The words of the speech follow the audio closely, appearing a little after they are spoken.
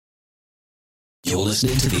You're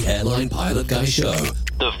listening to the Airline Pilot Guy Show.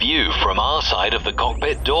 The view from our side of the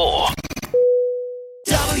cockpit door.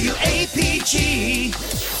 WAPG,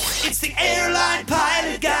 it's the Airline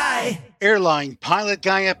Pilot Guy. Airline Pilot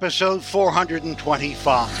Guy episode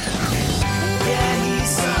 425. Yeah,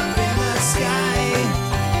 he's up in the sky.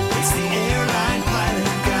 It's the Airline Pilot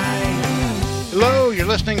Guy. Hello, you're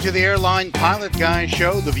listening to the Airline Pilot Guy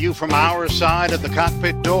Show, the view from our side of the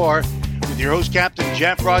cockpit door, with your host, Captain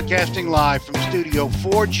Jeff, broadcasting live from Studio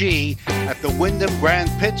 4G at the Wyndham Grand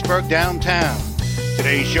Pittsburgh downtown.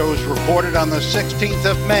 Today's show is recorded on the 16th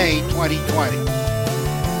of May, 2020. Yeah,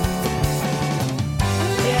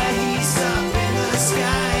 he's up in the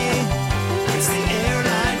sky. It's the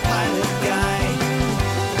Airline Pilot Guy.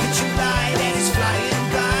 Put your light and he's flying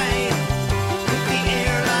by. With the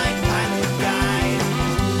Airline Pilot Guy.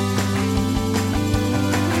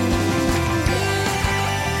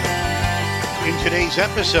 In today's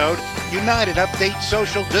episode, United updates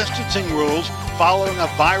social distancing rules following a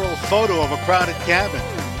viral photo of a crowded cabin.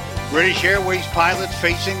 British Airways pilots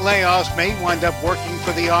facing layoffs may wind up working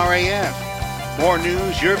for the RAF. More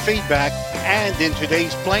news, your feedback, and in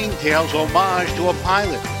today's Plane Tales homage to a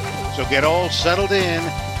pilot. So get all settled in,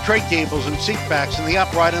 tray tables and seat backs in the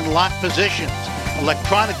upright and locked positions.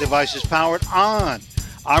 Electronic devices powered on.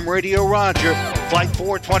 I'm Radio Roger. Flight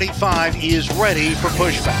 425 is ready for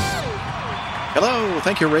pushback. Hello,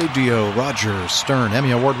 thank you, Radio Roger Stern,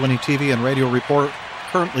 Emmy Award-winning TV and radio report,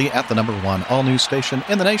 currently at the number one all-news station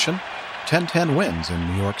in the nation, 1010 Winds in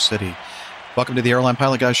New York City. Welcome to the Airline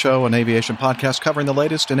Pilot Guy Show, an aviation podcast covering the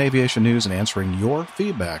latest in aviation news and answering your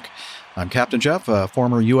feedback. I'm Captain Jeff, a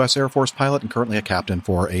former U.S. Air Force pilot and currently a captain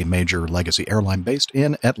for a major legacy airline based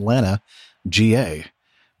in Atlanta, GA,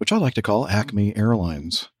 which I like to call Acme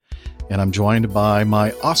Airlines. And I'm joined by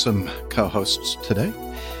my awesome co-hosts today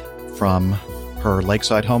from her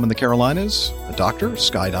lakeside home in the Carolinas, a doctor,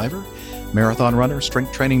 skydiver, marathon runner,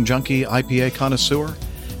 strength training junkie, IPA connoisseur,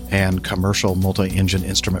 and commercial multi-engine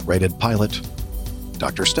instrument-rated pilot,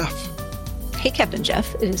 Dr. Steph. Hey, Captain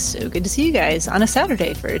Jeff. It is so good to see you guys on a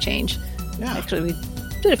Saturday for a change. Yeah. Actually, we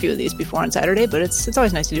did a few of these before on Saturday, but it's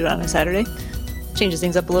always nice to do it on a Saturday. Changes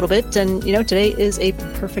things up a little bit, and, you know, today is a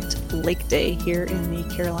perfect lake day here in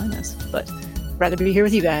the Carolinas, but I'd rather be here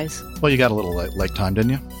with you guys. Well, you got a little lake time, didn't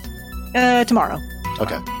you? Tomorrow.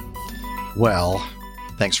 Okay. Well,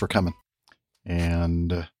 thanks for coming.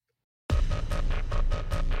 And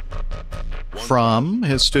from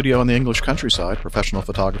his studio in the English countryside, professional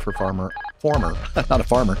photographer, former RAF,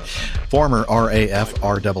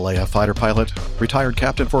 RAAF fighter pilot, retired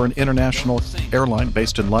captain for an international airline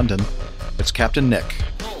based in London, it's Captain Nick.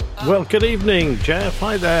 Well, good evening, Jeff.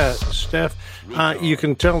 Hi there, Steph. You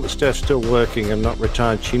can tell that Steph's still working and not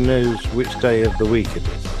retired. She knows which day of the week it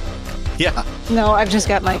is. Yeah. No, I've just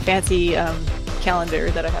got my fancy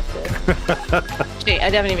calendar that I have to change.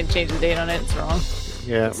 I haven't even changed the date on it. It's wrong.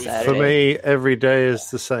 Yeah, Saturday. For me, every day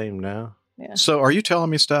is the same now. Yeah. So are you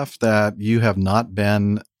telling me, Steph, that you have not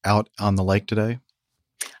been out on the lake today?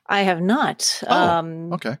 I have not.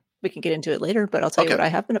 Okay. We can get into it later, but I'll tell you what I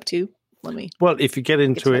have been up to when we... Well, if you get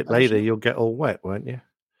into it later, function. you'll get all wet, won't you?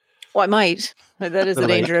 Well, I might. That is the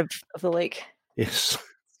danger of the lake. Yes.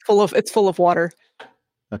 It's full of water.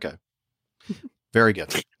 Okay. Very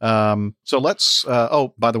good. So let's,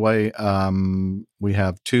 by the way, we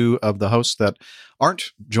have two of the hosts that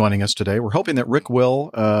aren't joining us today. We're hoping that Rick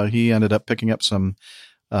will. He ended up picking up some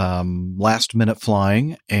last minute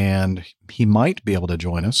flying, and he might be able to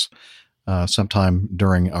join us sometime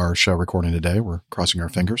during our show recording today. We're crossing our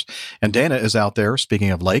fingers. And Dana is out there, speaking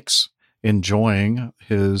of lakes, enjoying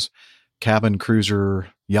his cabin cruiser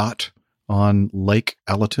yacht on Lake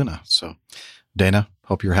Allatoona. So Dana,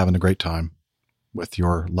 hope you're having a great time with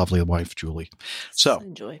your lovely wife, Julie. So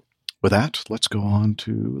enjoy. With that, let's go on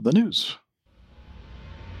to the news.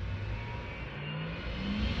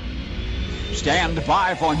 Stand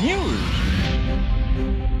by for news.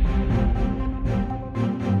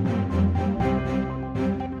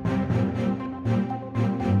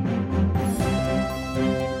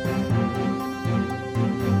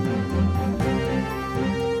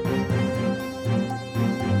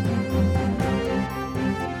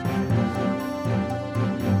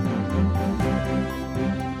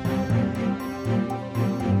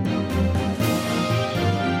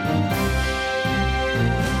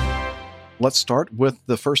 Let's start with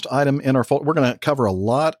the first item in our folder. We're going to cover a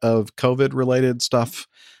lot of COVID-related stuff,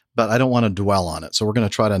 but I don't want to dwell on it. So we're going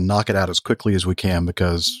to try to knock it out as quickly as we can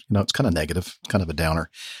because, it's kind of negative, kind of a downer.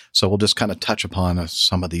 So we'll just kind of touch upon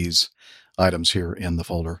some of these items here in the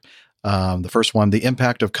folder. The first one, the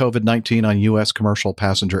impact of COVID-19 on U.S. commercial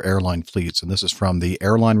passenger airline fleets. And this is from the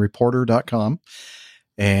airlinereporter.com.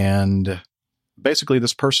 And basically,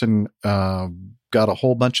 this person got a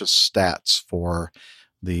whole bunch of stats for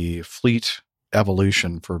the fleet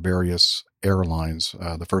evolution for various airlines.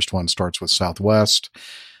 The first one starts with Southwest,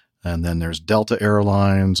 and then there's Delta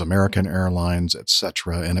Airlines, American Airlines,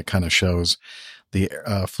 etc. And it kind of shows the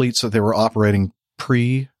fleets that they were operating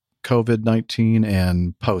pre-COVID-19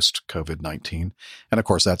 and post-COVID-19. And of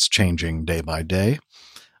course, that's changing day by day.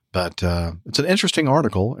 But it's an interesting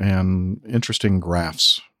article and interesting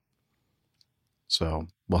graphs. So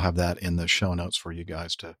we'll have that in the show notes for you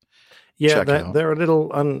guys to check out. They're a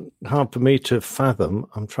little hard for me to fathom.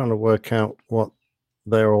 I'm trying to work out what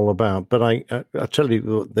they're all about. But I tell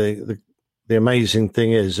you, the amazing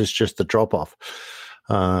thing is, it's just the drop-off.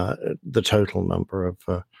 The total number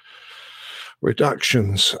of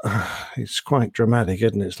reductions. It's quite dramatic,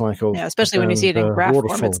 isn't it? It's like especially when you see it in graph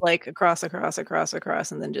form. It's like across, and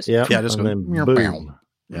then just just and then boom.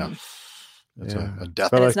 Yeah. It's a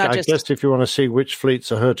death. But I guess if you want to see which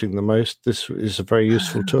fleets are hurting the most, this is a very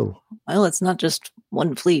useful tool. Well, it's not just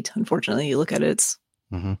one fleet. Unfortunately, you look at it, it's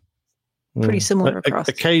pretty similar across.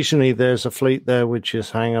 Occasionally, there's a fleet there which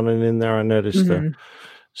is hanging on in there. I noticed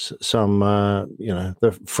some,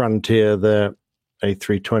 the Frontier, the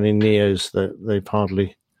A320 Neos, that they've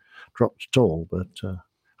hardly dropped at all. But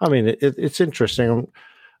I mean, it's interesting.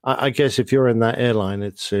 I guess if you're in that airline,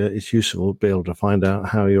 it's useful to be able to find out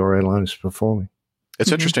how your airline is performing.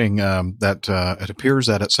 It's interesting that it appears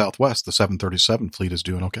that at Southwest, the 737 fleet is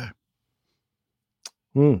doing okay.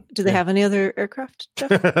 Do they have any other aircraft, Jeff?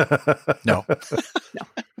 No. No.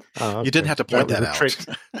 Oh, okay. You didn't have to point that out.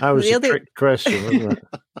 That was a trick question, wasn't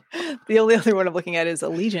it? The only other one I'm looking at is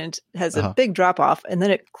Allegiant has a big drop off, and then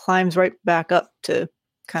it climbs right back up to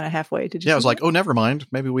kind of halfway. Did you? Yeah, I was like, never mind.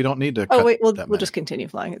 Maybe we don't need to. Oh wait, we'll just continue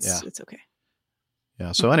flying. It's okay.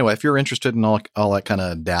 Yeah. So anyway, if you're interested in all that kind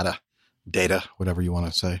of data, whatever you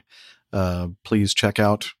want to say, please check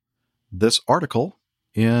out this article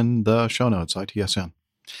in the show notes, ITSN.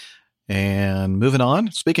 And moving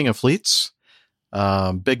on, speaking of fleets,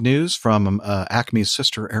 big news from Acme's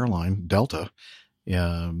sister airline, Delta,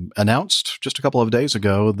 announced just a couple of days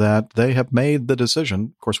ago that they have made the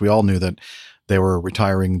decision. Of course, we all knew that they were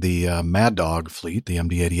retiring the Mad Dog fleet, the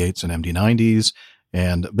MD-88s and MD-90s,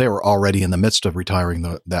 and they were already in the midst of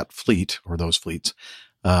retiring that fleet or those fleets.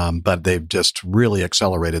 But they've just really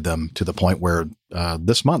accelerated them to the point where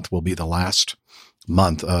this month will be the last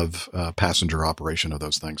month of passenger operation of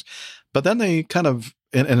those things. But then they kind of,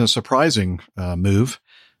 in a surprising move,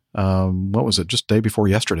 what was it? Just day before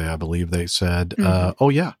yesterday, I believe they said,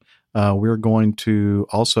 we're going to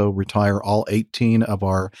also retire all 18 of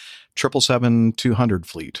our 777-200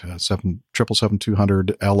 fleet,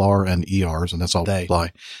 777-200 LR and ERs, and that's all they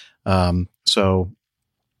fly. That's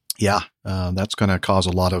going to cause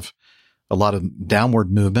a lot of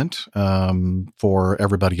downward movement for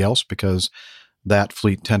everybody else, because that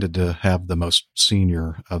fleet tended to have the most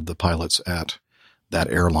senior of the pilots at that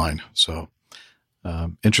airline. So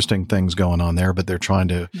interesting things going on there, but they're trying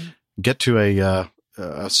to get to a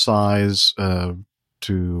size to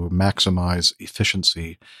maximize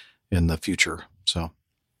efficiency in the future. So,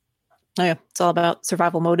 it's all about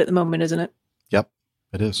survival mode at the moment, isn't it? Yep,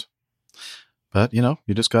 it is. But you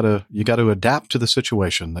just got to adapt to the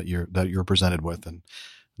situation that you're presented with, and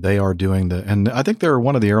they are doing and I think they're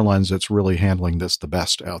one of the airlines that's really handling this the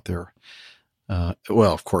best out there.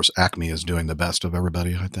 Well, of course, Acme is doing the best of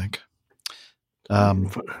everybody, I think. I'm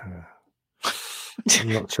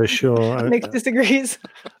not so sure. Nick disagrees.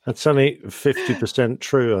 That's only 50%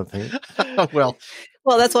 true, I think. Well,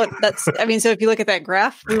 so if you look at that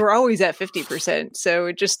graph, we were always at 50%. So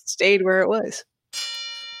it just stayed where it was.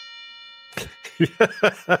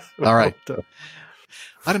 All right.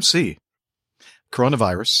 Item C.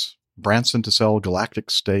 Coronavirus. Branson to sell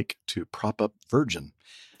galactic steak to prop up Virgin.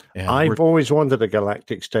 And I've always wanted a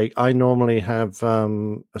galactic steak. I normally have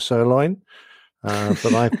a sirloin,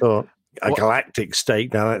 but I thought a galactic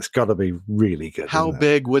steak, now that's got to be really good. How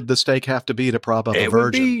big would the steak have to be to prop up a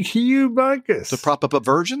Virgin? It would be humongous. To prop up a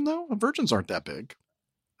Virgin, though? Virgins aren't that big.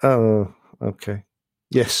 Oh, okay.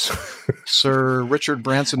 Yes. Sir Richard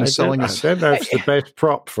Branson is selling I don't know if it's the best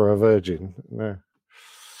prop for a Virgin. No.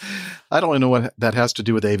 I don't know what that has to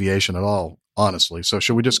do with aviation at all, honestly. So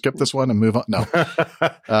should we just skip this one and move on? No.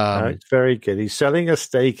 No, it's very good. He's selling a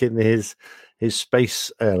stake in his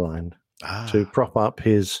space airline to prop up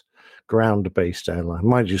his ground-based airline.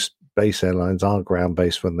 Mind you, space airlines are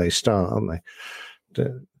ground-based when they start, aren't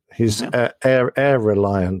they? His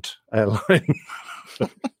air-reliant airline.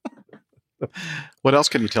 What else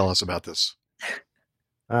can you tell us about this?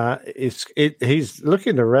 He's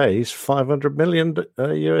looking to raise $500 million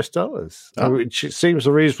US dollars, which seems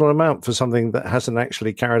a reasonable amount for something that hasn't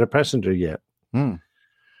actually carried a passenger yet.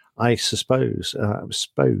 I suppose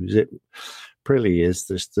it really is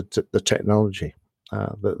the technology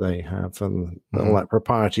that they have and all that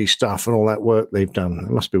proprietary stuff and all that work they've done. It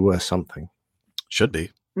must be worth something. Should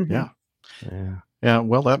be. Mhm. Yeah.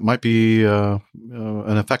 Well, that might be an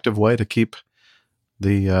effective way to keep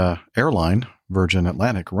the airline Virgin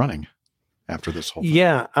Atlantic running after this whole thing.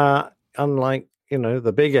 Yeah. Unlike,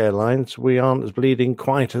 the big airlines, we aren't bleeding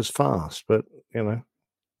quite as fast, but,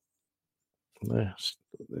 they're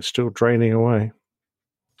still draining away.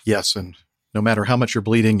 Yes, and no matter how much you're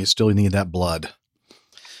bleeding, you still need that blood.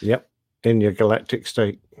 Yep. In your galactic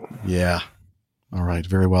state. Yeah. All right.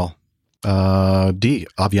 Very well.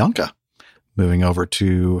 Avianca moving over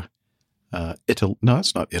to Italy. No,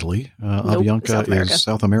 it's not Italy. Avianca is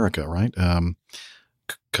South America, right?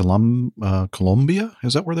 Colombia?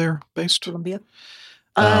 Is that where they're based? Colombia?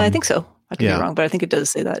 I think so. I could be wrong, but I think it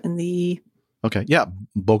does say that in the... Okay. Yeah.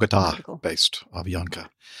 Bogota-based Avianca.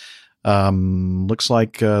 Looks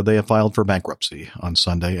like they have filed for bankruptcy on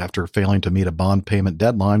Sunday after failing to meet a bond payment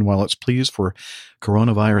deadline, while its pleas for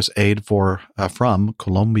coronavirus aid from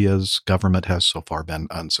Colombia's government has so far been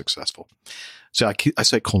unsuccessful. So I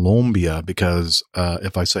say Colombia because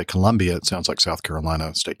if I say Columbia, it sounds like South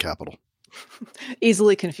Carolina state capital.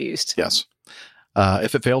 Easily confused. Yes.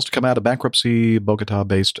 If it fails to come out of bankruptcy,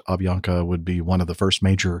 Bogota-based Avianca would be one of the first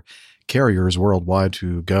major carriers worldwide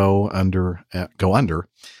to go under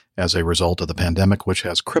as a result of the pandemic, which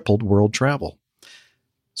has crippled world travel.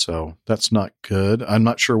 So that's not good. I'm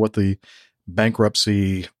not sure what the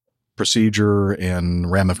bankruptcy procedure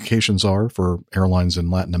and ramifications are for airlines in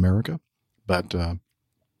Latin America,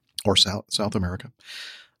 or South America.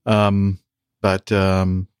 But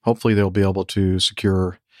hopefully they'll be able to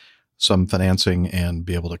secure some financing and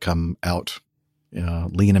be able to come out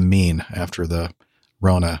lean and mean after the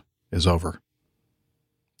Rona is over.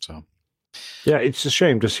 So. Yeah, it's a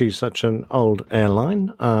shame to see such an old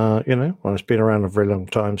airline, it's been around a very long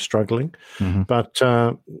time struggling. Mm-hmm. But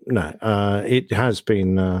it has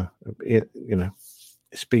been,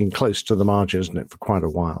 it's been close to the margin, isn't it, for quite a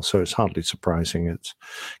while. So it's hardly surprising it's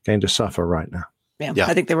going to suffer right now. Yeah.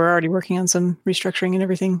 I think they were already working on some restructuring and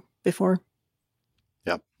everything before.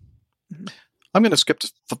 Yeah. Mm-hmm. I'm going to skip to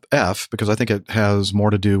F because I think it has more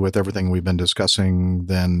to do with everything we've been discussing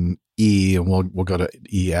than E, and we'll go to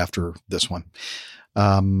E after this one.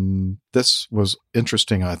 This was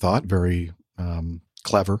interesting, I thought, very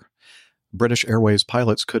clever. British Airways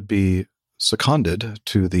pilots could be seconded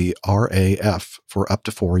to the RAF for up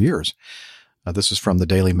to 4 years. This is from the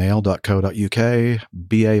dailymail.co.uk.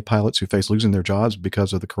 BA pilots who face losing their jobs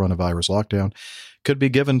because of the coronavirus lockdown could be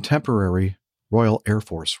given temporary Royal Air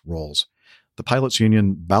Force roles. The pilots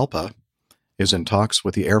union BALPA is in talks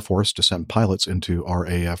with the Air Force to send pilots into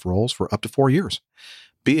RAF roles for up to 4 years.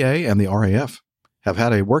 BA and the RAF have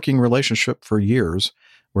had a working relationship for years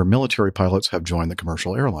where military pilots have joined the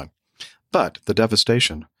commercial airline. But the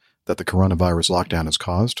devastation that the coronavirus lockdown has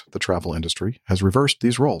caused the travel industry has reversed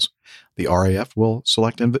these roles. The RAF will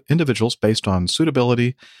select individuals based on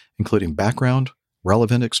suitability, including background,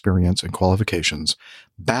 relevant experience, and qualifications.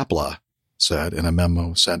 BAPLA said in a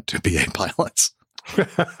memo sent to BA pilots.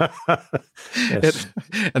 Yes.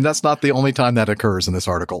 And that's not the only time that occurs in this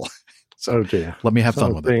article. So oh dear. Let me have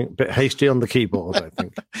fun with it. A bit hasty on the keyboard, I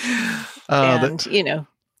think.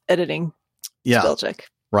 Editing. Yeah. Spell check.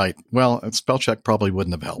 Right. Well, spell check probably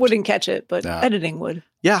wouldn't have helped. Wouldn't catch it, but editing would.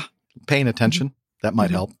 Yeah. Paying attention. That might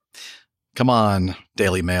help. Come on,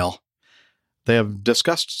 Daily Mail. They have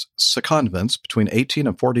discussed secondments between 18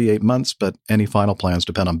 and 48 months, but any final plans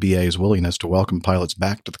depend on BA's willingness to welcome pilots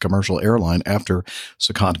back to the commercial airline after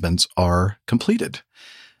secondments are completed.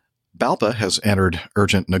 BALPA has entered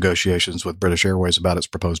urgent negotiations with British Airways about its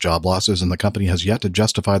proposed job losses, and the company has yet to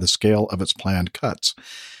justify the scale of its planned cuts.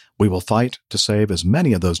 We will fight to save as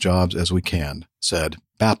many of those jobs as we can, said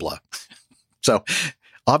BAPLA. So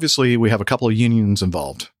obviously we have a couple of unions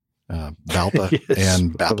involved. BALPA yes,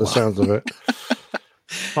 and BAPLA. For the sounds of it.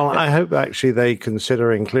 Well, I hope actually they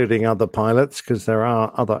consider including other pilots because there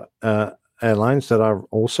are other airlines that are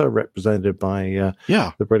also represented by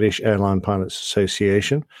the British Airline Pilots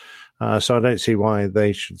Association. So I don't see why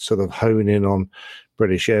they should sort of hone in on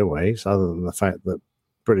British Airways, other than the fact that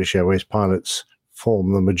British Airways pilots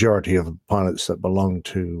form the majority of the pilots that belong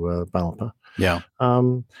to BALPA. Yeah.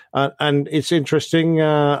 And it's interesting.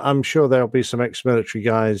 I'm sure there'll be some ex-military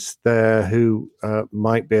guys there who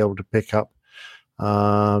might be able to pick up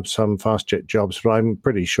some fast jet jobs, but I'm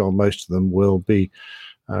pretty sure most of them will be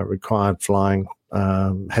required flying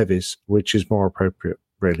heavies, which is more appropriate,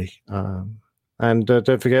 really. And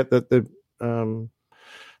don't forget that the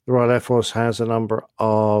Royal Air Force has a number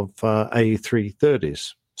of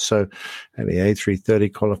A330s. So any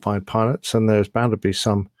A330 qualified pilots, and there's bound to be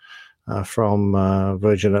some from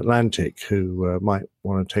Virgin Atlantic who might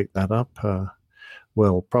want to take that up,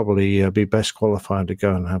 will probably be best qualified to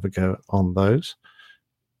go and have a go on those.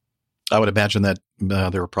 I would imagine that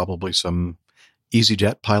there are probably some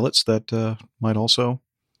EasyJet pilots that might also.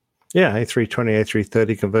 Yeah, A320,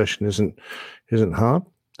 A330 conversion isn't hard.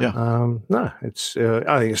 Yeah. No, it's.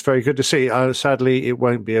 I think it's very good to see. Sadly, it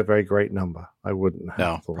won't be a very great number. I wouldn't have No,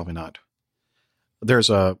 thought. probably not. There's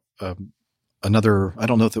another. I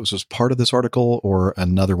don't know if it was as part of this article or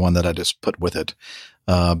another one that I just put with it,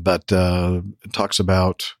 but it talks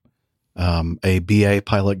about a BA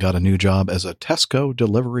pilot got a new job as a Tesco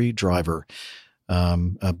delivery driver.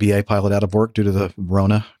 A BA pilot out of work due to the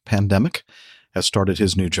Rona pandemic has started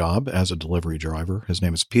his new job as a delivery driver. His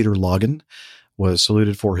name is Peter Logan. Was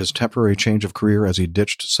saluted for his temporary change of career as he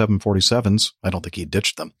ditched 747s. I don't think he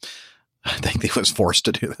ditched them. I think he was forced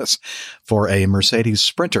to do this for a Mercedes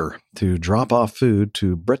Sprinter to drop off food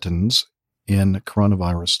to Britons in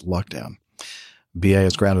coronavirus lockdown. BA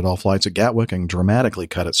has grounded all flights at Gatwick and dramatically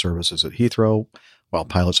cut its services at Heathrow, while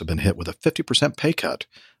pilots have been hit with a 50% pay cut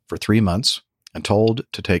for 3 months and told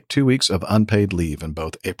to take 2 weeks of unpaid leave in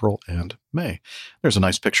both April and May. There's a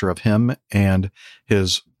nice picture of him and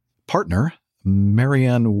his partner,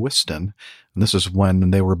 Marianne Whiston. And this is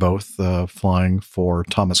when they were both flying for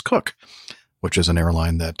Thomas Cook, which is an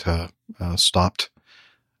airline that stopped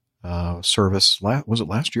service. Was it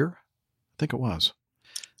last year? I think it was.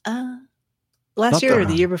 Last Not year or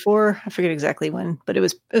that- the year before. I forget exactly when, but it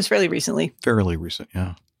was fairly recently. Fairly recent,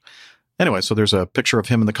 yeah. Anyway, so there's a picture of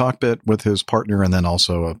him in the cockpit with his partner, and then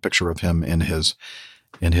also a picture of him in his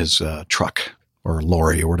truck or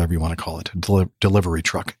lorry or whatever you want to call it, delivery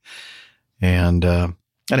truck. And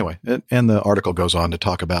anyway, and the article goes on to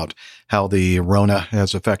talk about how the Rona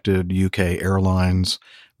has affected UK airlines,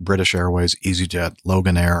 British Airways, EasyJet,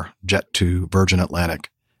 Logan Air, Jet2, Virgin Atlantic,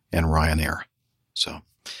 and Ryanair. So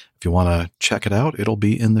if you want to check it out, it'll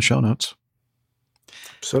be in the show notes.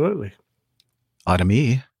 Absolutely. Item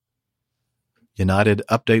E, United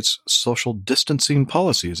updates social distancing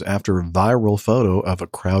policies after viral photo of a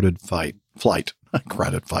crowded flight.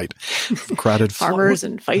 Farmers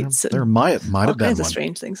and fights. There and might all have been kinds of one.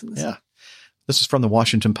 strange things in this. Yeah. This is from the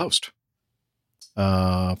Washington Post.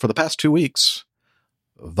 For the past 2 weeks,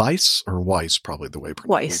 Weiss, probably the way we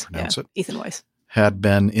Weiss, pronounce it, Ethan Weiss. had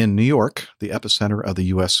been in New York, the epicenter of the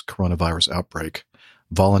U.S. coronavirus outbreak,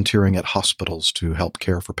 volunteering at hospitals to help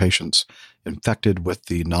care for patients infected with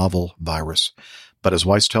the novel virus. But as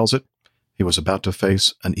Weiss tells it, he was about to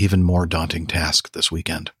face an even more daunting task this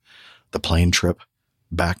weekend: the plane trip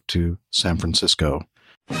back to San Francisco.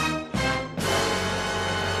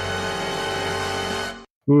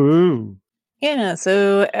 Woo. Yeah,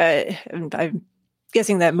 so I'm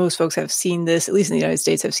guessing that most folks have seen this, at least in the United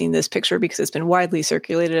States, have seen this picture because it's been widely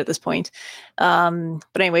circulated at this point. But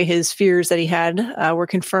anyway, his fears that he had were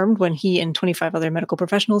confirmed when he and 25 other medical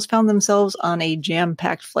professionals found themselves on a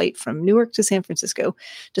jam-packed flight from Newark to San Francisco,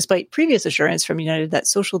 despite previous assurance from United that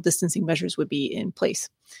social distancing measures would be in place.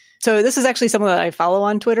 So this is actually someone that I follow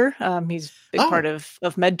on Twitter. He's a big part of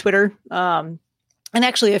Med Twitter. And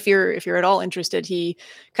actually, if you're at all interested, he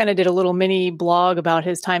kind of did a little mini blog about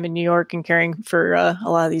his time in New York and caring for a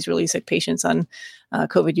lot of these really sick patients on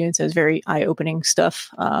COVID units. It was very eye-opening stuff.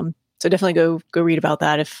 So definitely go read about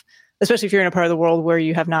that, especially if you're in a part of the world where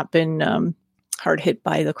you have not been hard hit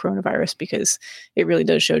by the coronavirus, because it really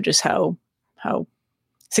does show just how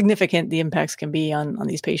significant the impacts can be on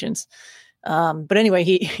these patients. But anyway,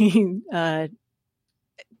 he said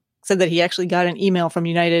that he actually got an email from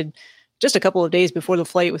United just a couple of days before the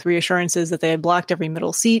flight with reassurances that they had blocked every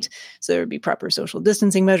middle seat, so there would be proper social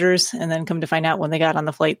distancing measures, and then come to find out when they got on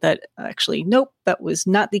the flight that actually, nope, that was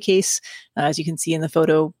not the case. As you can see in the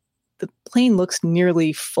photo, the plane looks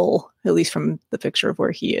nearly full, at least from the picture of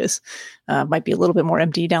where he is. Might be a little bit more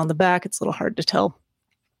empty down the back. It's a little hard to tell,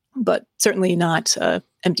 but certainly not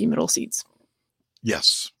empty middle seats.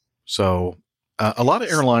 Yes. So a lot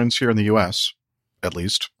of airlines here in the U.S., at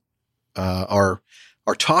least,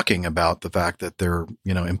 are talking about the fact that they're,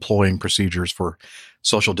 employing procedures for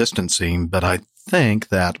social distancing. But I think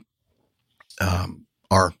that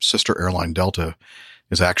our sister airline Delta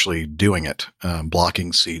is actually doing it,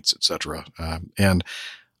 blocking seats, etc. And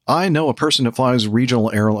I know a person that flies regional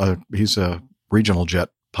he's a regional jet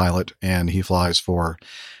pilot, and he flies for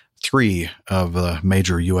 3 of the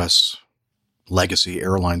major U.S. legacy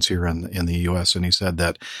airlines here in the U.S., and he said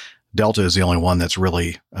that Delta is the only one that's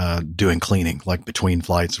really doing cleaning, like between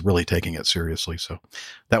flights, really taking it seriously. So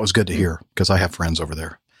that was good to hear because I have friends over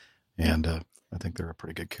there, and I think they're a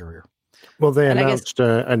pretty good carrier. Well, they And I announced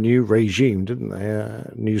a new regime, didn't they?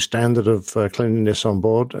 A new standard of cleanliness on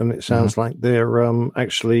board, and it sounds like they're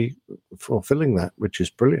actually fulfilling that, which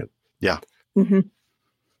is brilliant. Yeah. Mm-hmm.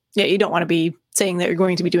 Yeah, you don't want to be saying that you're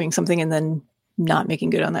going to be doing something and then not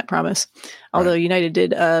making good on that promise. Although United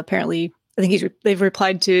did apparently, I think they've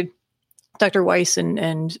replied to Dr. Weiss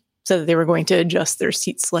and said that they were going to adjust their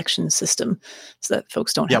seat selection system so that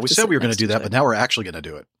folks don't have to. Yeah, we said we were going to do that, but now we're actually going to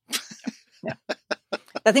do it. Yeah.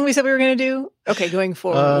 I think we said we were going to do. Okay, going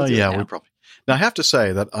forward. We'll do it now. We probably. Now I have to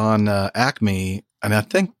say that on Acme, and I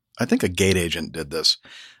think a gate agent did this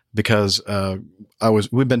because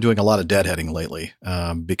we've been doing a lot of deadheading lately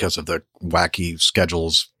because of the wacky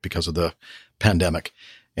schedules because of the pandemic,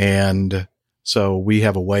 and so we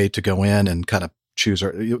have a way to go in and kind of choose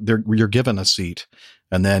you're given a seat,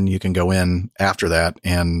 and then you can go in after that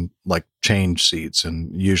and like change seats,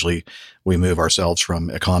 and usually we move ourselves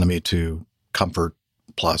from economy to comfort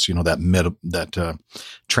plus, that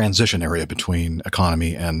transition area between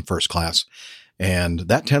economy and first class. And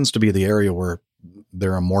that tends to be the area where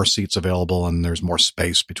there are more seats available and there's more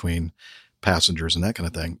space between passengers and that kind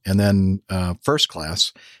of thing. And then first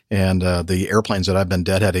class and the airplanes that I've been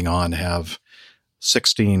deadheading on have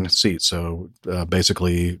 16 seats. So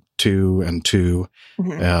basically 2 and 2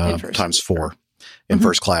 times 4 in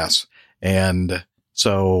first class. And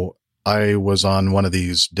so I was on one of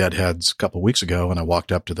these deadheads a couple of weeks ago, and I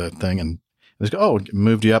walked up to the thing and they go, "Oh,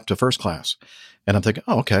 moved you up to first class." And I'm thinking,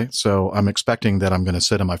 "Oh, okay." So I'm expecting that I'm going to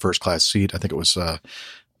sit in my first class seat. I think it was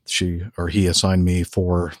she or he assigned me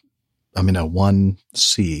for, a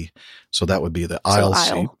 1C. So that would be the aisle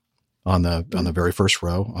seat on the very first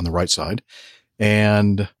row on the right side.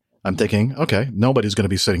 And I'm thinking, okay, nobody's going to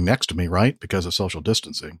be sitting next to me, right? Because of social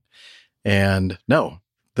distancing. And no,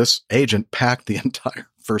 this agent packed the entire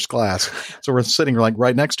first class. So we're sitting like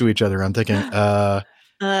right next to each other. I'm thinking, I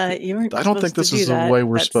don't think this is the way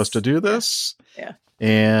we're supposed to do this. Yeah.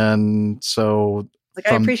 And so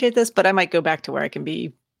I appreciate this, but I might go back to where I can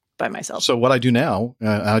be by myself. So what I do now,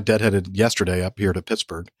 I deadheaded yesterday up here to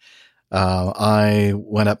Pittsburgh. I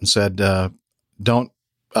went up and said, don't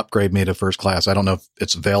upgrade me to first class. I don't know if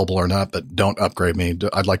it's available or not, but don't upgrade me.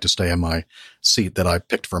 I'd like to stay in my seat that I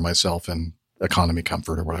picked for myself in economy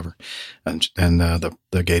comfort or whatever. And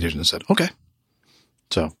the gate agent said, okay.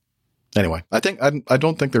 So anyway, I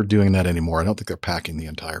don't think they're doing that anymore. I don't think they're packing the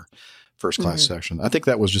entire first class section. I think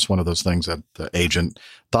that was just one of those things that the agent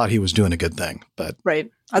thought he was doing a good thing, but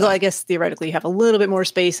right. Although I guess theoretically you have a little bit more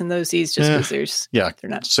space in those seats just because they're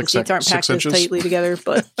not, the seats aren't packed as tightly together,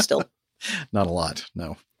 but still not a lot.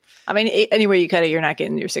 No. I mean, anywhere you cut it, you're not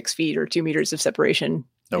getting your 6 feet or 2 meters of separation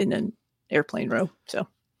in an airplane row. So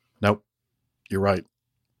nope. You're right.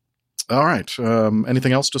 All right.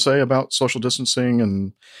 Anything else to say about social distancing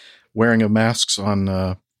and wearing of masks on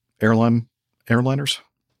airliners?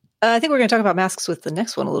 I think we're going to talk about masks with the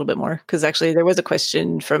next one a little bit more, because actually there was a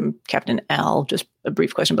question from Captain Al, just a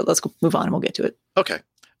brief question, but let's move on and we'll get to it. Okay.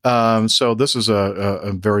 So this is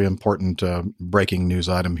a very important breaking news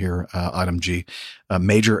item here, item G.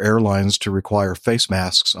 Major airlines to require face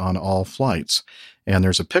masks on all flights. And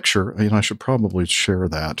there's a picture. I should probably share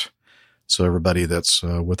that so everybody that's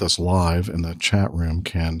with us live in the chat room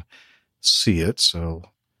can see it. So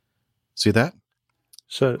see that?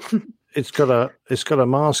 So it's got a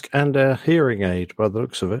mask and a hearing aid by the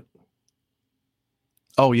looks of it.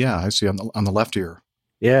 Oh yeah, I see on the left ear.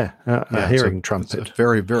 Yeah, a hearing trumpet.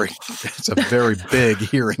 It's a very big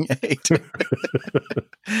hearing aid.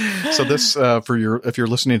 So this if you're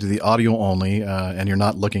listening to the audio only and you're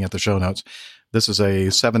not looking at the show notes, this is a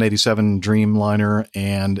 787 Dreamliner,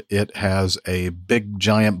 and it has a big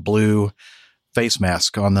giant blue face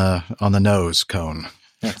mask on the nose cone.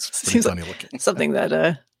 That's pretty funny looking. Something that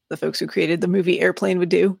the folks who created the movie Airplane would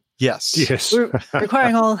do. Yes. We're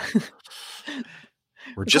requiring all.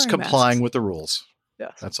 We're just complying masks with the rules.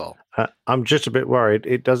 Yes. That's all. I'm just a bit worried.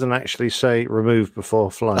 It doesn't actually say remove before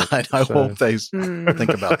flight. I hope they think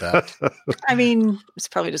about that. I mean, it's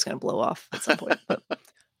probably just going to blow off at some point, but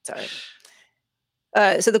it's all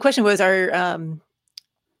right. So the question was, are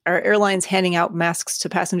airlines handing out masks to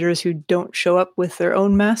passengers who don't show up with their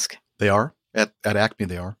own mask? They are. At Acme,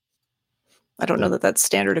 they are. I don't know that that's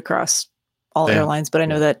standard across all airlines, but I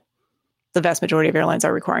know that the vast majority of airlines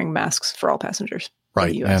are requiring masks for all passengers.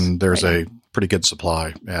 Right. In the US and there's a pretty good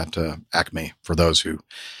supply at Acme for those who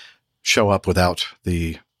show up without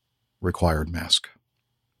the required mask.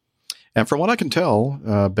 And from what I can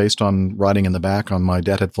tell, based on riding in the back on my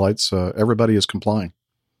deadhead flights, everybody is complying.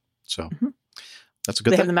 So that's a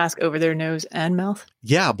good They thing. have the mask over their nose and mouth.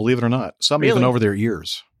 Yeah, believe it or not. Some even Really? over their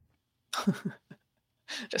ears.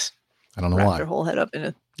 Just I don't know wrap why. their whole head up in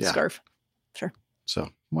a scarf. Sure. So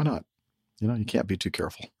why not? You can't be too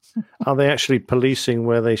careful. Are they actually policing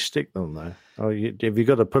where they stick them, though? Or have you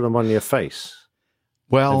got to put them on your face?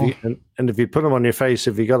 Well, And if you put them on your face,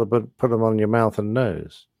 have you got to put them on your mouth and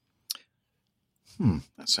nose?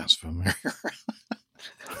 that sounds familiar.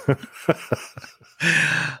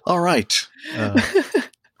 All right.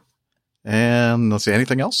 And let's see,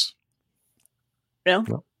 anything else?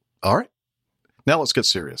 No. All right. Now let's get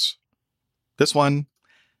serious. This one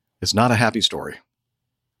is not a happy story,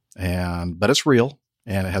 but it's real,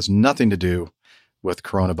 and it has nothing to do with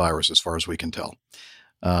coronavirus as far as we can tell.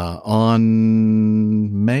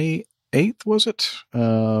 On May 8th, was it?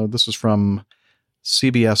 This is from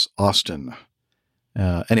CBS Austin.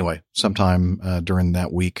 Anyway, sometime during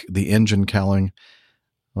that week, the engine cowling,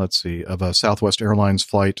 of a Southwest Airlines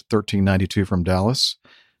flight 1392 from Dallas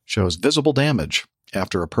shows visible damage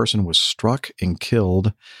after a person was struck and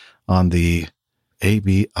killed on the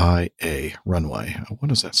ABIA runway. What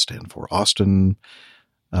does that stand for? Austin.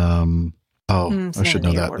 I should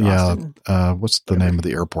know that. Yeah. What's the name of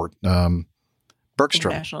the airport?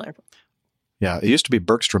 Bergstrom International Airport. Yeah. It used to be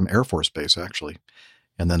Bergstrom Air Force Base, actually.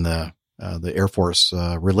 And then the Air Force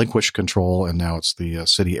relinquished control, and now it's the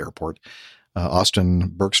city airport,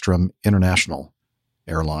 Austin Bergstrom International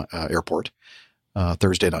Airport,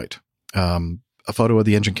 Thursday night. A photo of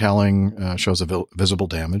the engine cowling shows visible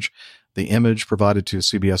damage. The image provided to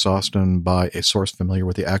CBS Austin by a source familiar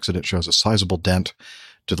with the accident shows a sizable dent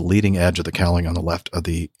to the leading edge of the cowling on the left of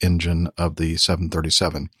the engine of the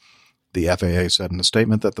 737. The FAA said in a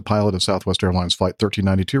statement that the pilot of Southwest Airlines Flight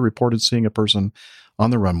 1392 reported seeing a person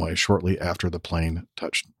on the runway shortly after the plane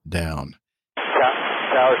touched down.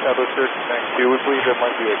 Tower Southwest 1392, we believe there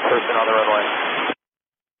might be a person on the runway.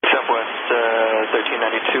 Southwest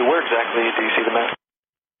 1392, where exactly do you see the map?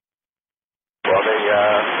 Well,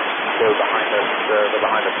 they're behind us. They're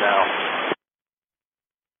behind us now.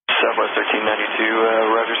 Southwest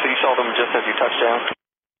 1392, Roger. So you saw them just as you touched down?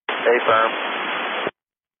 Affirm.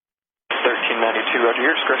 1392, Roger.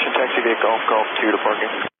 Your discretion, taxi vehicle, Golf 2 to parking.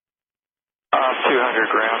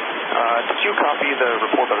 200 ground. Did you copy the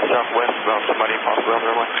report by the Southwest about somebody possibly on the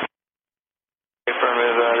runway?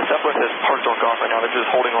 Affirmative. The Southwest is parked on golf right now. They're just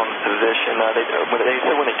holding on to position. They said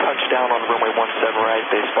when they touched down on runway 17 right,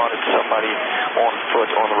 they spotted somebody on foot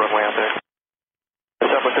on the runway out there.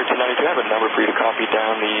 Southwest 1392, I have a number for you to copy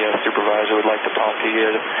down. The supervisor would like to talk to you,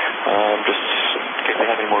 just in case they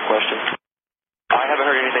have any more questions. I haven't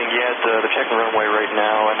heard anything yet. They're checking the runway right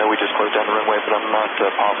now. I know we just closed down the runway, but I'm not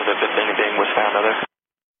positive if anything was found out there.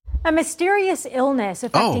 A mysterious illness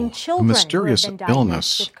affecting children mysterious who have been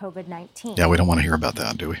diagnosed illness. with COVID-19. Yeah, we don't want to hear about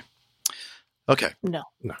that, do we? Okay. No.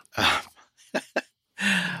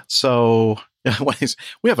 So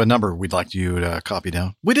we have a number we'd like you to copy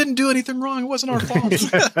down. We didn't do anything wrong. It wasn't our fault.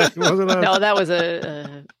 No, that was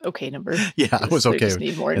a okay number. Yeah, it was So okay we just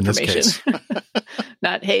need more in this information. case.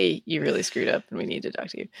 Not, hey, you really screwed up and we need to talk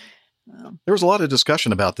to you. There was a lot of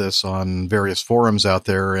discussion about this on various forums out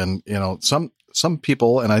there. And, some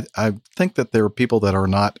people, and I think that there are people that are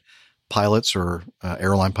not pilots or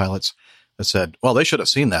airline pilots that said, well, they should have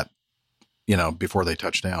seen that, before they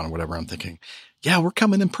touched down or whatever. I'm thinking, yeah, we're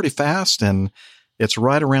coming in pretty fast. And it's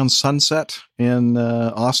right around sunset in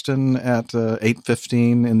Austin at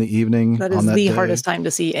 8:15 in the evening. That is on that the day. hardest time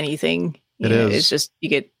to see anything. It is. It's just,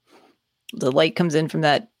 the light comes in from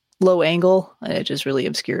that low angle and it just really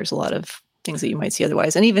obscures a lot of things that you might see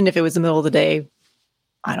otherwise. And even if it was the middle of the day,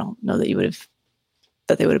 I don't know that they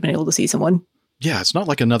would have been able to see someone. Yeah, it's not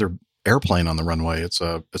like another airplane on the runway. It's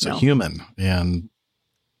a human. And,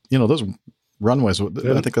 those runways,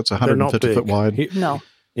 I think that's 150 foot wide. No.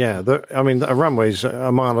 Yeah, a runway's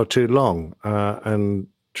a mile or two long, and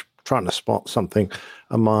trying to spot something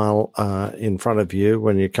a mile in front of you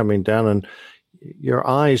when you're coming down, and your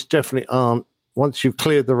eyes definitely aren't, once you've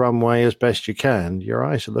cleared the runway as best you can, your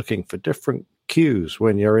eyes are looking for different cues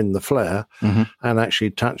when you're in the flare and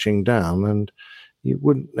actually touching down, and you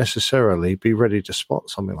wouldn't necessarily be ready to spot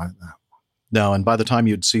something like that. No, and by the time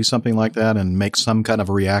you'd see something like that and make some kind of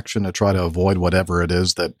a reaction to try to avoid whatever it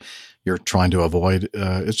is that you're trying to avoid,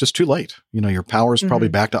 it's just too late. Your power's probably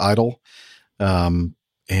back to idle. And,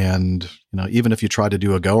 even if you try to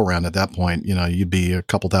do a go around at that point, you'd be a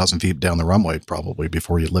couple thousand feet down the runway probably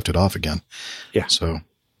before you lift it off again. Yeah. So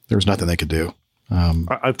there was nothing they could do.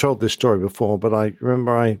 I've told this story before, but I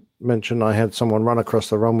remember I mentioned I had someone run across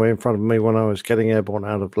the runway in front of me when I was getting airborne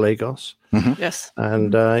out of Lagos. Yes.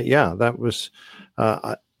 And that was,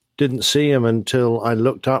 I didn't see him until I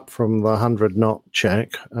looked up from the 100-knot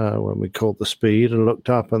check when we called the speed and looked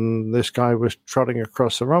up, and this guy was trotting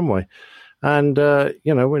across the runway. And,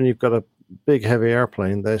 when you've got a big, heavy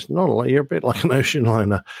airplane, there's not a lot. You're a bit like an ocean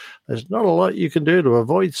liner. There's not a lot you can do to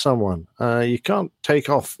avoid someone. You can't take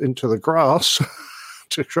off into the grass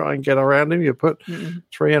to try and get around him. You put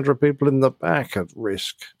 300 people in the back at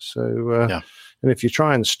risk. So, and if you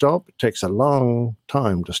try and stop, it takes a long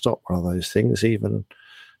time to stop one of those things, even,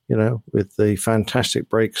 with the fantastic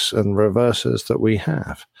brakes and reversers that we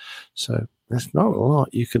have. So there's not a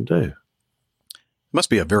lot you can do. It must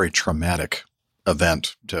be a very traumatic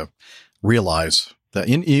event to realize that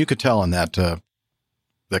you could tell in that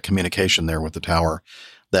that communication there with the tower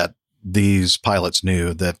that these pilots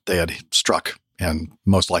knew that they had struck and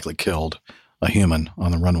most likely killed a human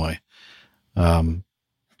on the runway.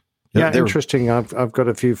 Interesting. I've got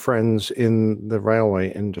a few friends in the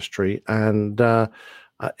railway industry, and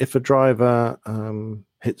if a driver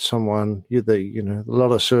hits someone, a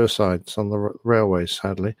lot of suicides on the railways,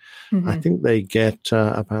 sadly. I think they get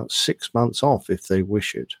about 6 months off if they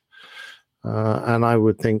wish it. And I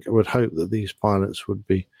would hope that these pilots would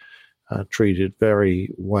be treated very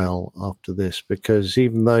well after this, because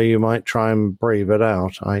even though you might try and brave it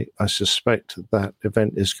out, I suspect that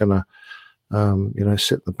event is going to,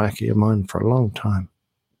 sit in the back of your mind for a long time.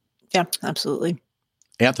 Yeah, absolutely.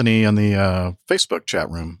 Anthony in the Facebook chat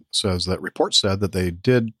room says that reports said that they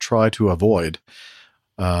did try to avoid.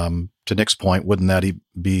 To Nick's point, wouldn't that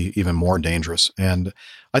be even more dangerous? And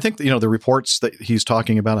I think, the reports that he's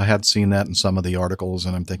talking about, I had seen that in some of the articles,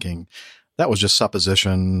 and I'm thinking that was just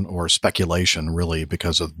supposition or speculation, really,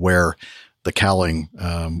 because of where the cowling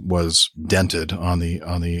was dented on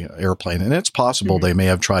the airplane. And it's possible they may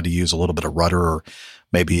have tried to use a little bit of rudder or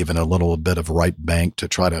maybe even a little bit of right bank to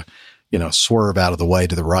try to, swerve out of the way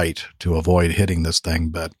to the right to avoid hitting this thing.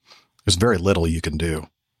 But there's very little you can do.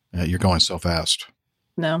 You're going so fast.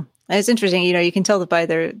 No, it's interesting. You can tell that by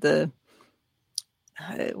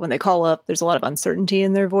when they call up, there's a lot of uncertainty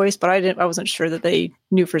in their voice. But I wasn't sure that they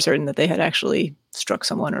knew for certain that they had actually struck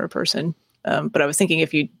someone or a person. But I was thinking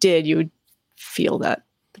if you did, you would feel that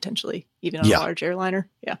potentially, even on a large airliner.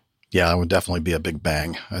 Yeah. Yeah, it would definitely be a big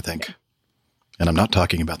bang, I think. Yeah. And I'm not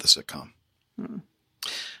talking about the sitcom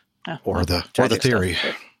or the theory.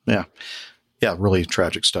 Stuff, yeah. Yeah, really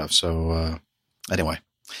tragic stuff. So anyway.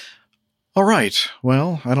 All right.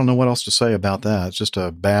 Well, I don't know what else to say about that. It's just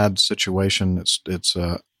a bad situation. It's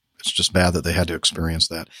just bad that they had to experience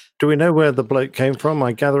that. Do we know where the bloke came from?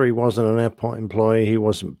 I gather he wasn't an airport employee. He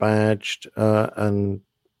wasn't badged, and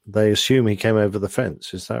they assume he came over the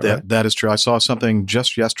fence. Is that right? That is true. I saw something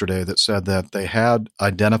just yesterday that said that they had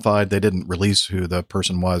identified, they didn't release who the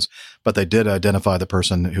person was, but they did identify the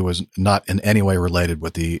person who was not in any way related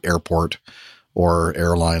with the airport or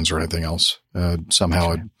airlines or anything else.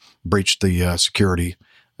 Somehow it breached the security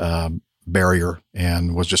barrier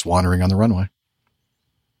and was just wandering on the runway.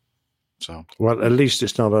 So, well, at least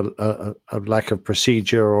it's not a lack of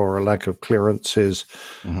procedure or a lack of clearances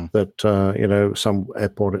that, some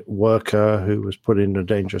airport worker who was put in a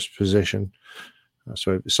dangerous position.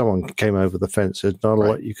 So if someone came over the fence, there's not a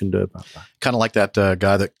lot you can do about that. Kind of like that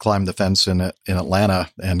guy that climbed the fence in Atlanta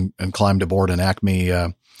and climbed aboard an Acme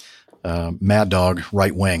Mad Dog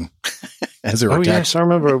right wing. As they were attacked. Yes, I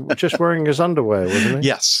remember just wearing his underwear, wasn't he?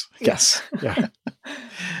 Yes. Yeah.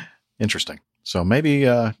 Interesting. So maybe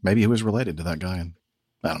he was related to that guy, and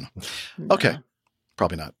I don't know. Okay,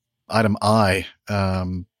 probably not. Item I.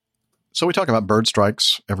 So we talk about bird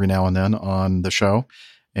strikes every now and then on the show,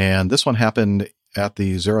 and this one happened at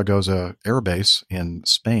the Zaragoza Air Base in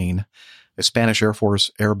Spain. A Spanish Air Force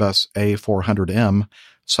Airbus A400M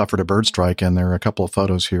suffered a bird strike, and there are a couple of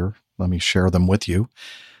photos here. Let me share them with you.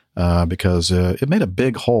 Because it made a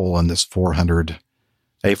big hole in this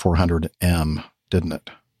A400M, didn't it?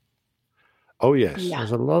 Oh, yes. Yeah.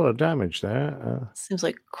 There's a lot of damage there. Seems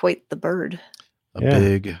like quite the bird.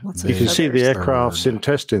 Big. You can see the aircraft's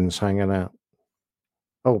intestines hanging out.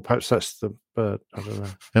 Oh, perhaps that's the bird. I don't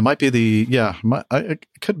know. It might be it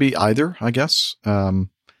could be either, I guess.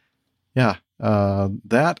 That, I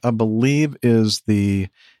believe, is the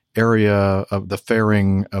area of the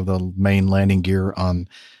fairing of the main landing gear on,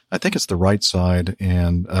 I think it's the right side,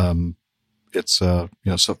 and it's so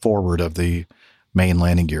forward of the main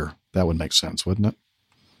landing gear. That would make sense, wouldn't it?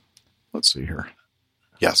 Let's see here.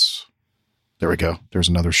 Yes, there we go. There's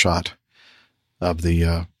another shot of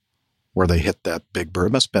the where they hit that big bird.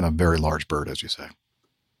 It must have been a very large bird, as you say.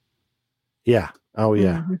 Yeah. Oh,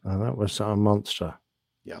 yeah. Mm-hmm. That was a monster.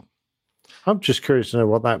 Yeah. I'm just curious to know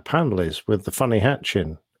what that panel is with the funny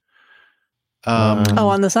hatching.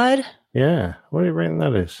 On the side? Yeah. What do you reckon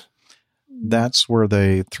that is? That's where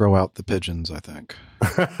they throw out the pigeons, I think.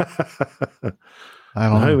 I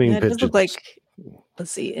don't know. Homing It does pigeons. look like,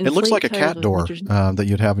 let's see. It looks like a cat door that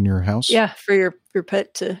you'd have in your house. Yeah, for your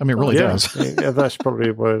pet to... I mean, it really Yeah, does. yeah, that's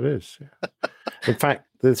probably what it is. Yeah. In fact,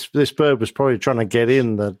 this bird was probably trying to get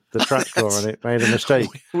in the trapdoor and it made a mistake.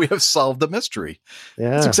 We have solved the mystery.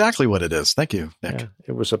 Yeah. That's exactly what it is. Thank you, Nick. Yeah,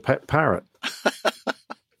 it was a pet parrot.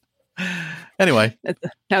 Anyway.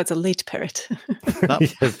 Now it's a late parrot. Not,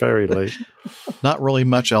 Yeah, very late. Not really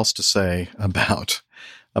much else to say about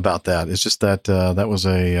that. It's just that that was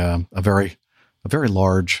a very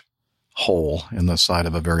large hole in the side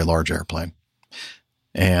of a very large airplane.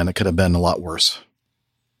 And it could have been a lot worse.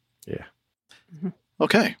 Yeah.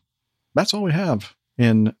 Okay. That's all we have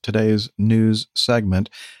in today's news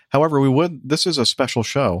segment. However, this is a special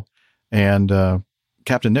show, and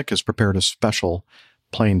Captain Nick has prepared a special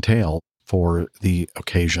plain tale for the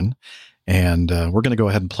occasion. And we're going to go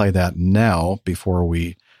ahead and play that now before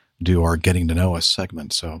we do our Getting to Know Us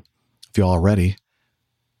segment. So if you all are ready,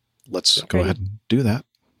 let's go ahead and do that.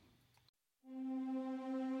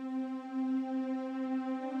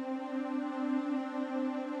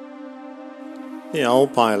 The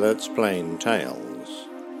Old Pilot's Plain Tales,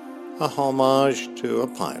 a homage to a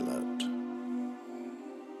pilot.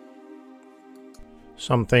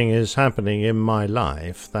 Something is happening in my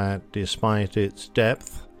life that, despite its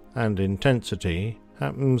depth and intensity,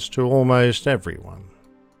 happens to almost everyone.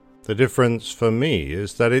 The difference for me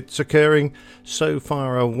is that it's occurring so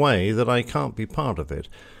far away that I can't be part of it,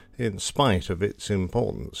 in spite of its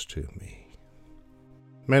importance to me.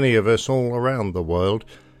 Many of us all around the world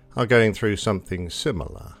are going through something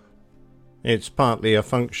similar. It's partly a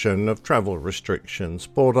function of travel restrictions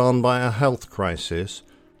brought on by a health crisis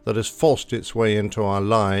that has forced its way into our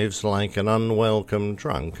lives like an unwelcome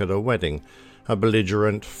drunk at a wedding, a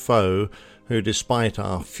belligerent foe who, despite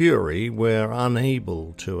our fury, we're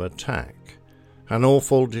unable to attack. An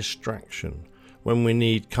awful distraction when we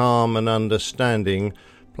need calm and understanding,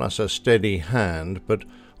 plus a steady hand, but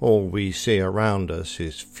all we see around us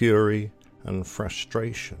is fury and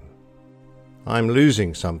frustration. I'm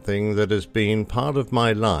losing something that has been part of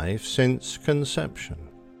my life since conception.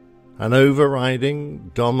 An overriding,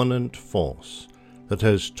 dominant force that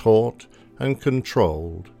has taught and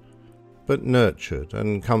controlled, but nurtured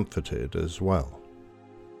and comforted as well.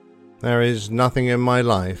 There is nothing in my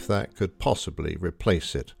life that could possibly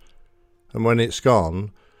replace it, and when it's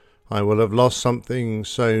gone, I will have lost something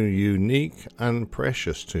so unique and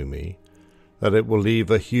precious to me that it will leave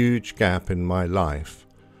a huge gap in my life,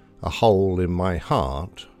 a hole in my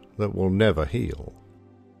heart that will never heal.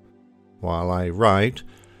 While I write,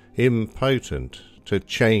 impotent to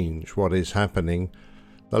change what is happening,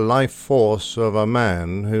 the life force of a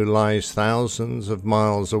man who lies thousands of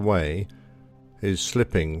miles away is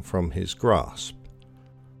slipping from his grasp,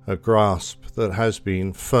 a grasp that has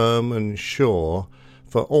been firm and sure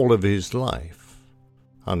for all of his life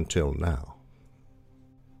until now.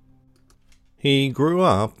 He grew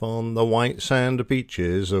up on the white sand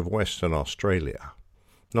beaches of Western Australia,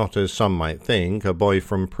 not as some might think a boy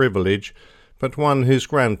from privilege, but one whose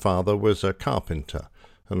grandfather was a carpenter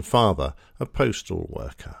and father a postal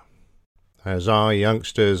worker. As our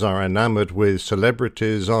youngsters are enamoured with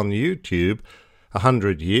celebrities on YouTube,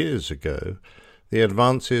 100 years ago, the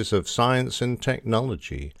advances of science and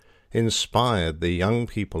technology inspired the young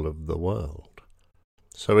people of the world.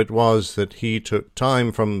 So it was that he took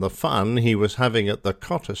time from the fun he was having at the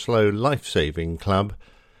Cottesloe Life-Saving Club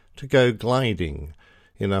to go gliding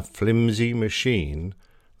in a flimsy machine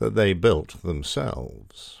that they built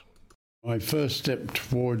themselves. My first step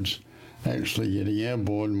towards actually getting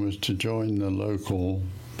airborne was to join the local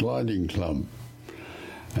gliding club.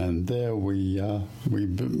 And there we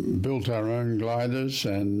built our own gliders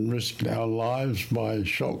and risked our lives by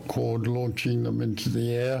shock cord launching them into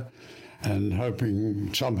the air and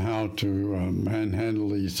hoping somehow to manhandle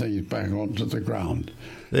these things back onto the ground.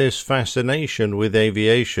 This fascination with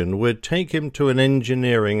aviation would take him to an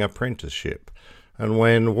engineering apprenticeship, and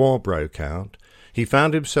when war broke out, he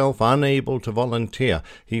found himself unable to volunteer.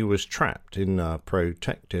 He was trapped in a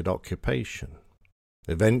protected occupation.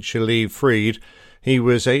 Eventually freed, he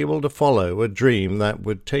was able to follow a dream that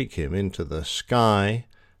would take him into the sky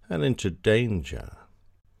and into danger.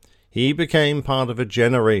 He became part of a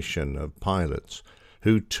generation of pilots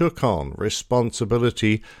who took on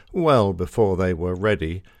responsibility well before they were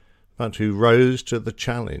ready, but who rose to the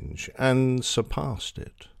challenge and surpassed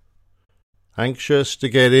it. Anxious to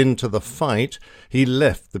get into the fight, he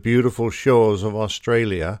left the beautiful shores of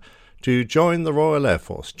Australia to join the Royal Air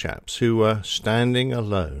Force chaps who were standing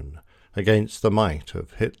alone against the might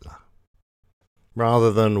of Hitler.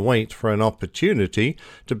 Rather than wait for an opportunity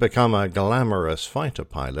to become a glamorous fighter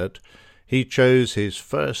pilot, he chose his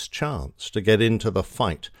first chance to get into the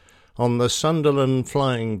fight on the Sunderland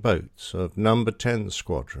flying boats of No. 10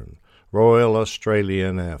 Squadron, Royal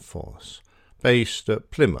Australian Air Force, based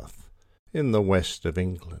at Plymouth in the west of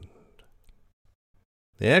England.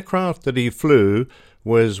 The aircraft that he flew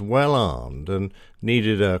was well armed and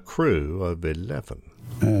needed a crew of 11.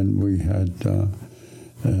 And we had an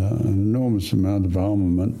enormous amount of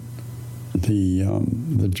armament.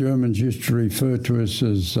 The Germans used to refer to us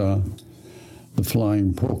as the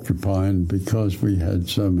Flying Porcupine because we had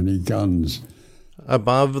so many guns.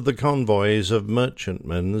 Above the convoys of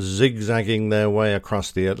merchantmen zigzagging their way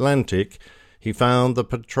across the Atlantic, he found the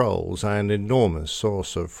patrols an enormous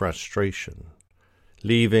source of frustration.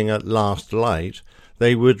 Leaving at last light,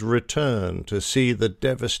 they would return to see the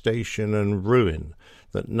devastation and ruin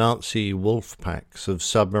that Nazi wolf packs of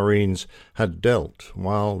submarines had dealt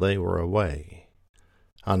while they were away.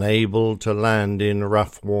 Unable to land in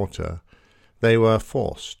rough water, they were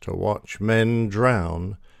forced to watch men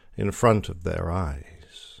drown in front of their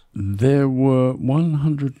eyes. There were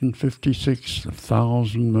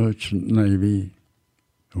 156,000 merchant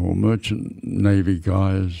navy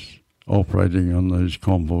guys operating on those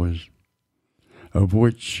convoys, of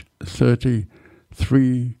which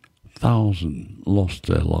 33,000 lost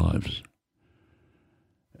their lives.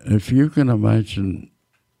 If you can imagine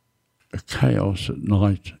a chaos at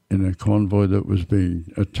night in a convoy that was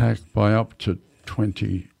being attacked by up to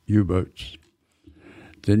 20 U-boats,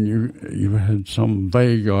 then you had some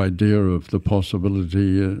vague idea of the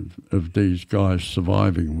possibility of these guys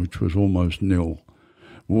surviving, which was almost nil.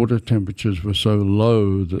 Water temperatures were so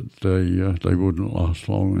low that they wouldn't last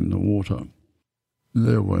long in the water.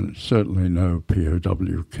 There were certainly no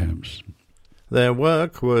POW camps. Their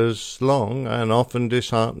work was long and often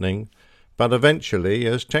disheartening, but eventually,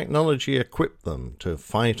 as technology equipped them to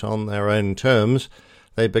fight on their own terms,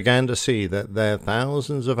 they began to see that their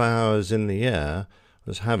thousands of hours in the air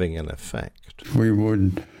was having an effect. We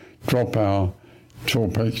would drop our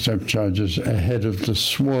torpedo step charges ahead of the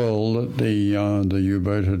swirl that the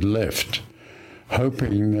U-boat had left,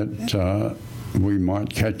 hoping that we might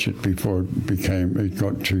catch it before it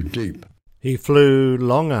got too deep. He flew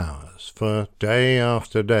long hours for day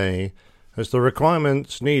after day, as the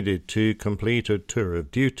requirements needed to complete a tour of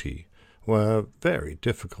duty were very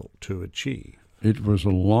difficult to achieve. It was a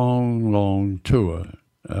long, long tour.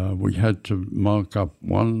 We had to mark up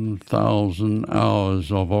 1,000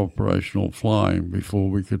 hours of operational flying before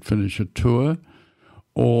we could finish a tour,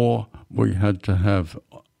 or we had to have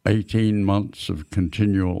 18 months of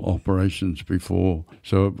continual operations before.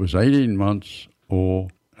 So it was 18 months or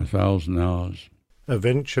 1,000 hours.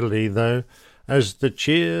 Eventually, though, as the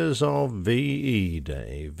cheers of VE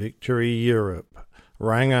Day, Victory Europe,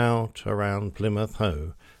 rang out around Plymouth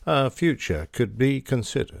Hoe, a future could be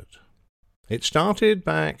considered. It started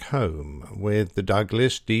back home with the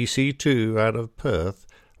Douglas DC-2 out of Perth,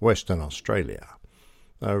 Western Australia.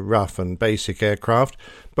 A rough and basic aircraft,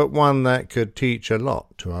 but one that could teach a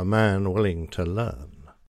lot to a man willing to learn.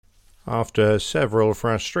 After several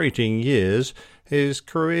frustrating years, his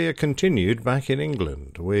career continued back in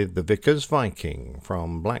England with the Vickers Viking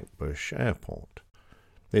from Blackbush Airport.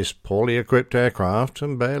 This poorly equipped aircraft,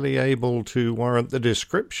 and barely able to warrant the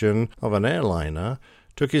description of an airliner,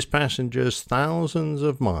 took his passengers thousands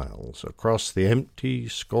of miles across the empty,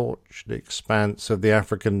 scorched expanse of the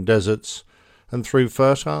African deserts and through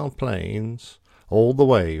fertile plains, all the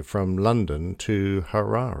way from London to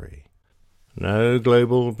Harare. No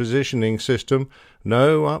global positioning system,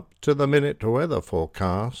 no up-to-the-minute weather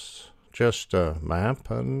forecasts, just a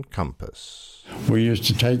map and compass. We used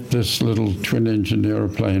to take this little twin-engine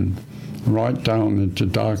aeroplane right down into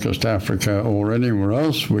darkest Africa or anywhere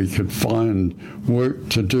else we could find work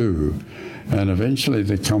to do. And eventually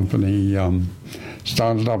the company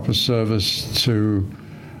started up a service to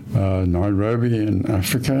Nairobi in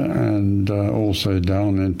Africa and also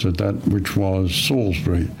down into that which was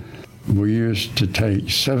Salisbury. We used to take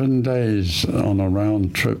 7 days on a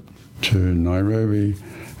round trip to Nairobi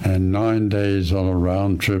and 9 days on a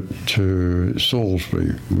round trip to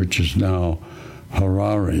Salisbury, which is now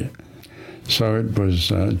Harare. So it was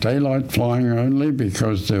daylight flying only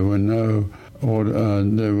because there were no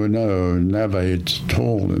nav aids at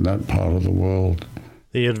all in that part of the world.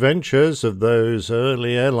 The adventures of those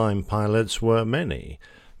early airline pilots were many,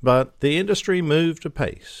 but the industry moved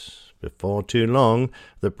apace. Before too long,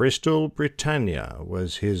 the Bristol Britannia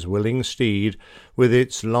was his willing steed, with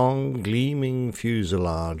its long, gleaming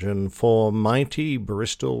fuselage and 4 mighty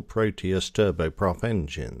Bristol Proteus turboprop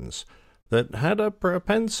engines that had a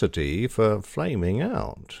propensity for flaming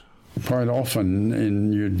out. Quite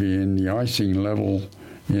often you'd be in the icing level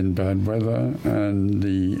in bad weather, and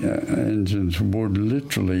the engines would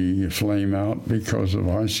literally flame out because of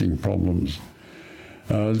icing problems.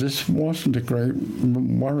 This wasn't a great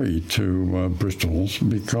worry to Bristol's,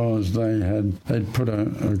 because they'd put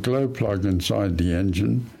a glow plug inside the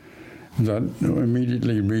engine that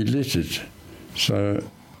immediately relit it. So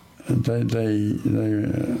they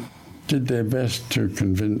did their best to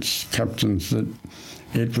convince captains that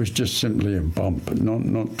it was just simply a bump,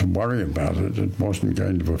 not to worry about it. It wasn't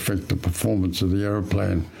going to affect the performance of the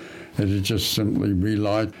aeroplane. It had just simply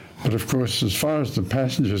relight. But of course, as far as the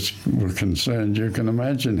passengers were concerned, you can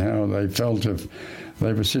imagine how they felt if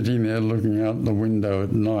they were sitting there looking out the window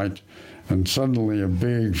at night and suddenly a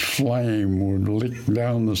big flame would lick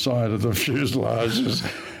down the side of the fuselage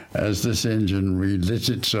as this engine relit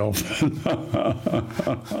itself.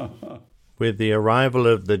 With the arrival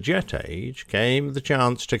of the jet age came the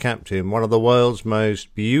chance to captain one of the world's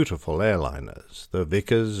most beautiful airliners, the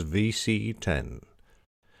Vickers VC-10.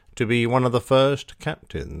 To be one of the first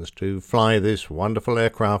captains to fly this wonderful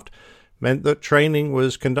aircraft meant that training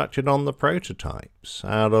was conducted on the prototypes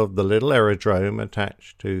out of the little aerodrome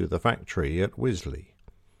attached to the factory at Wisley.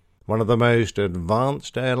 One of the most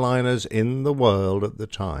advanced airliners in the world at the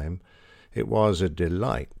time, it was a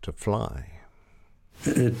delight to fly.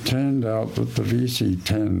 It turned out that the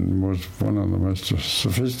VC-10 was one of the most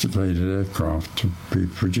sophisticated aircraft to be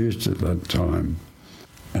produced at that time,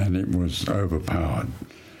 and it was overpowered.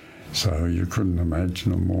 So you couldn't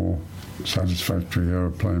imagine a more satisfactory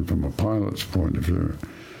aeroplane from a pilot's point of view.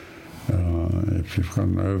 If you've got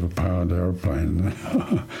an overpowered aeroplane,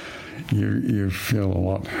 you feel a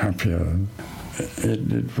lot happier.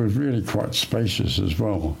 It was really quite spacious as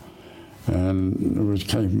well, and it was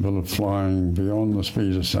capable of flying beyond the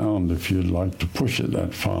speed of sound if you'd like to push it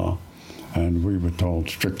that far, and we were told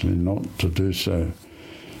strictly not to do so.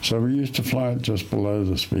 So we used to fly it just below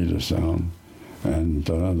the speed of sound. And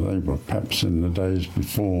they were perhaps in the days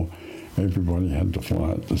before everybody had to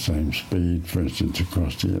fly at the same speed, for instance,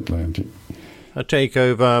 across the Atlantic. A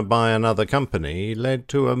takeover by another company led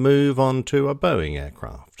to a move on to a Boeing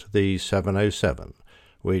aircraft, the 707,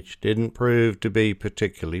 which didn't prove to be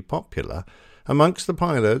particularly popular amongst the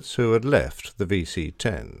pilots who had left the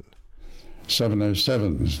VC-10.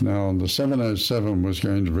 707s. Now, the 707 was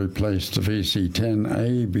going to replace the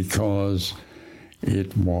VC-10A because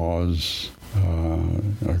it was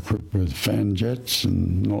equipped with fan jets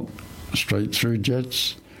and not straight-through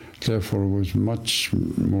jets. Therefore, it was much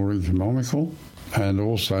more economical, and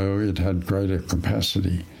also it had greater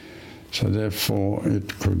capacity. So therefore,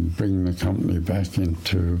 it could bring the company back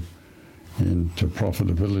into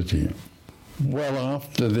profitability. Well,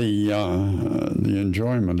 after the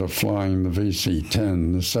enjoyment of flying the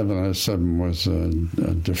VC-10, the 707 was a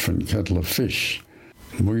different kettle of fish.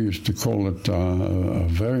 We used to call it a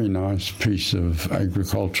very nice piece of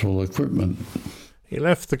agricultural equipment. He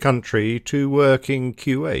left the country to work in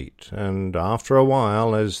Kuwait, and after a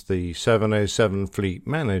while as the 707 fleet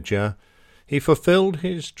manager, he fulfilled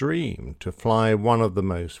his dream to fly one of the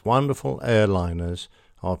most wonderful airliners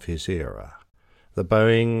of his era, the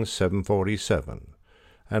Boeing 747,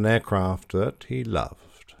 an aircraft that he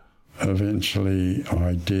loved. Eventually,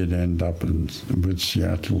 I did end up in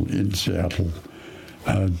Seattle,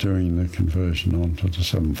 doing the conversion onto the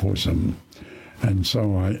 747. And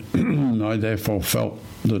so I therefore felt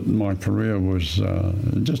that my career was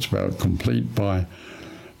just about complete by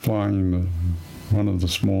flying one of the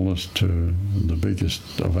smallest to the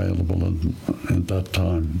biggest available at that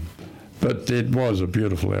time. But it was a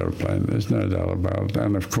beautiful aeroplane, there's no doubt about it.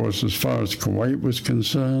 And of course, as far as Kuwait was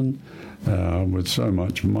concerned, with so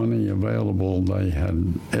much money available, they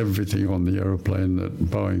had everything on the aeroplane that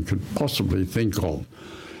Boeing could possibly think of.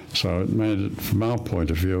 So it made it, from our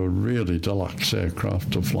point of view, a really deluxe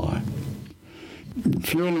aircraft to fly.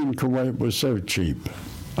 Fuel in Kuwait was so cheap.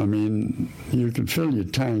 I mean, you could fill your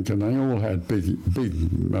tank, and they all had big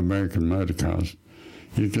American motor cars.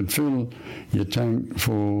 You could fill your tank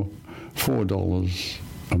for $4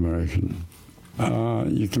 American.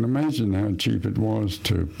 You can imagine how cheap it was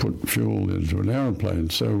to put fuel into an aeroplane.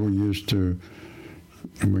 So we used to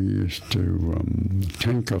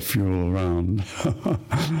tanker fuel around,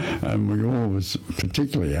 and we always,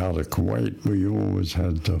 particularly out of Kuwait, we always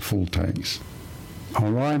had full tanks.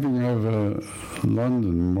 Arriving over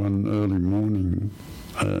London one early morning,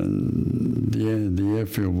 the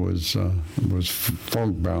airfield was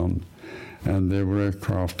fog bound, and there were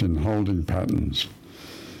aircraft in holding patterns.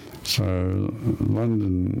 So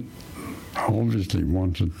London obviously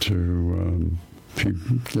wanted to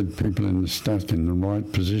get people stuck in the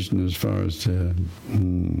right position as far as the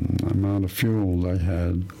amount of fuel they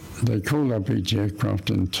had. They called up each aircraft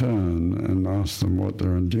in turn and asked them what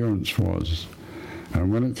their endurance was.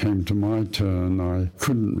 And when it came to my turn, I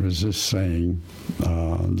couldn't resist saying,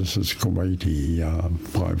 this is Kuwaiti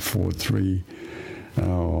 543.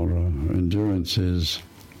 Our endurance is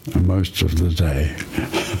most of the day.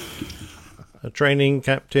 A training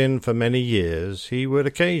captain for many years, he would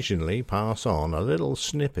occasionally pass on a little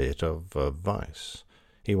snippet of advice.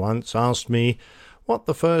 He once asked me what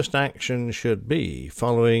the first action should be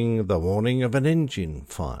following the warning of an engine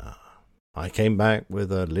fire. I came back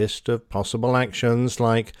with a list of possible actions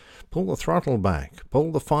like pull the throttle back,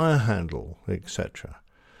 pull the fire handle, etc.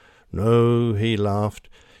 No, he laughed,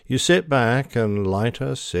 you sit back and light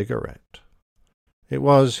a cigarette. It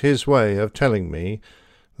was his way of telling me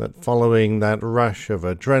that following that rush of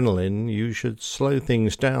adrenaline you should slow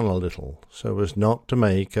things down a little so as not to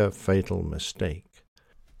make a fatal mistake.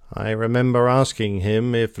 I remember asking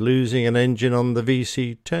him if losing an engine on the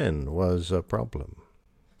VC-10 was a problem.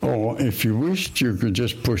 Or if you wished, you could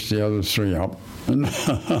just push the other three up.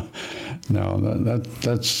 No,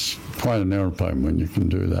 that's quite an aeroplane when you can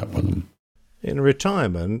do that with them. In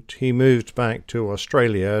retirement, he moved back to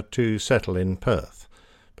Australia to settle in Perth.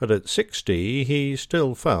 But at 60, he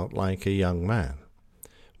still felt like a young man.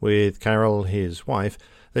 With Carol, his wife,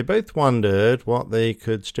 they both wondered what they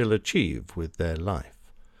could still achieve with their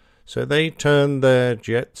life. So they turned their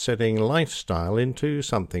jet-setting lifestyle into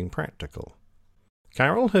something practical.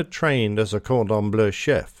 Carol had trained as a cordon bleu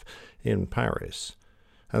chef in Paris,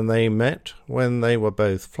 and they met when they were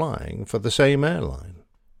both flying for the same airline.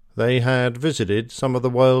 They had visited some of the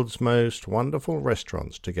world's most wonderful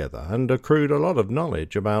restaurants together and accrued a lot of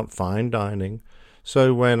knowledge about fine dining,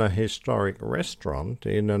 so when a historic restaurant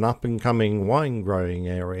in an up-and-coming wine-growing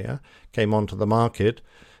area came onto the market,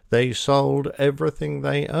 they sold everything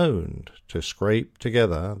they owned to scrape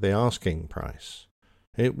together the asking price.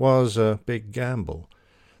 It was a big gamble.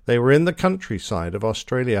 They were in the countryside of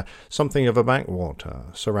Australia, something of a backwater,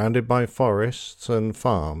 surrounded by forests and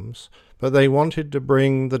farms, but they wanted to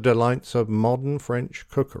bring the delights of modern French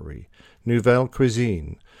cookery, nouvelle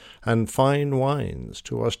cuisine, and fine wines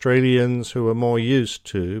to Australians who were more used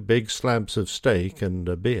to big slabs of steak and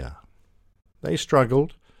a beer. They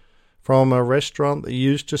struggled. From a restaurant that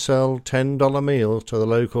used to sell $10 meals to the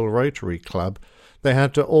local Rotary Club, they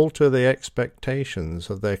had to alter the expectations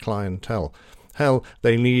of their clientele. Hell,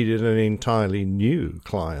 they needed an entirely new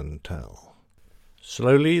clientele.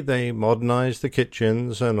 Slowly they modernized the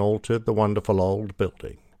kitchens and altered the wonderful old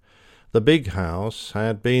building. The big house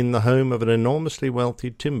had been the home of an enormously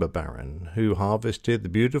wealthy timber baron who harvested the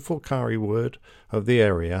beautiful karri wood of the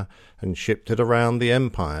area and shipped it around the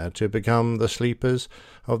empire to become the sleepers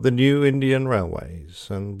of the new Indian railways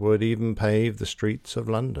and would even pave the streets of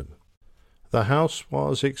London. The house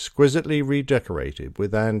was exquisitely redecorated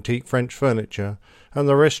with antique French furniture, and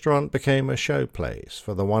the restaurant became a showplace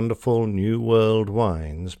for the wonderful New World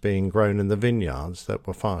wines being grown in the vineyards that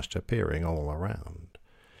were fast appearing all around.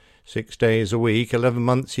 6 days a week, 11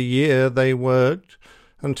 months a year they worked,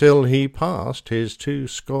 until he passed his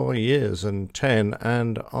 70 years and 10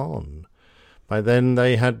 and on. By then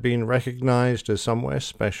they had been recognized as somewhere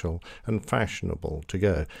special and fashionable to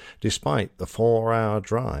go, despite the 4-hour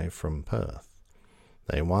drive from Perth.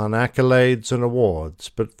 They won accolades and awards,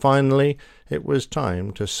 but finally it was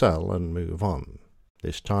time to sell and move on,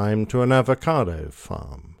 this time to an avocado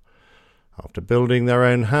farm. After building their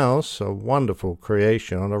own house, a wonderful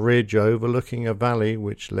creation on a ridge overlooking a valley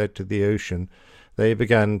which led to the ocean, they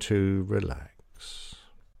began to relax.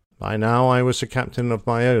 By now I was the captain of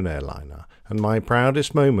my own airliner, and my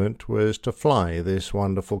proudest moment was to fly this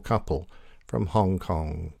wonderful couple from Hong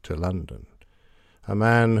Kong to London. A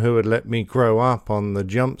man who had let me grow up on the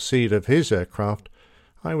jump seat of his aircraft,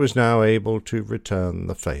 I was now able to return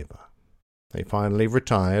the favour. They finally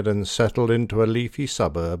retired and settled into a leafy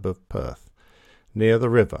suburb of Perth, near the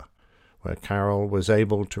river, where Carol was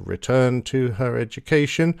able to return to her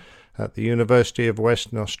education at the University of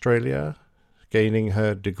Western Australia, gaining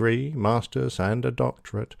her degree, master's and a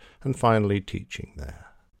doctorate, and finally teaching there.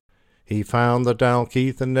 He found the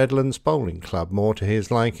Dalkeith and Nedlands Bowling Club more to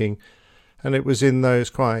his liking, and it was in those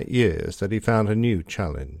quiet years that he found a new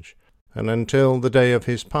challenge, and until the day of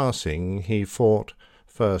his passing he fought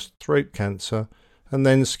first throat cancer and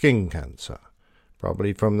then skin cancer,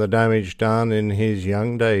 probably from the damage done in his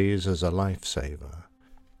young days as a lifesaver.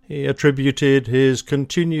 He attributed his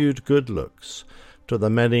continued good looks to the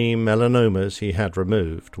many melanomas he had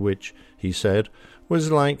removed, which, he said,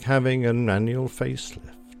 was like having an annual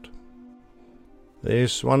facelift.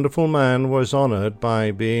 This wonderful man was honoured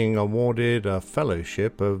by being awarded a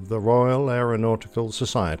fellowship of the Royal Aeronautical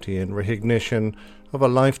Society in recognition of a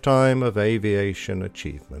lifetime of aviation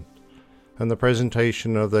achievement, and the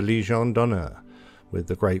presentation of the Légion d'honneur with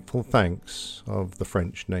the grateful thanks of the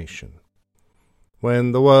French nation.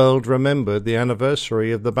 When the world remembered the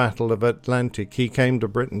anniversary of the Battle of Atlantic, he came to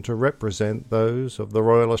Britain to represent those of the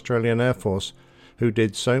Royal Australian Air Force who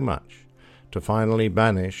did so much to finally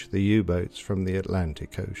banish the U-boats from the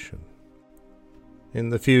Atlantic Ocean.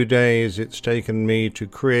 In the few days it's taken me to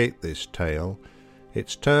create this tale,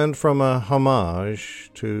 it's turned from a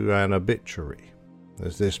homage to an obituary,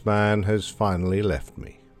 as this man has finally left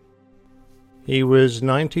me. He was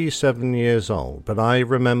 97 years old, but I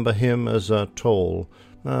remember him as a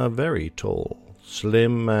very tall,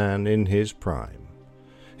 slim man in his prime.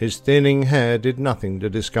 His thinning hair did nothing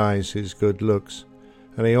to disguise his good looks,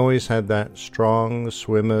 and he always had that strong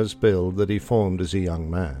swimmer's build that he formed as a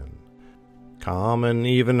young man. Calm and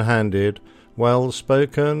even-handed,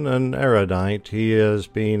 well-spoken and erudite, he has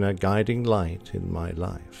been a guiding light in my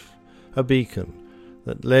life, a beacon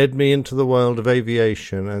that led me into the world of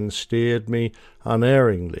aviation and steered me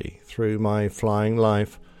unerringly through my flying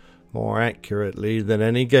life, more accurately than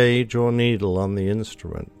any gauge or needle on the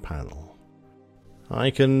instrument panel. I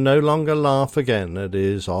can no longer laugh again at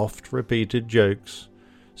his oft-repeated jokes,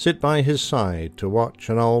 sit by his side to watch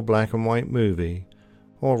an old black-and-white movie,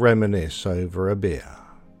 or reminisce over a beer.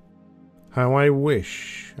 How I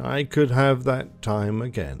wish I could have that time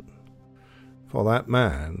again, for that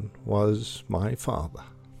man was my father.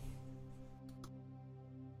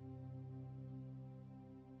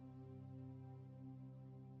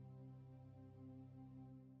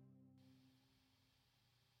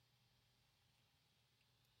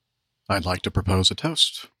 I'd like to propose a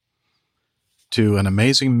toast to an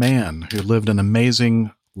amazing man who lived an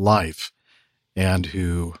amazing life and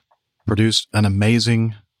who produced an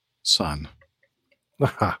amazing son.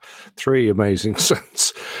 3 amazing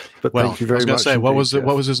sons. But well, thank you very much. I was going to say,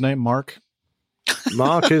 what was his name? Mark?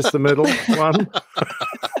 Mark is the middle one.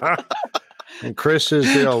 And Chris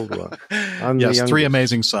is the old one. Yes, 3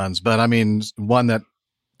 amazing sons, but I mean, one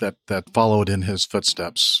that followed in his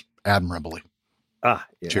footsteps admirably. Yeah.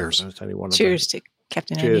 Cheers. Cheers to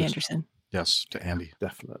Captain Andy Anderson. Yes, to Andy.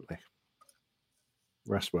 Definitely.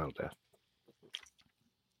 Rest well, Dad.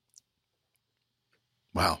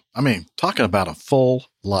 Wow. I mean, talking about a full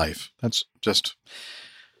life. That's just,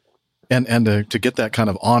 and to get that kind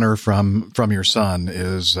of honor from your son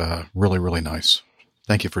is really, really nice.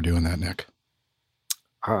 Thank you for doing that, Nick.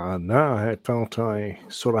 No, I felt I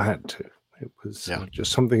sort of had to. It was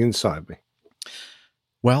just something inside me.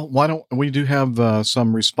 Well, why don't we do have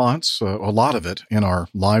some response, a lot of it in our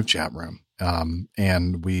live chat room.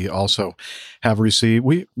 And we also have received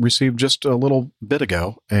just a little bit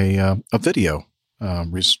ago a video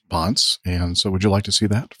response. And so would you like to see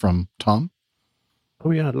that from Tom?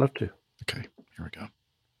 Oh, yeah, I'd love to. Okay, here we go.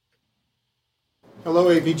 Hello,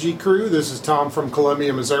 AVG crew. This is Tom from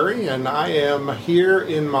Columbia, Missouri, and I am here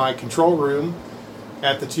in my control room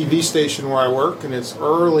at the TV station where I work, and it's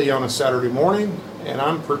early on a Saturday morning, and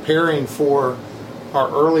I'm preparing for our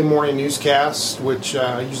early morning newscasts, which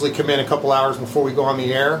usually come in a couple hours before we go on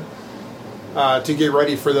the air, to get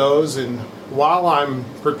ready for those. And while I'm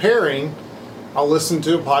preparing, I'll listen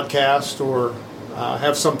to a podcast or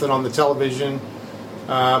have something on the television.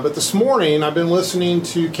 But this morning, I've been listening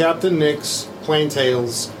to Captain Nick's Plain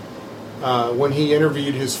Tales when he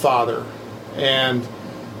interviewed his father. And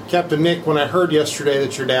Captain Nick, when I heard yesterday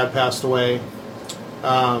that your dad passed away,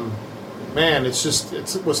 man,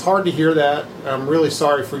 it was hard to hear that. I'm really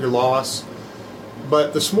sorry for your loss.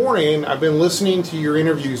 But this morning, I've been listening to your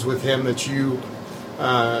interviews with him that you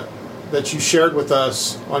shared with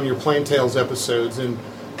us on your Plain Tales episodes, and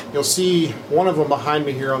you'll see one of them behind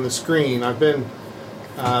me here on the screen.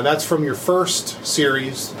 That's from your first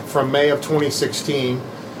series from May of 2016,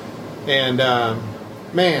 and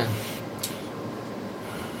man,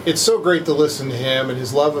 it's so great to listen to him and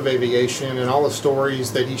his love of aviation and all the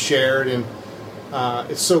stories that he shared, and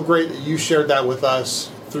it's so great that you shared that with us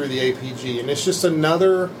through the APG, and it's just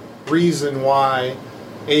another reason why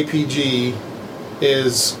APG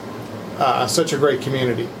is such a great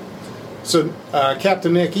community. So,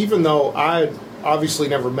 Captain Nick, even though I obviously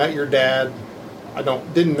never met your dad,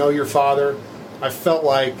 didn't know your father, I felt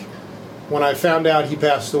like when I found out he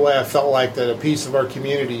passed away, I felt like that a piece of our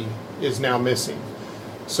community is now missing.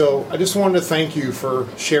 So I just wanted to thank you for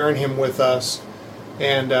sharing him with us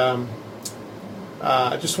And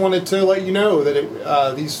I just wanted to let you know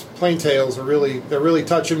that these plain tales they're really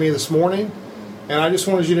touching me this morning, and I just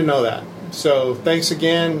wanted you to know that. So thanks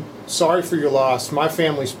again. Sorry for your loss. My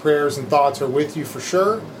family's prayers and thoughts are with you for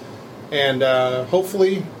sure, and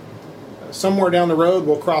hopefully somewhere down the road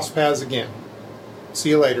we'll cross paths again. See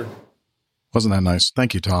you later. Wasn't that nice?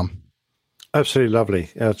 Thank you, Tom. Absolutely lovely.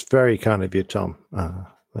 That's very kind of you, Tom.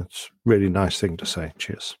 That's a really nice thing to say.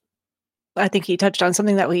 Cheers. I think he touched on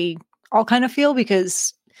something that we all kind of feel,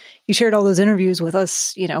 because he shared all those interviews with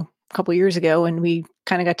us, a couple years ago, and we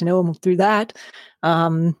kind of got to know him through that.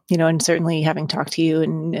 And certainly having talked to you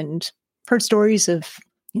and heard stories of,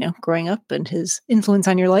 growing up and his influence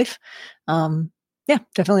on your life.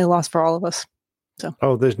 Definitely a loss for all of us. So.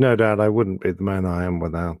 Oh, there's no doubt I wouldn't be the man I am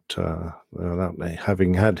without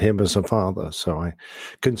having had him as a father. So I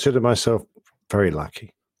consider myself very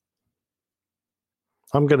lucky.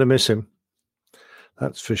 I'm going to miss him.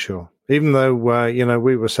 That's for sure. Even though,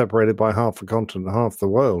 we were separated by half a continent, half the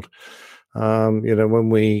world. When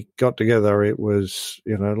we got together, it was,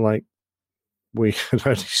 like we had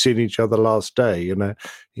only seen each other last day, even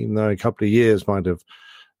though a couple of years might have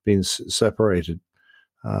been separated.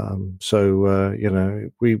 We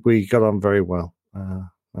got on very well.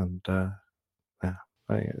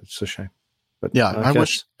 It's a shame. But yeah,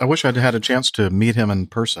 I wish I'd had a chance to meet him in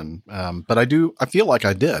person. But I feel like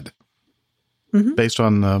I did. Mm-hmm. Based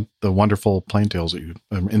on the wonderful plain tales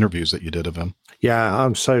interviews that you did of him. Yeah,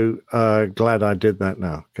 I'm so glad I did that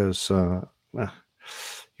now, because I've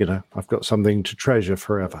got something to treasure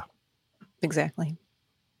forever. Exactly.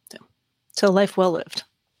 So life well lived.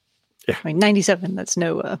 Yeah, 97. That's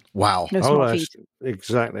no wow, no small feat.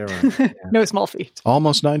 Exactly right. Yeah. No small feat.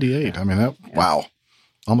 Almost 98. I mean, wow,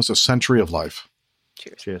 almost a century of life.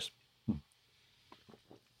 Cheers.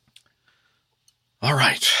 All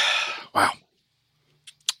right. Wow.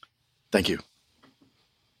 Thank you.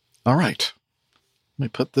 All right. Let me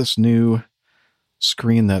put this new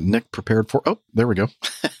screen that Nick prepared for. Oh, there we go.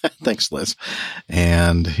 Thanks, Liz.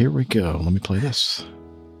 And here we go. Let me play this.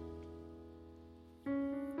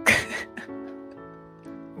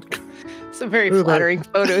 Some very flattering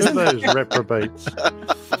photos of those reprobates.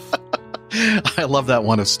 I love that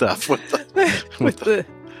one of Steph with the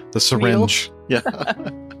syringe. Yeah.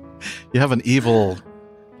 You have an evil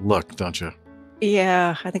look, don't you?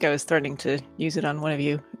 Yeah, I think I was threatening to use it on one of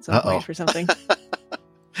you at some point for something.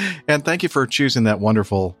 And thank you for choosing that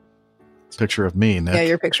wonderful picture of me, Nick. Yeah,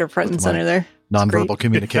 your picture front and center there. Nonverbal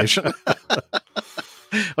communication.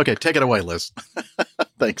 Okay, take it away, Liz.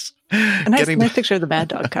 Thanks. A nice picture of the Mad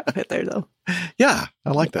Dog cockpit there, though. Yeah,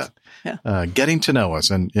 I like that. Yeah. Getting to know us.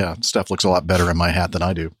 And yeah, Steph looks a lot better in my hat than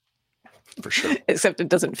I do. For sure. Except it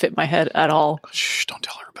doesn't fit my head at all. Shh, don't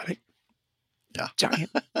tell everybody. Yeah. Giant.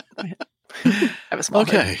 I have a small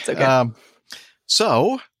head. It's okay.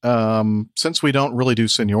 Since we don't really do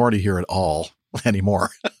seniority here at all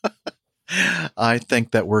anymore, I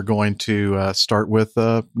think that we're going to start with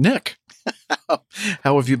Nick.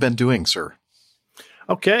 How have you been doing, sir?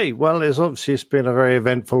 Okay, well, it's been a very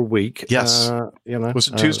eventful week. Yes. Was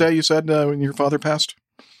it Tuesday you said when your father passed?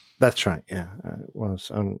 That's right, yeah. It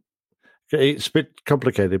was. It's a bit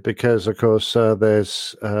complicated because, of course,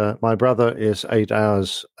 there's my brother is 8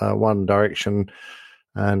 hours one direction,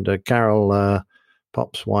 and Carol,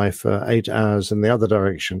 Pop's wife, 8 hours in the other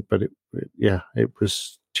direction. But it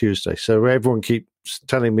was Tuesday. So everyone keeps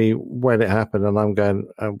telling me when it happened, and I'm going,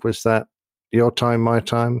 was that your time, my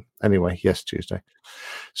time? Anyway, yes, Tuesday.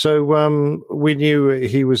 So we knew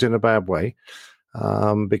he was in a bad way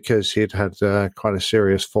because he'd had quite a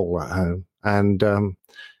serious fall at home, and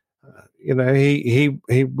he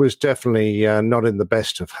was definitely not in the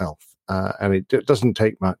best of health, and it doesn't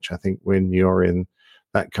take much, I think, when you're in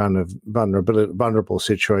that kind of vulnerable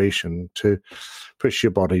situation to push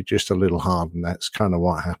your body just a little hard, and that's kind of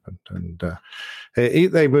what happened. And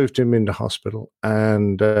they moved him into hospital,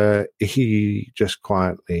 and he just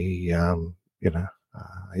quietly,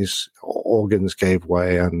 his organs gave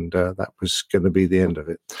way, and that was going to be the end of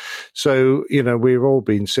it. So, we've all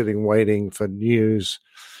been sitting waiting for news.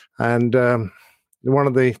 And one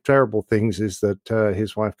of the terrible things is that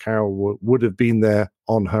his wife, Carol, would have been there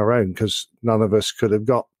on her own, because none of us could have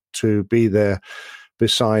got to be there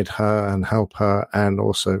beside her and help her, and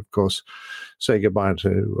also, of course, say goodbye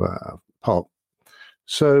to Pop.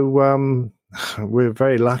 So we're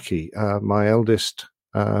very lucky. My eldest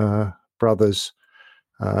brother's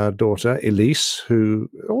daughter, Elise, who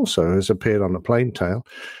also has appeared on a plain tale,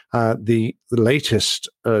 the latest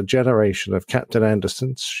generation of Captain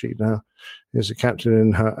Andersons. She now is a captain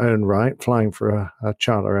in her own right, flying for a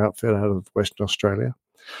charter outfit out of Western Australia.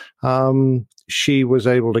 she was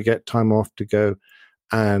able to get time off to go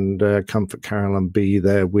and comfort Carol and be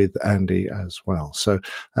there with Andy as well. So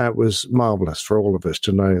that was marvelous for all of us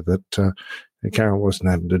to know that Carol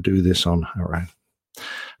wasn't having to do this on her own.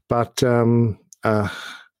 But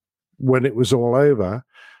when it was all over,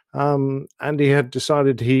 Andy had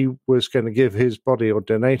decided he was going to give his body or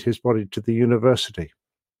donate his body to the university.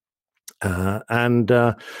 And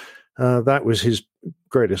that was his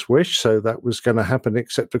greatest wish. So that was going to happen,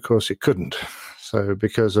 except, of course, it couldn't. So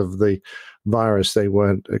because of the virus, they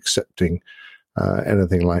weren't accepting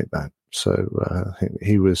anything like that. So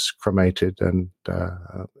he was cremated, and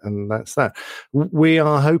that's that. We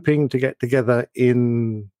are hoping to get together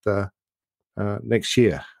in the next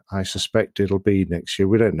year. I suspect it'll be next year.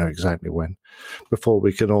 We don't know exactly when, before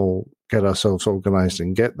we can all get ourselves organized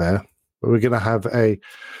and get there. But we're going to have a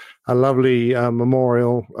lovely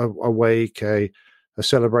memorial, a wake, a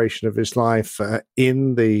celebration of his life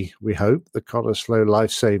in we hope, the Cottesloe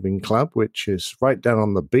Life Saving Club, which is right down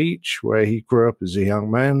on the beach where he grew up as a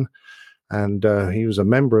young man. And he was a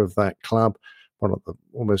member of that club,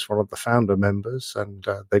 almost one of the founder members. And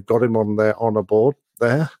they've got him on their honor board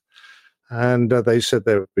there. And they said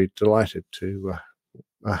they would be delighted to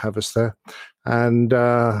have us there. And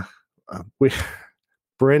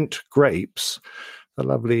Brent Grapes, the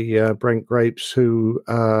lovely Brent Grapes, who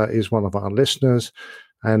is one of our listeners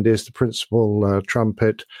and is the principal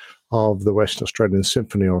trumpet of the Western Australian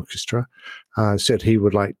Symphony Orchestra, said he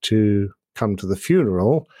would like to come to the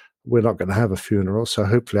funeral. We're not going to have a funeral, so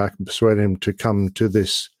hopefully I can persuade him to come to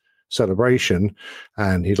this celebration,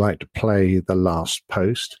 and he'd like to play The Last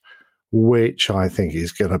Post, which I think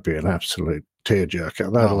is going to be an absolute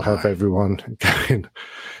tearjerker. That'll have everyone going.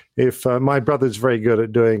 If my brother's very good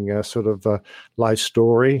at doing a sort of a life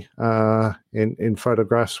story in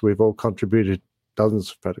photographs, we've all contributed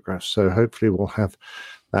dozens of photographs, so hopefully we'll have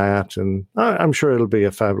that, and I'm sure it'll be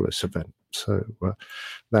a fabulous event. So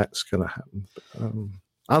that's going to happen.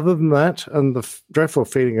 Other than that, and the dreadful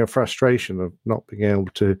feeling of frustration of not being able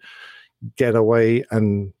to get away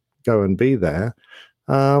and go and be there,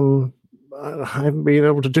 I haven't been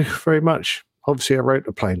able to do very much. Obviously, I wrote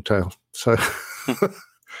A Plain Tale, so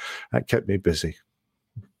that kept me busy.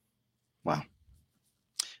 Wow.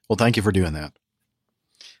 Well, thank you for doing that.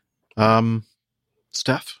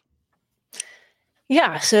 Steph?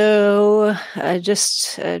 Yeah, so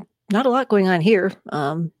just not a lot going on here,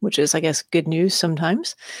 which is, I guess, good news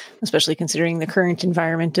sometimes, especially considering the current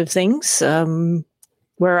environment of things.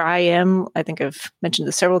 Where I am, I think I've mentioned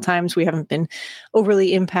this several times, we haven't been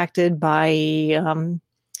overly impacted by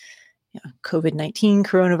COVID-19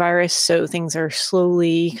 coronavirus, so things are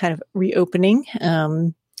slowly kind of reopening.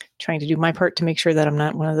 Trying to do my part to make sure that I'm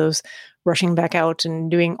not one of those rushing back out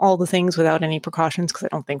and doing all the things without any precautions, because I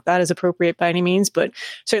don't think that is appropriate by any means. But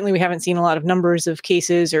certainly we haven't seen a lot of numbers of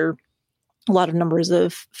cases or a lot of numbers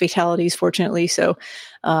of fatalities, fortunately. So,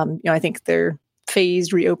 I think their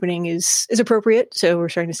phased reopening is appropriate. So we're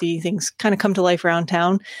starting to see things kind of come to life around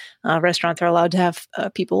town. Restaurants are allowed to have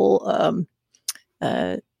people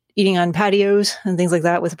eating on patios and things like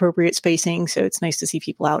that with appropriate spacing. So it's nice to see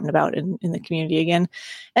people out and about in the community again.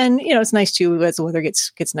 And, it's nice too, as the weather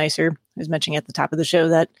gets nicer. I was mentioning at the top of the show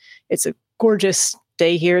that it's a gorgeous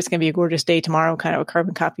day here. It's going to be a gorgeous day tomorrow, kind of a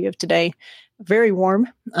carbon copy of today. Very warm.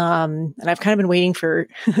 And I've kind of been waiting for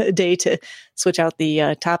a day to switch out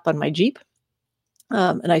the top on my Jeep.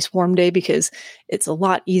 A nice warm day, because it's a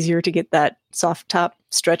lot easier to get that soft top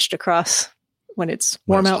stretched across when it's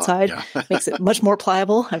warm outside. Yeah. Makes it much more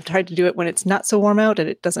pliable. I've tried to do it when it's not so warm out, and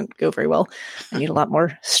it doesn't go very well. I need a lot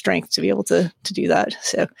more strength to be able to do that.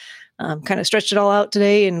 So kind of stretched it all out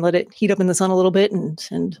today and let it heat up in the sun a little bit,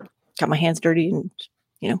 and got my hands dirty and,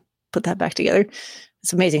 put that back together.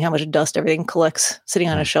 It's amazing how much dust everything collects sitting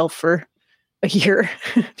on a shelf for a year.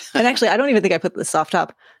 And actually, I don't even think I put the soft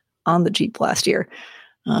top on the Jeep last year.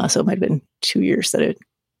 So it might have been 2 years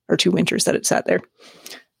 2 winters that it sat there.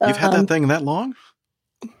 You've had that thing that long?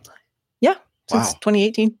 Yeah. Since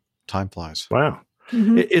 2018. Time flies. Wow.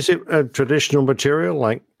 Mm-hmm. Is it a traditional material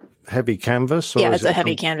like heavy canvas? Yeah, it's a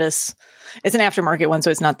heavy canvas. It's an aftermarket one, so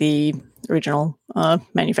it's not the original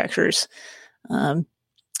manufacturer's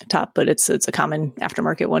top, but it's a common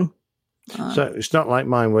aftermarket one. So it's not like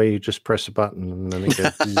mine where you just press a button and then it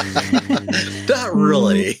goes. Not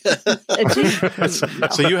really. No.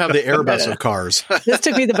 So you have the Airbus of cars. This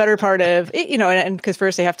took me the better part of it, and because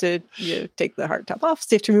first I have to take the hard top off, so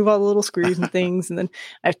you have to remove all the little screws and things, and then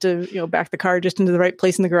I have to back the car just into the right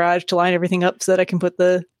place in the garage to line everything up so that I can put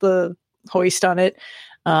the hoist on it.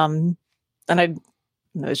 And I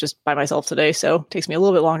was just by myself today, so it takes me a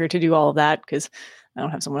little bit longer to do all of that because I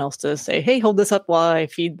don't have someone else to say, hey, hold this up while I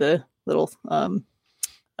feed the little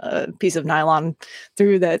piece of nylon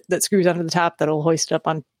through that screws onto the top that'll hoist it up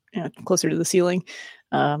on closer to the ceiling.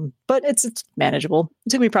 But it's manageable. It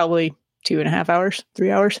took me probably 2.5 hours,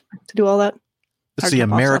 3 hours to do all that. It's the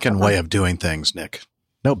American way of doing things, Nick.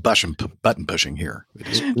 No button pushing here.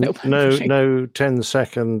 No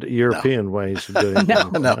 10-second European ways of doing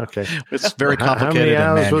things. No. Okay. It's very complicated.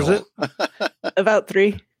 How many hours was it? About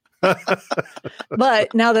 3.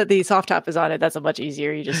 But now that the soft top is on it, that's a much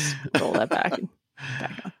easier. You just roll that back and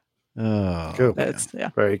back on. Oh, cool. That's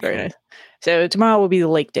very cool. nice. So tomorrow will be the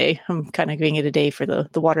lake day. I'm kind of giving it a day for the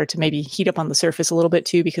water to maybe heat up on the surface a little bit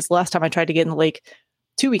too, because the last time I tried to get in the lake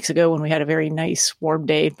 2 weeks ago when we had a very nice warm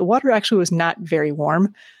day, the water actually was not very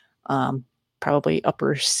warm. Probably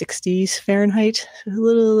upper 60s Fahrenheit, a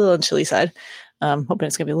little on the chilly side. Hoping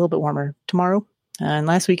it's going to be a little bit warmer tomorrow. And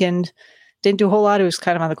last weekend, didn't do a whole lot. It was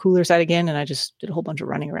kind of on the cooler side again, and I just did a whole bunch of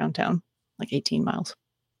running around town, like 18 miles.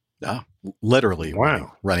 Oh, literally.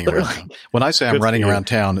 Wow. Running around. When I say I'm running around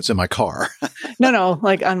town, it's in my car. No,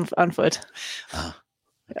 like on foot. Okay.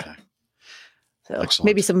 Yeah. So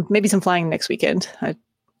Excellent. maybe some flying next weekend. I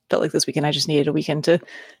felt like this weekend I just needed a weekend to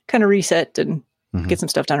kind of reset and get some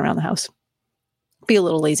stuff done around the house. Be a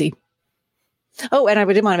little lazy. Oh, and I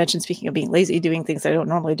did want to mention, speaking of being lazy, doing things I don't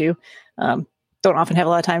normally do. Don't often have a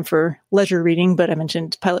lot of time for leisure reading, but I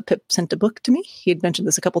mentioned Pilot Pip sent a book to me. He had mentioned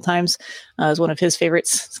this a couple times. It was one of his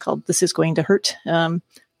favorites. It's called This Is Going to Hurt. The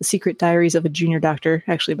Secret Diaries of a Junior Doctor,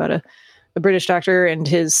 actually about a British doctor and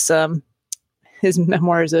his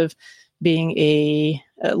memoirs of being a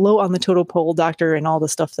low on the totem pole doctor and all the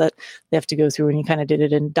stuff that they have to go through. And he kind of did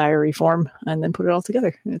it in diary form and then put it all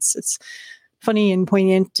together. It's funny and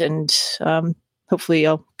poignant, and hopefully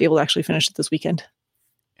I'll be able to actually finish it this weekend.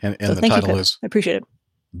 And So the thank you, title Pip. is I appreciate it.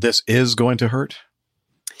 This Is Going to Hurt?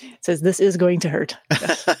 It says, This Is Going to Hurt.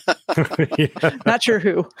 Yes. Not sure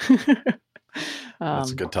who. That's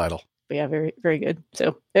a good title. But yeah, very, very good.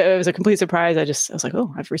 So it was a complete surprise. I was like,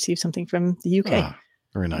 oh, I've received something from the UK.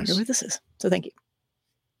 Very I nice. wonder what this is. So thank you.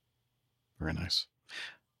 Very nice.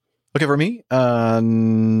 Okay, for me,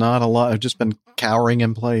 not a lot. I've just been cowering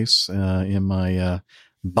in place in my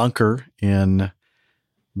bunker in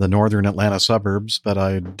the northern Atlanta suburbs, but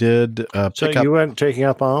I did pick up. So you weren't taking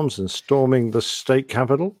up arms and storming the state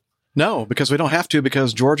capitol? No, because we don't have to,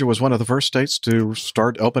 because Georgia was one of the first states to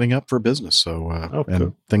start opening up for business. So,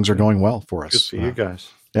 and things are going well for us. Good for you guys.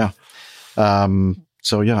 Yeah.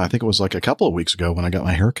 So yeah, I think it was like a couple of weeks ago when I got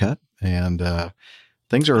my hair cut, and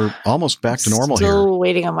things are almost back to normal here. Still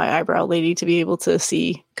waiting on my eyebrow lady to be able to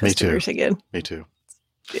see customers again. Me too.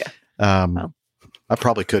 Yeah. I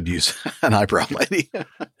probably could use an eyebrow lady.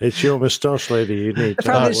 It's your mustache lady. You need to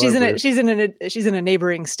probably she's in a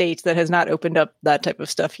neighboring state that has not opened up that type of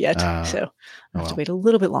stuff yet. So I have to wait a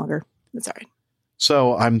little bit longer. That's all right.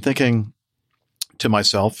 So I'm thinking to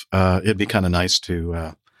myself, it'd be kind of nice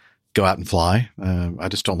to go out and fly. I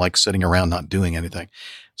just don't like sitting around not doing anything.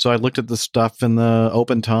 So I looked at the stuff in the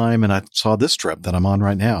open time, and I saw this trip that I'm on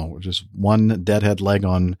right now, which is one deadhead leg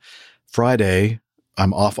on Friday.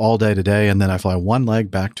 I'm off all day today, and then I fly one leg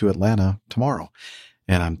back to Atlanta tomorrow.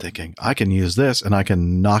 And I'm thinking I can use this, and I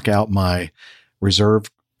can knock out my recovery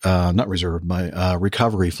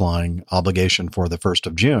flying obligation for the 1st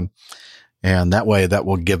of June. And that way that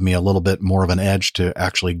will give me a little bit more of an edge to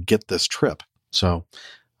actually get this trip. So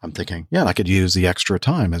I'm thinking, yeah, I could use the extra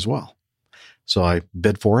time as well. So I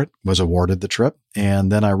bid for it, was awarded the trip. And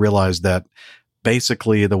then I realized that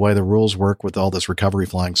basically the way the rules work with all this recovery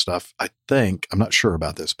flying stuff, I'm not sure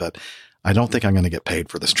about this, but I don't think I'm going to get paid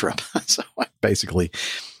for this trip. So I basically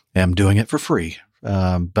am doing it for free.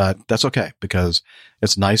 But that's okay, because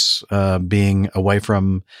it's nice being away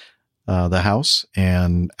from the house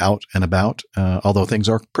and out and about, although things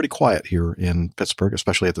are pretty quiet here in Pittsburgh,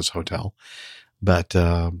 especially at this hotel. But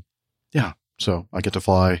yeah, so I get to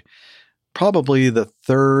fly probably the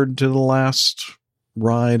third to the last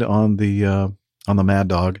ride on the Mad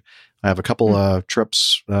Dog. I have a couple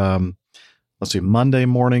trips. Let's see, Monday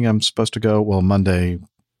morning I'm supposed to go. Well, Monday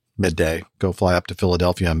midday, go fly up to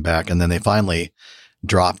Philadelphia and back, and then they finally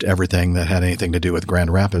dropped everything that had anything to do with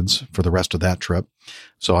Grand Rapids for the rest of that trip.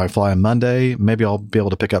 So I fly on Monday. Maybe I'll be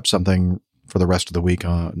able to pick up something for the rest of the week,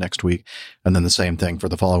 next week, and then the same thing for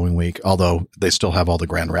the following week, although they still have all the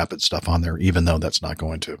Grand Rapids stuff on there, even though that's not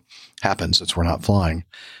going to happen since we're not flying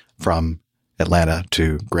from Atlanta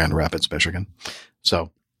to Grand Rapids, Michigan.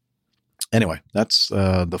 So anyway, that's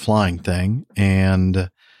the flying thing. And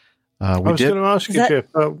I was going to ask you, Jeff,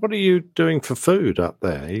 what are you doing for food up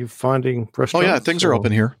there? Are you finding restaurants? Oh, yeah, things are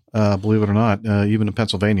open here, believe it or not. Even in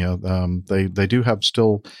Pennsylvania, they do have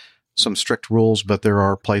still some strict rules, but there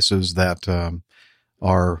are places that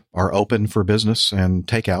are open for business and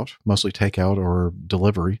takeout, mostly takeout or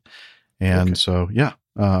delivery. And so, yeah,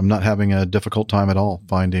 I'm not having a difficult time at all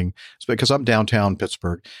finding, because I'm downtown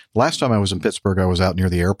Pittsburgh. Last time I was in Pittsburgh, I was out near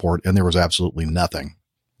the airport and there was absolutely nothing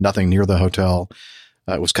near the hotel.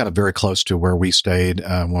 It was kind of very close to where we stayed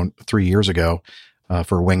 3 years ago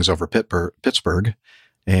for Wings Over Pittsburgh.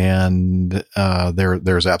 And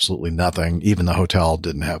there's absolutely nothing. Even the hotel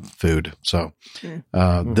didn't have food. So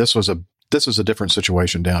this is a different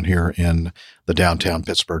situation down here in the downtown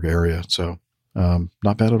Pittsburgh area. So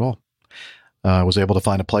not bad at all. I was able to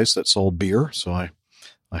find a place that sold beer. So I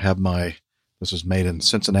have this is made in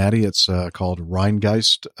Cincinnati. It's called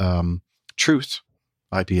Rheingeist Truth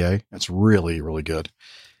IPA. It's really, really good.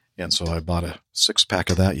 And so I bought a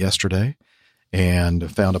 6-pack of that yesterday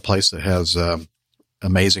and found a place that has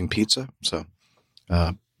amazing pizza. So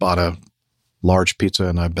bought a large pizza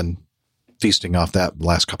and I've been feasting off that the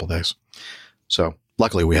last couple of days. So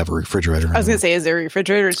luckily we have a refrigerator. I was going to say, is there a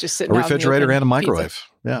refrigerator? It's just sitting a refrigerator and a microwave. Pizza.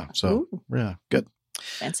 Yeah. So yeah, good.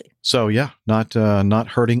 Fancy. So yeah, not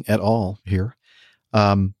hurting at all here.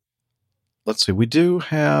 Let's see. We do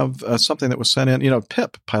have something that was sent in,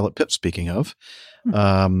 Pilot Pip, speaking of,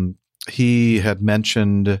 he had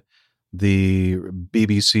mentioned the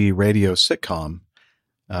BBC radio sitcom,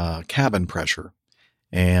 Cabin Pressure,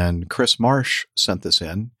 and Chris Marsh sent this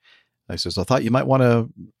in. He says, I thought you might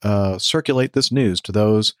want to circulate this news to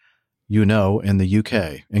those in the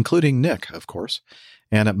UK, including Nick, of course,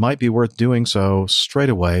 and it might be worth doing so straight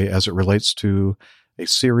away as it relates to a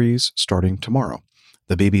series starting tomorrow.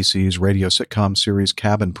 The BBC's radio sitcom series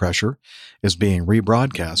Cabin Pressure is being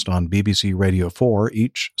rebroadcast on BBC Radio 4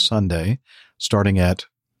 each Sunday, starting at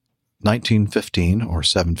 19:15 or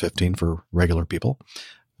 7:15 for regular people,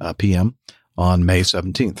 p.m. on May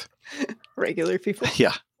 17th. Regular people.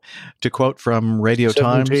 Yeah. To quote from Radio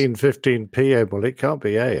Times. 17:15 p.m. Well, it can't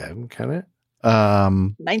be a.m., can it?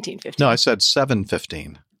 19:15. No, I said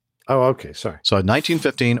 7:15. Oh, okay. Sorry. So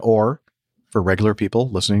 19:15 or, for regular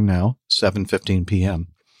people listening now, 7:15 p.m.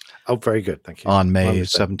 Oh, very good. Thank you. On May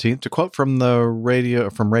 17th. To quote from Radio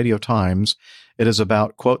Times, it is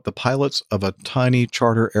about, quote, the pilots of a tiny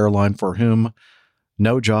charter airline for whom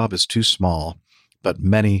no job is too small, but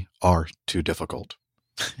many are too difficult.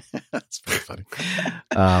 That's very funny.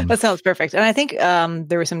 That sounds perfect. And I think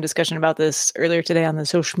there was some discussion about this earlier today on the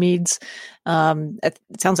social medias. It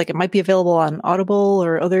sounds like it might be available on Audible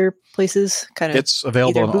or other places. It's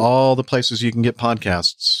available on all the places you can get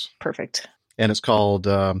podcasts. Perfect. And it's called,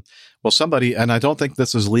 somebody, and I don't think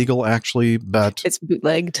this is legal actually, but it's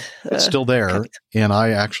bootlegged. It's still there. And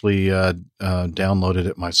I actually downloaded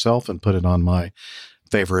it myself and put it on my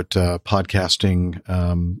favorite podcasting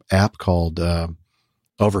app called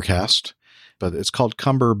Overcast, but it's called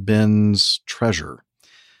Cumberbin's Treasure.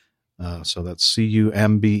 So that's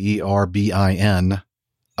CUMBERBIN'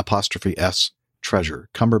 Treasure,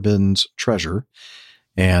 Cumberbin's Treasure.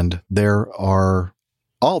 And there are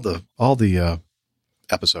all the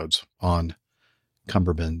episodes on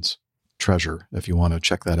Cumberbin's Treasure, if you want to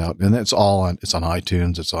check that out. And it's on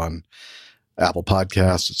iTunes. It's on Apple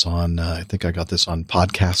Podcasts. It's on, I think I got this on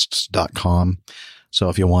podcasts.com. So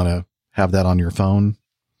if you want to have that on your phone,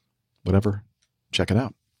 whatever, check it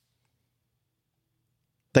out.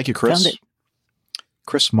 Thank you, Chris. Found it.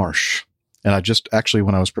 Chris Marsh. And I just actually,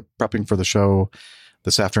 when I was prepping for the show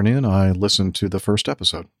this afternoon, I listened to the first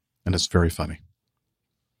episode and it's very funny.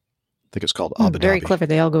 I think it's called Abu Dhabi. Very clever.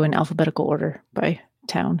 They all go in alphabetical order by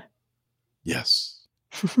town. Yes.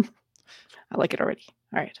 I like it already.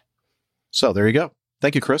 All right. So there you go.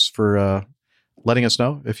 Thank you, Chris, for letting us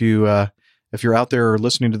know. If you're out there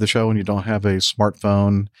listening to the show and you don't have a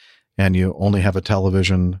smartphone and you only have a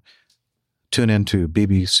television, tune into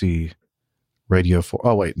BBC Radio 4.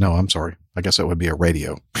 Oh, wait. No, I'm sorry. I guess that would be a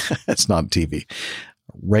radio. It's not TV.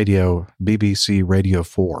 BBC Radio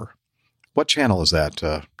 4. What channel is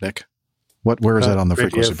that, Nick? Where is that on the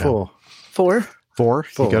frequency band? 4. 4?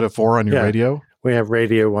 You go to 4 on your radio? We have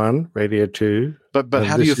Radio 1, Radio 2. But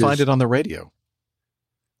how do you find it on the radio?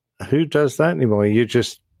 Who does that anymore? You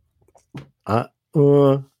just... No,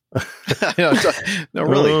 really.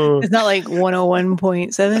 It's not like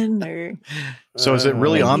 101.7 or... So is it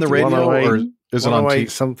really on the radio or is it on TV?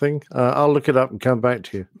 Something? I'll look it up and come back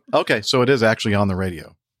to you. Okay, so it is actually on the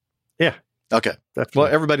radio. Yeah. Okay. Definitely.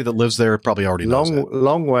 Well, everybody that lives there probably already knows that.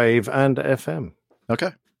 Long wave and FM. Okay.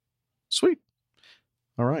 Sweet.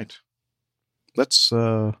 All right. That's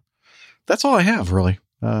all I have, really.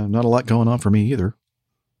 Not a lot going on for me either.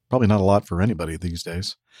 Probably not a lot for anybody these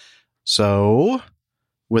days. So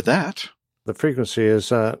with that, The frequency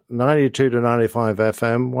is 92 to 95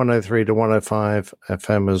 FM, 103 to 105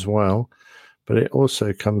 FM as well. But it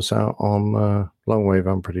also comes out on long wave,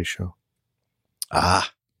 I'm pretty sure.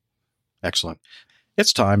 Ah, excellent.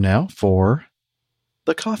 It's time now for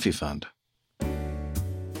the Coffee Fund.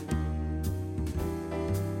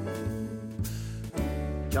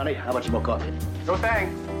 Johnny, how much more coffee? No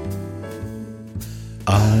thanks.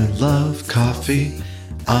 I love coffee.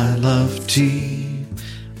 I love tea.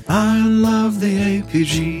 I love the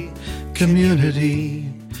APG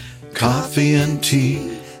community. Coffee and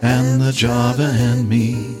tea and the Java and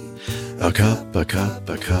me. A cup, a cup,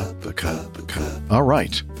 a cup, a cup, a cup. All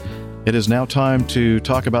right. It is now time to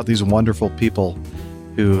talk about these wonderful people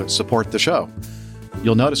who support the show.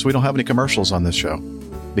 You'll notice we don't have any commercials on this show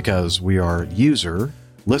because we are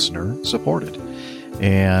listener supported.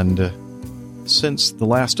 And since the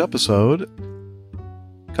last episode,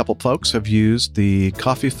 a couple folks have used the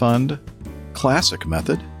Coffee Fund Classic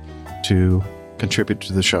method to contribute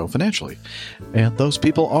to the show financially. And those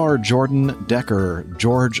people are Jordan Decker,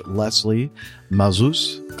 George Leslie,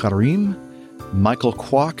 Mazus Karim, Michael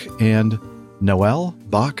Kwok, and Noel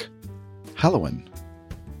Bach Halloween.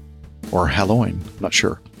 Or Halloween, not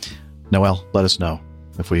sure. Noel, let us know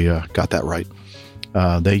if we got that right.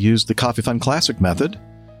 They used the Coffee Fund Classic method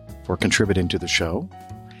for contributing to the show.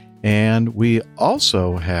 And we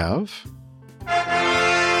also have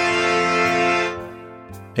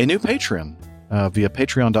a new patron via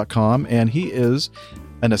patreon.com, and he is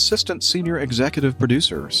an assistant senior executive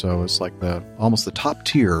producer. So it's like almost the top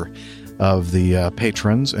tier of the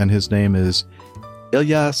patrons, and his name is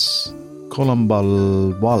Ilyas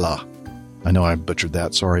Kolombalwala. I know I butchered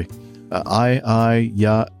that, sorry. I-I-Y-A-S.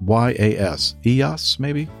 Ilyas,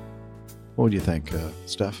 maybe? What would you think,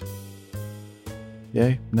 Steph?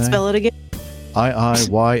 Yay? Nay? Spell it again.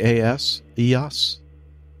 I-I-Y-A-S. Ilyas?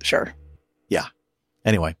 Sure. Yeah.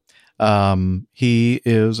 Anyway, he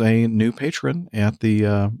is a new patron at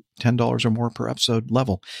the $10 or more per episode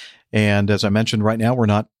level. And as I mentioned, right now we're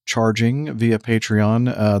not charging via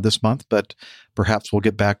Patreon this month, but perhaps we'll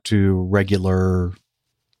get back to regular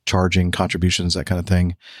charging contributions, that kind of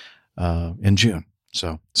thing, in June.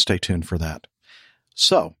 So stay tuned for that.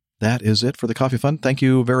 So that is it for the Coffee Fund. Thank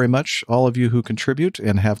you very much, all of you who contribute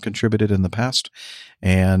and have contributed in the past.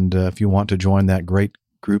 And if you want to join that great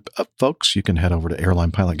group of folks, you can head over to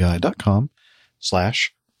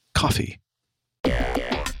airlinepilotguy.com/coffee.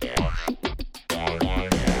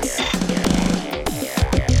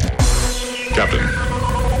 Captain,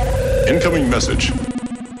 incoming message.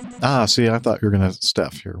 See, I thought you were going to,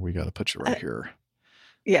 Steph, here. We got to put you right here.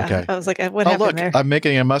 Yeah. Okay. I was like, what happened look, there? I'm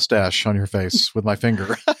making a mustache on your face with my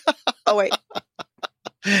finger. Oh, wait.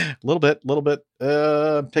 A little bit,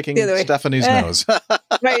 picking Stephanie's nose.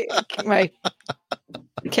 my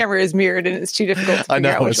camera is mirrored and it's too difficult to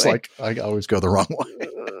figure out which it's way. like I always go the wrong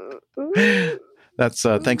way. That's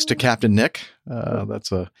thanks to Captain Nick. There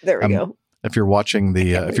we go. If you're watching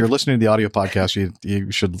if you're listening to the audio podcast,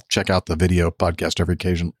 you should check out the video podcast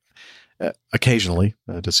occasionally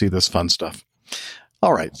to see this fun stuff.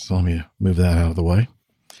 All right, so let me move that out of the way.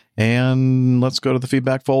 And let's go to the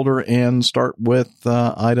feedback folder and start with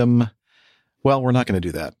item. Well, we're not going to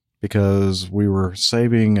do that because we were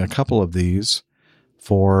saving a couple of these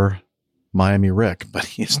for Miami Rick, but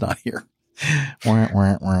he's not here.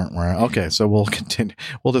 Okay, so we'll continue.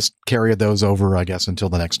 We'll just carry those over, I guess, until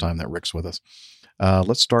the next time that Rick's with us.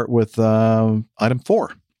 Let's start with item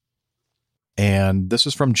 4. And this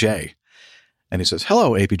is from Jay. And he says,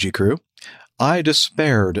 "Hello, APG crew. I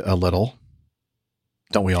despaired a little."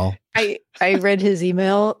 Don't we all? I read his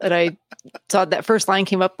email and I saw that first line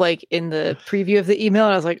came up like in the preview of the email.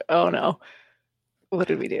 And I was like, oh no, what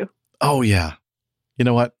did we do? Oh yeah. You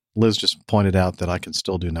know what? Liz just pointed out that I can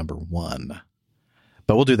still do number 1,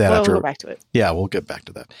 but we'll do that after. We'll go back to it. Yeah, we'll get back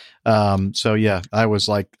to that. So yeah, I was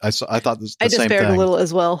like, I thought the I same despaired thing. a little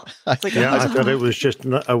as well. Like, I thought it was just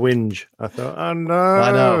a whinge. I thought, oh no.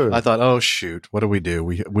 I know. I thought, oh shoot, what do?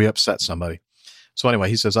 We upset somebody. So anyway,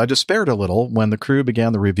 he says, "I despaired a little when the crew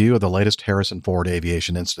began the review of the latest Harrison Ford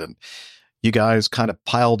aviation incident. You guys kind of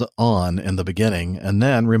piled on in the beginning and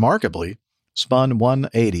then, remarkably, spun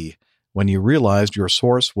 180 when you realized your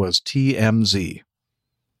source was TMZ.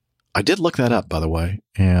 I did look that up, by the way,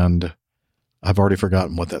 and I've already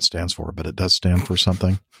forgotten what that stands for, but it does stand for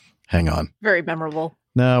something. Hang on. Very memorable.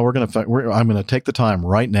 No, I'm going to take the time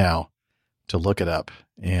right now to look it up.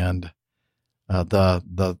 And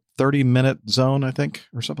the 30-minute zone, I think,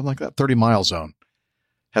 or something like that, 30-mile zone,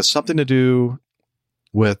 has something to do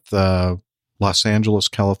with Los Angeles,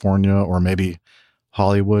 California, or maybe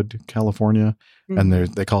Hollywood, California. Mm-hmm. And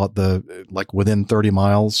they call it within 30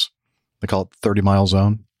 miles They call it 30-mile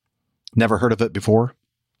zone. Never heard of it before,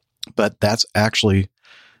 but that's actually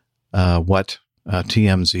what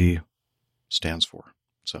TMZ stands for.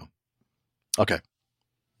 So, okay.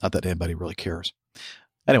 Not that anybody really cares.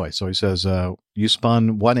 Anyway, so he says, you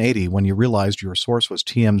spun 180 when you realized your source was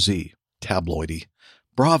TMZ, tabloidy.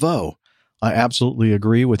 Bravo. I absolutely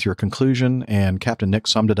agree with your conclusion, and Captain Nick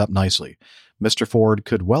summed it up nicely. Mr. Ford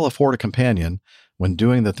could well afford a companion when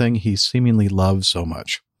doing the thing he seemingly loves so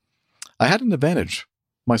much. I had an advantage.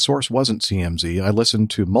 My source wasn't CMZ. I listened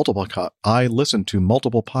to multiple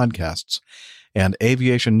podcasts, and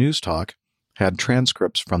Aviation News Talk had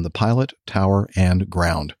transcripts from the pilot, tower, and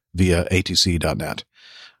ground via atc.net.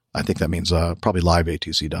 I think that means probably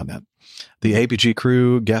liveatc.net. The APG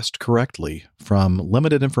crew guessed correctly from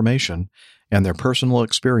limited information and their personal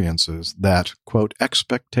experiences that, quote,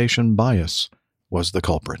 expectation bias was the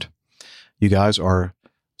culprit. You guys are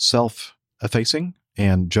self-effacing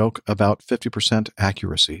and joke about 50%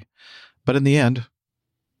 accuracy. But in the end,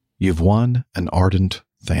 you've won an ardent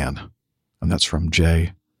fan. And that's from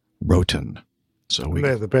Jay Roten. So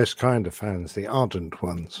they're the best kind of fans, the ardent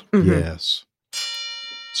ones. Mm-hmm. Yes.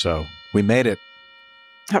 So we made it.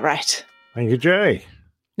 All right. Thank you, Jay.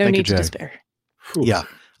 No need to despair. Whew. Yeah,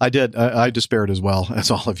 I did. I despaired as well, as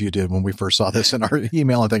all of you did when we first saw this in our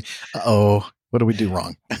email. I think, uh-oh, what did we do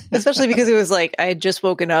wrong? Especially because it was like, I had just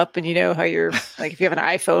woken up, and you know how you're, like, if you have an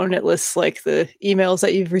iPhone, it lists like the emails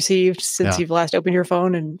that you've received since you've last opened your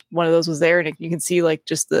phone, and one of those was there, and you can see like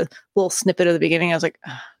just the little snippet of the beginning. I was like,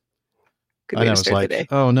 good way to start the day.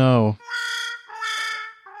 Oh no.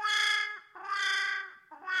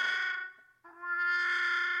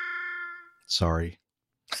 Sorry.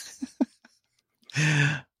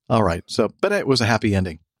 All right. So, but it was a happy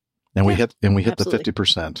ending, and we hit the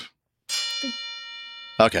 50%.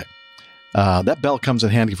 Okay. That bell comes in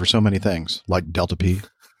handy for so many things, like Delta P.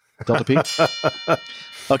 Delta P.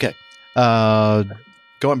 Okay.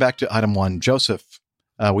 Going back to item 1, Joseph.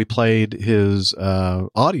 We played his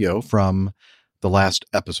audio from the last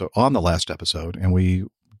episode, and we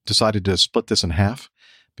decided to split this in half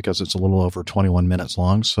because it's a little over 21 minutes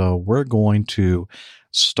long. So we're going to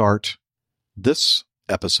start this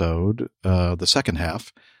episode, the second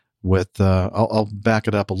half, with I'll back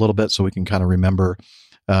it up a little bit so we can kind of remember.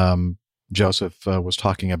 Joseph was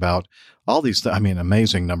talking about all these,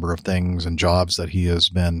 amazing number of things and jobs that he has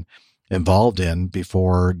been involved in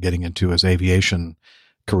before getting into his aviation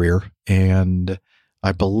career. And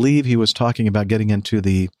I believe he was talking about getting into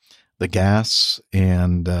the gas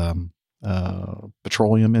and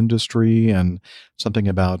petroleum industry and something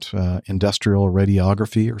about industrial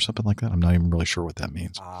radiography or something like that. I'm not even really sure what that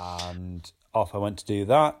means. And off I went to do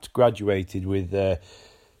that, graduated with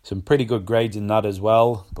some pretty good grades in that as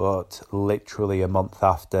well, but literally a month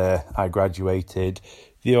after I graduated,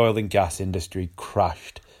 the oil and gas industry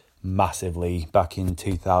crashed massively back in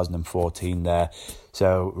 2014 there.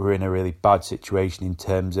 So we're in a really bad situation in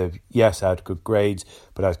terms of, yes, I had good grades,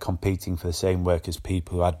 but I was competing for the same work as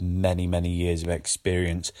people who had many, many years of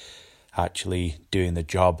experience actually doing the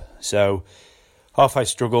job. So off I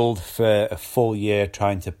struggled for a full year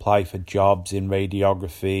trying to apply for jobs in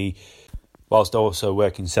radiography, whilst also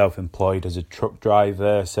working self-employed as a truck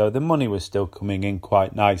driver. So the money was still coming in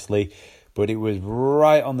quite nicely, but it was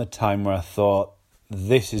right on the time where I thought,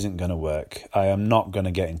 this isn't going to work. I am not going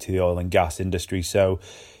to get into the oil and gas industry, so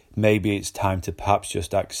maybe it's time to perhaps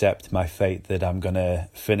just accept my fate that I'm going to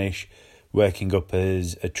finish working up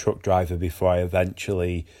as a truck driver before I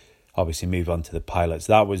eventually obviously move on to the pilots.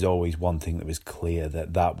 That was always one thing that was clear,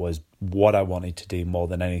 that was what I wanted to do more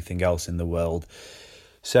than anything else in the world.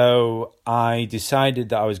 So I decided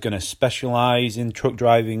that I was going to specialise in truck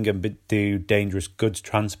driving and do dangerous goods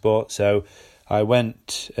transport. So I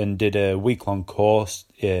went and did a week-long course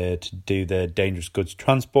to do the dangerous goods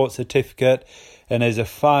transport certificate. And as a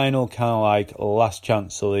final kind of like last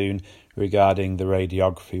chance saloon regarding the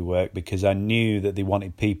radiography work, because I knew that they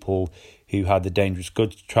wanted people who had the dangerous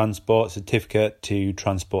goods transport certificate to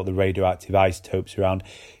transport the radioactive isotopes around.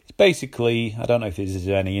 It's basically, I don't know if this is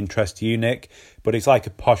any interest to you, Nick, but it's like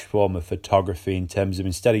a posh form of photography in terms of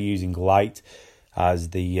instead of using light as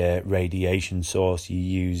the radiation source, you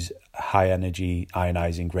use high-energy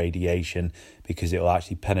ionizing radiation because it'll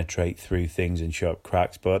actually penetrate through things and show up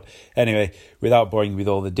cracks. But anyway, without boring with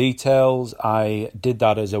all the details, I did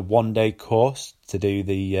that as a one-day course to do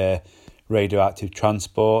the radioactive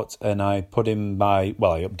transport, and I updated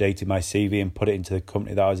my CV and put it into the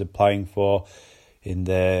company that I was applying for in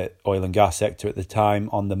the oil and gas sector at the time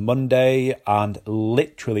on the Monday, and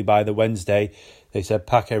literally by the Wednesday they said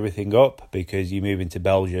pack everything up because you move into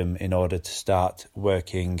Belgium in order to start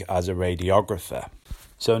working as a radiographer.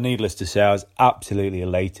 So needless to say, I was absolutely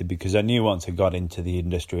elated because I knew once I got into the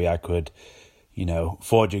industry, I could,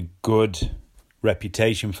 forge a good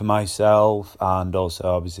reputation for myself. And also,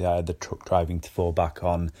 obviously, I had the truck driving to fall back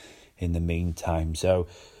on in the meantime. So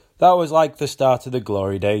that was like the start of the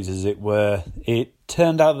glory days, as it were. It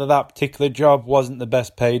turned out that particular job wasn't the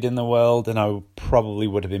best paid in the world, and I probably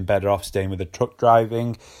would have been better off staying with the truck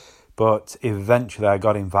driving. But eventually I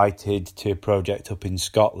got invited to a project up in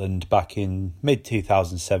Scotland back in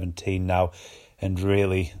mid-2017 now. And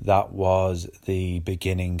really that was the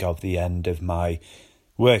beginning of the end of my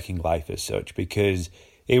working life as such, because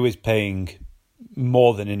it was paying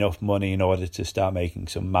more than enough money in order to start making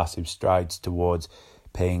some massive strides towards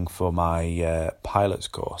paying for my pilot's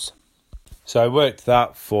course. So I worked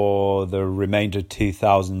that for the remainder of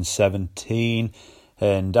 2017.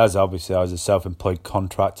 And as obviously I was a self-employed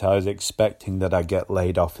contractor, I was expecting that I'd get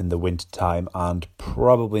laid off in the winter time and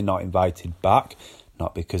probably not invited back.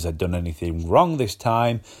 Not because I'd done anything wrong this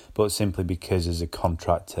time, but simply because as a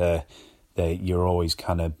contractor, you're always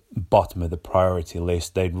kind of bottom of the priority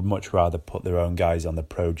list. They'd much rather put their own guys on the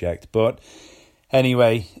project. But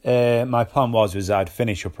anyway, my plan was I'd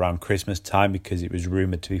finish up around Christmas time because it was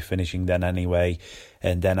rumoured to be finishing then anyway.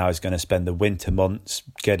 And then I was going to spend the winter months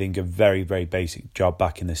getting a very, very basic job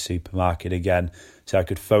back in the supermarket again, so I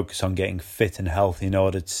could focus on getting fit and healthy in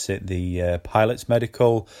order to sit the pilot's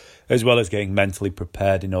medical, as well as getting mentally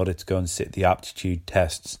prepared in order to go and sit the aptitude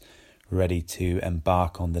tests, ready to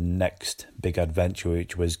embark on the next big adventure,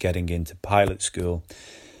 which was getting into pilot school.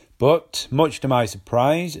 But much to my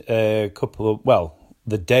surprise, the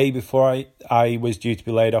day before I was due to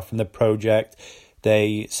be laid off from the project,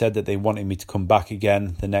 they said that they wanted me to come back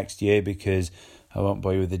again the next year because I won't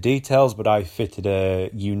bore you with the details, but I fitted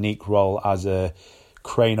a unique role as a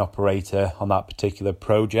crane operator on that particular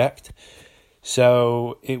project.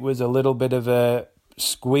 So it was a little bit of a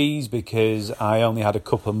squeeze because I only had a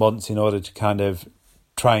couple of months in order to kind of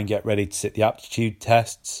try and get ready to sit the aptitude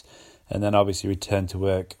tests, and then obviously return to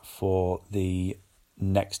work for the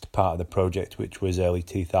next part of the project, which was early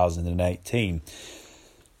 2018.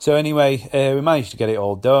 So anyway, we managed to get it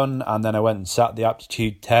all done, and then I went and sat the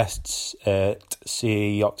aptitude tests at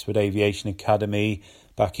CAE Oxford Aviation Academy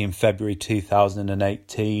back in February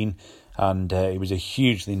 2018, and it was a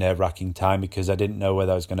hugely nerve-wracking time because I didn't know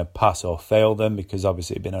whether I was going to pass or fail them, because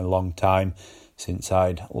obviously it'd been a long time since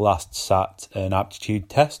I'd last sat an aptitude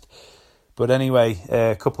test. But anyway,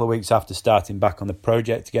 a couple of weeks after starting back on the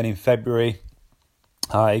project again in February,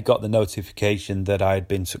 I got the notification that I had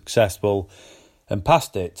been successful and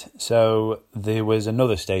passed it. So there was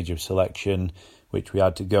another stage of selection which we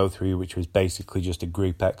had to go through, which was basically just a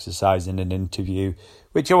group exercise and an interview,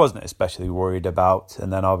 which I wasn't especially worried about.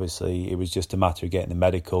 And then obviously it was just a matter of getting the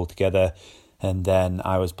medical together. And then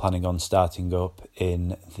I was planning on starting up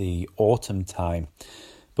in the autumn time.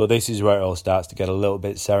 But this is where it all starts to get a little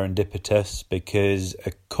bit serendipitous, because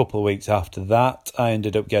a couple of weeks after that, I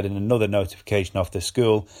ended up getting another notification off the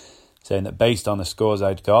school saying that based on the scores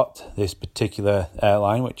I'd got, this particular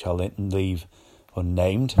airline, which I'll leave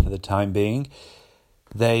unnamed for the time being,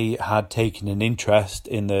 they had taken an interest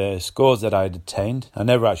in the scores that I'd attained. I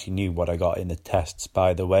never actually knew what I got in the tests,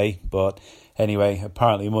 by the way, but anyway,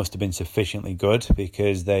 apparently it must have been sufficiently good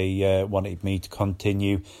because they wanted me to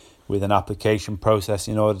continue with an application process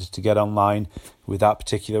in order to get online with that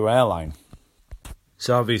particular airline.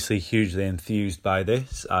 So obviously hugely enthused by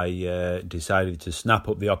this, I decided to snap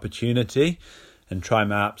up the opportunity and try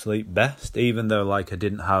my absolute best. Even though I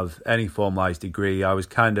didn't have any formalised degree, I was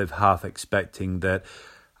kind of half expecting that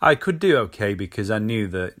I could do okay because I knew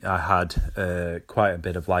that I had quite a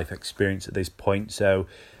bit of life experience at this point, so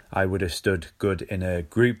I would have stood good in a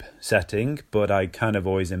group setting, but I kind of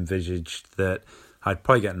always envisaged that I'd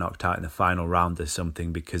probably get knocked out in the final round or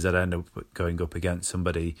something because I'd end up going up against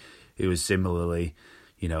somebody who was similarly,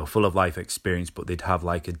 full of life experience, but they'd have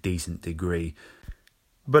a decent degree.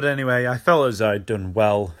 But anyway, I felt as I'd done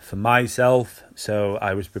well for myself, so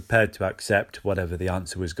I was prepared to accept whatever the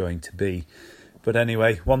answer was going to be. But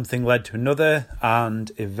anyway, one thing led to another,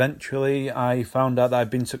 and eventually I found out that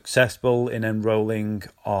I'd been successful in enrolling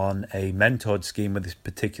on a mentored scheme with this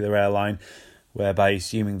particular airline, whereby,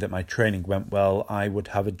 assuming that my training went well, I would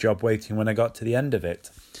have a job waiting when I got to the end of it.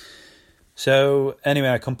 So anyway,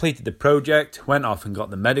 I completed the project, went off and got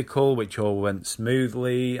the medical, which all went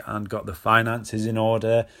smoothly, and got the finances in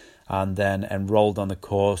order, and then enrolled on the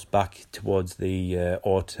course back towards the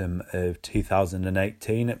autumn of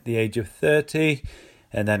 2018 at the age of 30.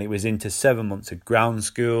 And then it was into 7 months of ground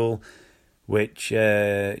school, which,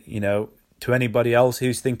 to anybody else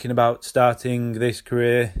who's thinking about starting this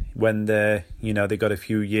career when they got a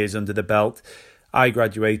few years under the belt, I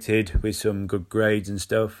graduated with some good grades and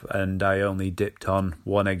stuff, and I only dipped on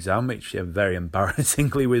one exam, which very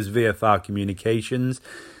embarrassingly was VFR Communications.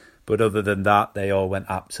 But other than that, they all went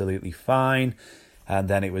absolutely fine. And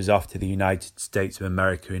then it was off to the United States of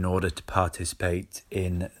America in order to participate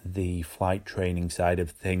in the flight training side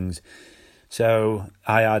of things. So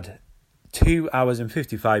I had 2 hours and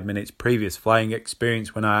 55 minutes previous flying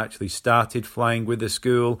experience when I actually started flying with the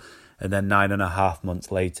school. And then 9.5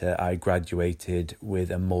 months later, I graduated with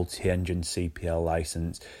a multi-engine CPL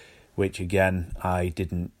license, which again, I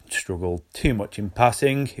didn't struggle too much in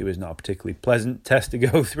passing. It was not a particularly pleasant test to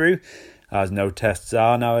go through, as no tests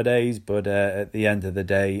are nowadays. But at the end of the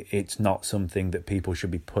day, it's not something that people should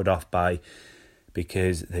be put off by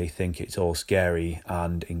because they think it's all scary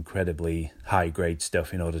and incredibly high-grade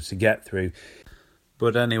stuff in order to get through.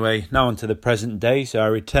 But anyway, now on to the present day. So I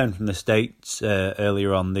returned from the States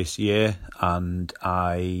earlier on this year, and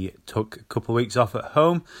I took a couple of weeks off at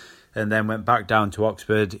home and then went back down to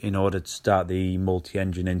Oxford in order to start the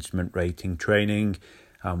multi-engine instrument rating training.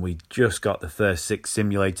 And we just got the first 6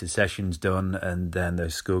 simulator sessions done, and then the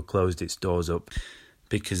school closed its doors up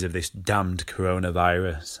because of this damned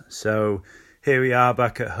coronavirus. So here we are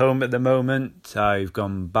back at home at the moment. I've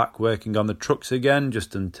gone back working on the trucks again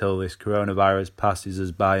just until this coronavirus passes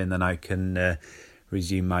us by, and then I can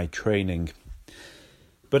resume my training.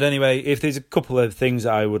 But anyway, if there's a couple of things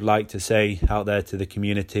I would like to say out there to the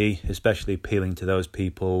community, especially appealing to those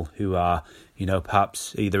people who are,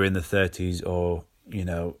 perhaps either in the 30s or,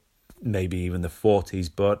 maybe even the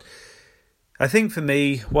 40s, but I think for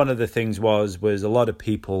me, one of the things was a lot of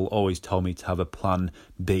people always told me to have a plan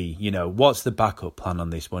B. What's the backup plan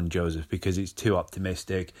on this one, Joseph? Because it's too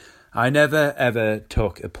optimistic. I never, ever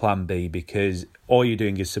took a plan B because all you're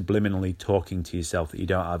doing is subliminally talking to yourself that you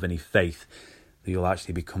don't have any faith that you'll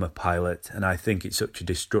actually become a pilot. And I think it's such a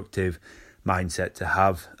destructive mindset to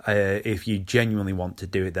have. If you genuinely want to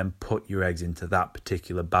do it, then put your eggs into that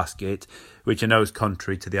particular basket, which I know is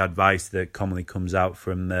contrary to the advice that commonly comes out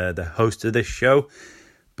from the host of this show.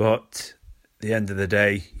 But at the end of the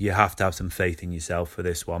day, you have to have some faith in yourself for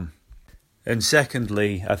this one. And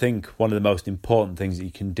secondly, I think one of the most important things that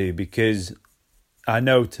you can do, because I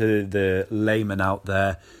know to the layman out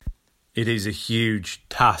there, it is a huge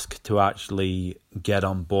task to actually get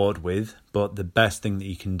on board with, but the best thing that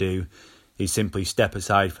you can do is simply step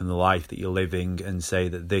aside from the life that you're living and say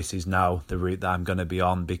that this is now the route that I'm going to be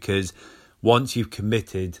on, because once you've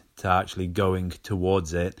committed to actually going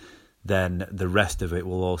towards it, then the rest of it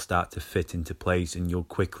will all start to fit into place and you'll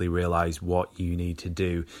quickly realise what you need to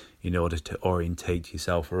do in order to orientate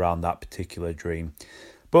yourself around that particular dream.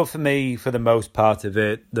 But for me, for the most part of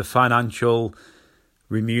it, the financial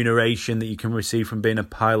remuneration that you can receive from being a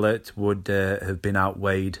pilot would have been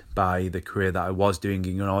outweighed by the career that I was doing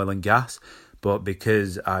in oil and gas. But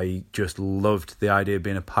because I just loved the idea of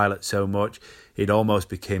being a pilot so much, it almost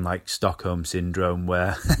became like Stockholm Syndrome,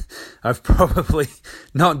 where I've probably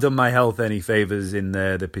not done my health any favours in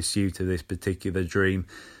the pursuit of this particular dream.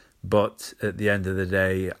 But at the end of the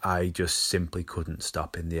day, I just simply couldn't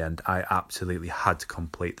stop in the end. I absolutely had to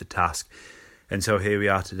complete the task. And so here we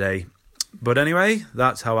are today. But anyway,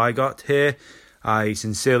 that's how I got here. I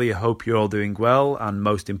sincerely hope you're all doing well and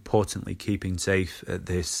most importantly keeping safe at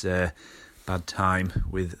this bad time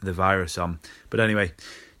with the virus on. But anyway,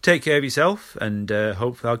 take care of yourself and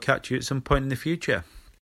hopefully I'll catch you at some point in the future.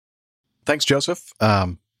 Thanks, Joseph.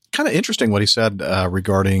 Kind of interesting what he said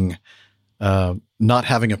regarding not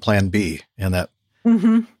having a plan B and that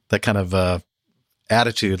that kind of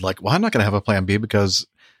attitude, like, well, I'm not going to have a plan B because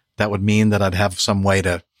that would mean that I'd have some way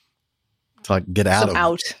to like get out of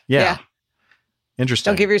out. Yeah. Interesting.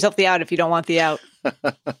 Don't give yourself the out if you don't want the out.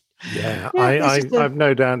 I've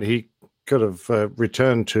no doubt he could have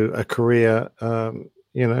returned to a career,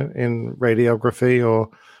 in radiography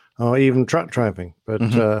or even truck driving. But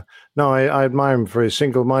no, I admire him for his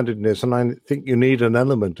single-mindedness, and I think you need an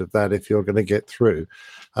element of that if you're going to get through.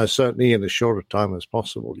 Certainly in as short a time as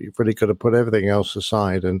possible. You've really got to put everything else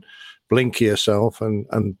aside and blink yourself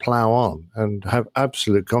and plow on and have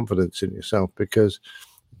absolute confidence in yourself, because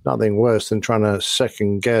nothing worse than trying to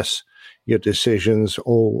second guess your decisions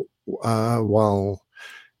all while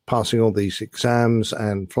passing all these exams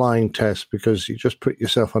and flying tests, because you just put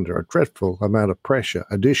yourself under a dreadful amount of pressure,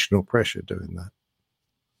 additional pressure doing that.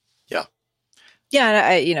 Yeah. Yeah,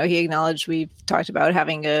 and he acknowledged we've talked about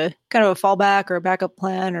having a kind of a fallback or a backup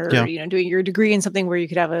plan, or doing your degree in something where you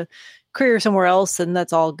could have a career somewhere else, and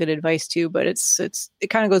that's all good advice too. But it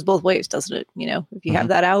kind of goes both ways, doesn't it? If you have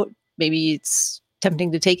that out, maybe it's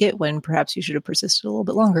tempting to take it when perhaps you should have persisted a little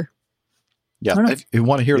bit longer. Yeah, if you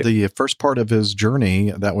want to hear the first part of his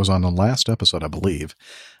journey, that was on the last episode, I believe,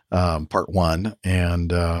 part 1, and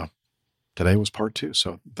today was part 2.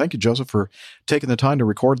 So thank you, Joseph, for taking the time to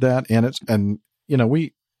record that. And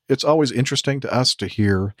it's always interesting to us to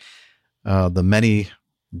hear the many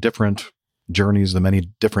different journeys, the many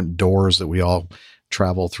different doors that we all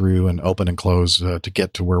travel through and open and close to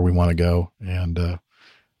get to where we want to go. And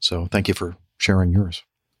so thank you for sharing yours.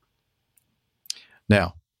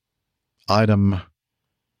 Now, item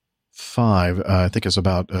 5, I think is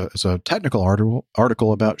about, it's a technical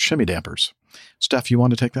article about shimmy dampers. Steph, you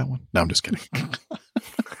want to take that one? No, I'm just kidding.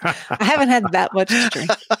 I haven't had that much to drink.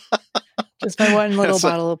 Just my one little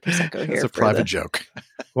bottle of Prosecco here. It's a private joke.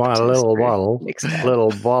 Why, a little bottle of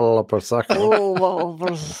Prosecco. Oh,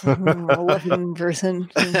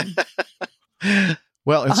 11%.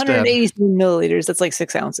 Well, instead, 180 milliliters. That's like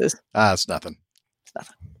 6 ounces. It's nothing.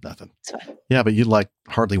 Nothing. It's fine. Yeah, but you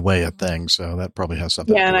hardly weigh a thing, so that probably has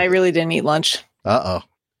something. Yeah, and I really didn't eat lunch. Uh-oh.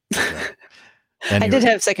 Yeah. I did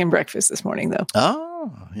have second breakfast this morning, though.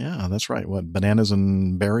 Oh, yeah, that's right. What, bananas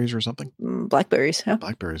and berries or something? Blackberries, yeah.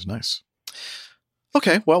 Blackberries, nice.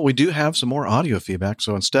 Okay, well, we do have some more audio feedback,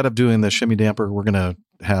 so instead of doing the shimmy damper, we're going to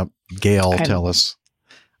have Gail tell us.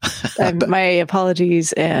 My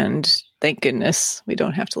apologies, and thank goodness we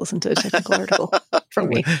don't have to listen to a technical article from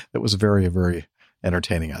me. It was very, very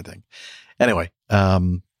entertaining, I think. Anyway,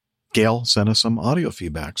 Gail sent us some audio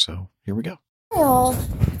feedback, so here we go. Hi all,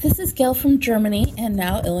 this is Gail from Germany and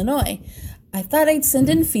now Illinois. I thought I'd send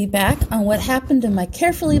in feedback on what happened in my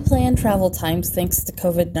carefully planned travel times thanks to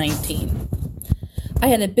COVID-19. I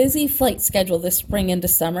had a busy flight schedule this spring into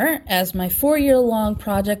summer as my 4-year-long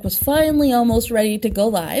project was finally almost ready to go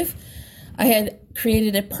live. I had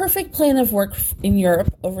created a perfect plan of work in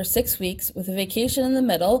Europe over 6 weeks with a vacation in the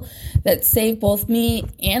middle that saved both me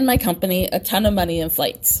and my company a ton of money in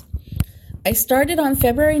flights. I started on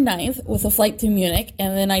February 9th with a flight to Munich,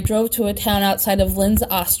 and then I drove to a town outside of Linz,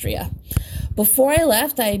 Austria. Before I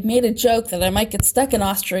left, I had made a joke that I might get stuck in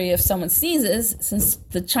Austria if someone sneezes, since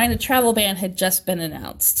the China travel ban had just been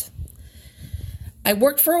announced. I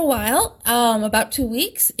worked for a while, about 2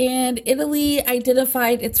 weeks, and Italy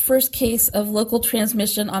identified its first case of local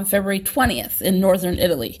transmission on February 20th in northern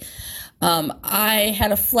Italy. I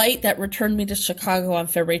had a flight that returned me to Chicago on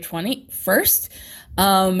February 21st.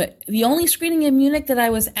 The only screening in Munich that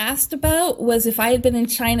I was asked about was if I had been in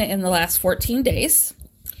China in the last 14 days.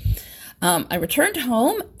 I returned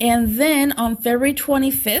home, and then on February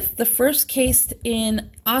 25th, the first case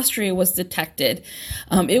in Austria was detected.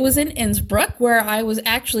 It was in Innsbruck, where I was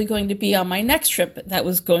actually going to be on my next trip that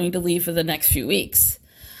was going to leave for the next few weeks.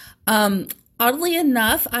 Oddly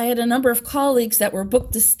enough, I had a number of colleagues that were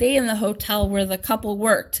booked to stay in the hotel where the couple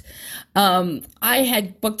worked. I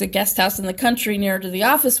had booked a guest house in the country near to the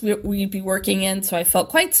office we'd be working in, so I felt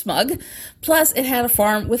quite smug. Plus, it had a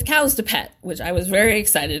farm with cows to pet, which I was very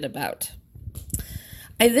excited about.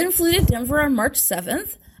 I then flew to Denver on March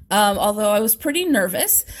 7th, although I was pretty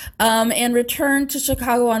nervous, and returned to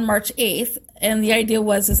Chicago on March 8th. And the idea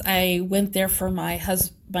was I went there for my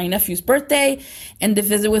nephew's birthday and to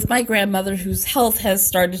visit with my grandmother, whose health has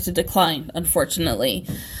started to decline, unfortunately.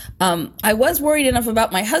 I was worried enough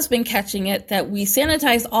about my husband catching it that we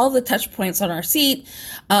sanitized all the touch points on our seat.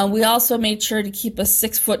 We also made sure to keep a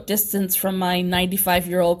 6-foot distance from my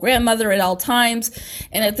 95-year-old grandmother at all times.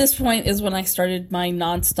 And at this point is when I started my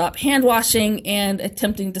nonstop hand washing and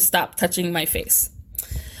attempting to stop touching my face.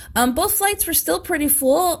 Both flights were still pretty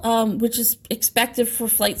full, which is expected for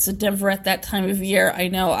flights to Denver at that time of year. I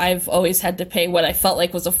know I've always had to pay what I felt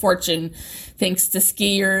like was a fortune thanks to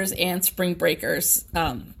skiers and spring breakers.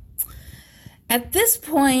 At this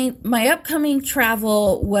point, my upcoming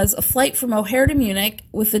travel was a flight from O'Hare to Munich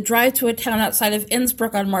with a drive to a town outside of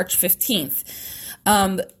Innsbruck on March 15th.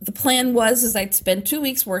 The plan was I'd spend 2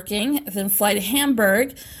 weeks working, then fly to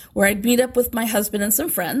Hamburg, where I'd meet up with my husband and some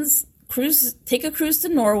friends, take a cruise to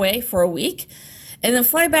Norway for a week, and then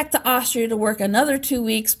fly back to Austria to work another 2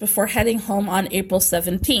 weeks before heading home on April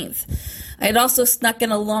 17th. I had also snuck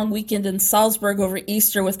in a long weekend in Salzburg over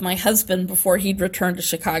Easter with my husband before he'd return to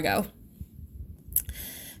Chicago.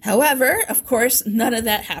 However, of course, none of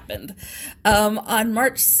that happened. On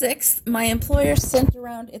March 6th, my employer sent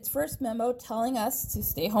around its first memo telling us to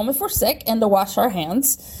stay home if we're sick and to wash our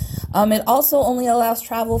hands. It also only allows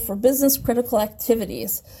travel for business-critical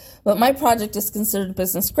activities. But my project is considered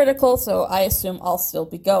business critical, so I assume I'll still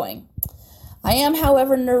be going. I am,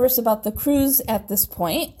 however, nervous about the cruise at this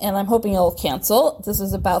point, and I'm hoping it'll cancel. This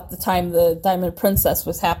is about the time the Diamond Princess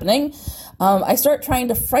was happening. I start trying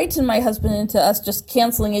to frighten my husband into us just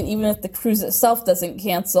canceling it, even if the cruise itself doesn't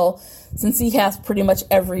cancel, since he has pretty much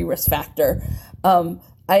every risk factor.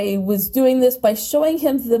 I was doing this by showing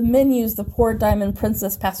him the menus the poor Diamond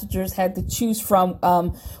Princess passengers had to choose from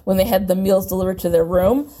when they had the meals delivered to their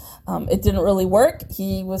room. It didn't really work.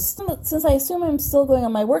 He was, since I assume I'm still going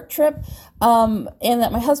on my work trip, and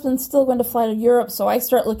that my husband's still going to fly to Europe, so I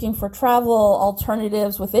start looking for travel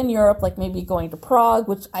alternatives within Europe, like maybe going to Prague,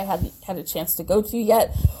 which I hadn't had a chance to go to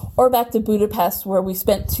yet, or back to Budapest, where we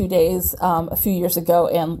spent 2 days a few years ago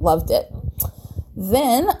and loved it.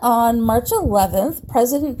 Then, on March 11th,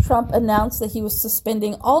 President Trump announced that he was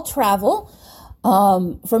suspending all travel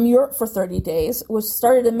from Europe for 30 days, which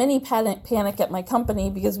started a mini panic at my company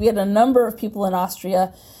because we had a number of people in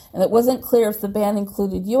Austria, and it wasn't clear if the ban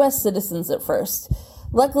included U.S. citizens at first.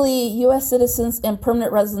 Luckily, U.S. citizens and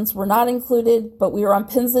permanent residents were not included, but we were on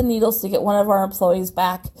pins and needles to get one of our employees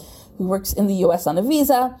back who works in the U.S. on a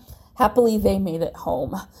visa. Happily, they made it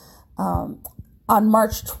home. On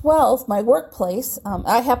March 12th, my workplace,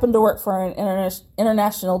 I happen to work for an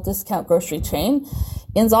international discount grocery chain,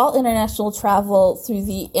 ends all international travel through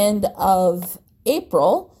the end of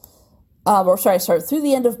April, through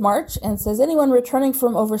the end of March, and says anyone returning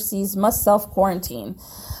from overseas must self-quarantine.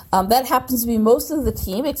 That happens to be most of the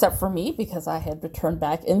team, except for me, because I had returned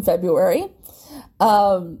back in February.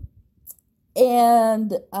 And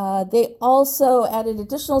they also added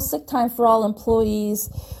additional sick time for all employees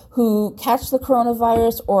who catch the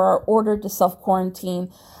coronavirus or are ordered to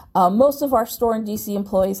self-quarantine. Most of our store and DC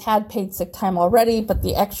employees had paid sick time already, but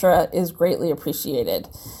the extra is greatly appreciated.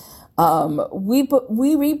 We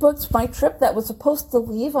rebooked my trip that was supposed to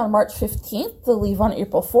leave on March 15th to leave on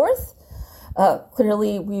April 4th.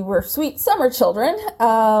 Clearly, we were sweet summer children.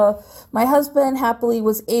 My husband happily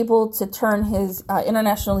was able to turn his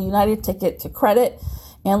International United ticket to credit,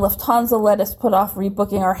 and Lufthansa let us put off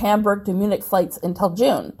rebooking our Hamburg to Munich flights until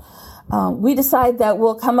June. We decide that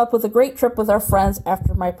we'll come up with a great trip with our friends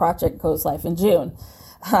after my project goes live in June.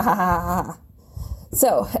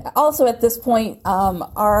 So, also at this point,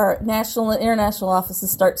 our national and international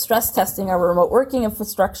offices start stress testing our remote working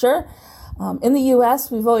infrastructure. In the U.S.,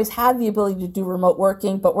 we've always had the ability to do remote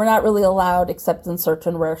working, but we're not really allowed except in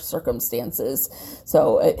certain rare circumstances.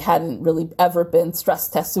 So it hadn't really ever been stress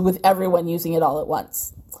tested with everyone using it all at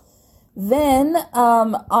once. Then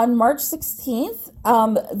on March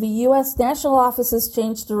 16th, the U.S. national offices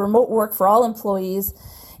changed to remote work for all employees,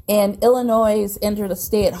 and Illinois entered a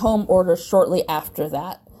stay-at-home order shortly after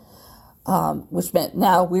that, which meant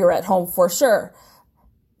now we were at home for sure.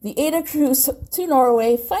 The Ada cruise to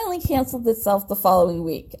Norway finally canceled itself the following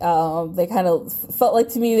week. They kind of felt like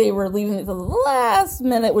to me they were leaving it to the last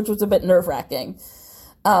minute, which was a bit nerve-wracking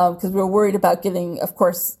because we were worried about getting, of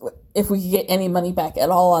course, if we could get any money back at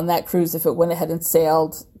all on that cruise if it went ahead and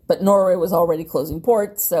sailed. But Norway was already closing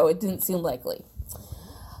ports, so it didn't seem likely.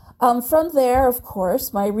 From there, of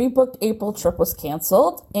course, my rebooked April trip was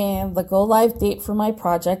canceled, and the go-live date for my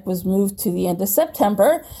project was moved to the end of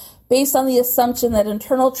September, based on the assumption that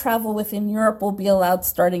internal travel within Europe will be allowed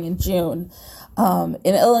starting in June. In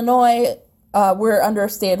Illinois, we're under a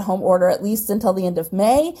stay-at-home order at least until the end of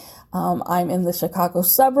May. I'm in the Chicago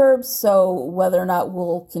suburbs, so whether or not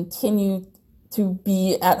we'll continue to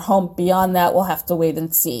be at home beyond that, we'll have to wait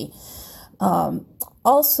and see.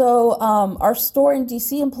 Also, our store and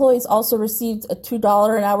DC employees also received a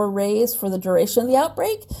 $2 an hour raise for the duration of the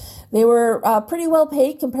outbreak. They were pretty well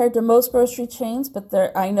paid compared to most grocery chains, but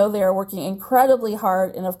I know they are working incredibly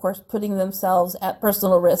hard and, of course, putting themselves at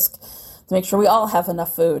personal risk to make sure we all have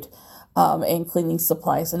enough food and cleaning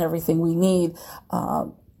supplies and everything we need.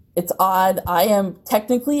 It's odd. I am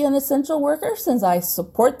technically an essential worker since I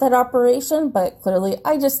support that operation, but clearly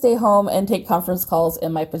I just stay home and take conference calls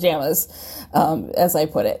in my pajamas, as I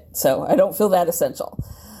put it. So I don't feel that essential.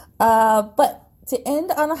 But to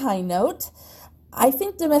end on a high note, I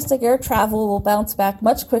think domestic air travel will bounce back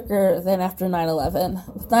much quicker than after 9/11.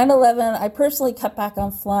 With 9/11, I personally cut back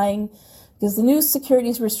on flying because the new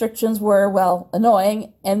security restrictions were, well,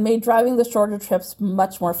 annoying and made driving the shorter trips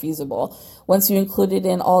much more feasible. Once you included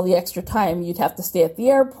in all the extra time you'd have to stay at the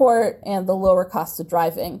airport and the lower cost of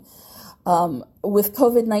driving. With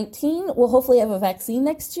COVID-19, we'll hopefully have a vaccine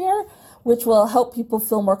next year, which will help people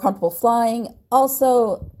feel more comfortable flying.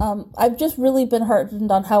 Also, I've just really been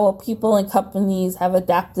heartened on how well people and companies have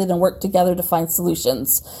adapted and worked together to find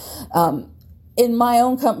solutions. in my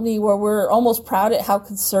own company, where we're almost proud at how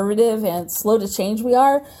conservative and slow to change we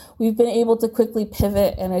are, we've been able to quickly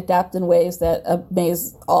pivot and adapt in ways that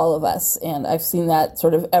amaze all of us. And I've seen that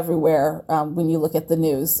sort of everywhere when you look at the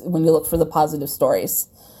news, when you look for the positive stories.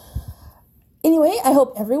 Anyway, I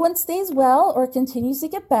hope everyone stays well or continues to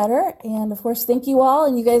get better. And of course, thank you all.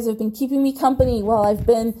 And you guys have been keeping me company while I've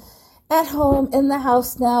been at home in the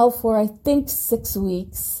house now for, I think, 6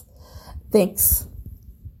 weeks. Thanks.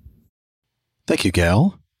 Thank you,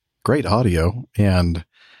 Gal. Great audio. And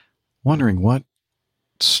wondering what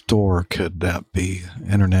store could that be?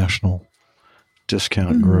 International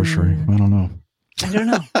Discount Grocery. I don't know. I don't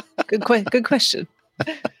know. Good question.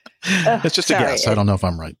 It's just a guess. I don't know if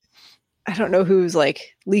I'm right. I don't know who's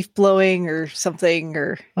like leaf blowing or something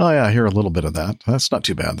or. Oh yeah, I hear a little bit of that. That's not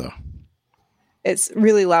too bad though. It's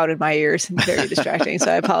really loud in my ears and very distracting.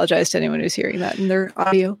 So I apologize to anyone who's hearing that in their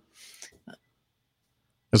audio.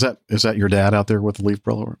 Is that your dad out there with the leaf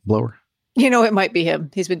blower? You know, it might be him.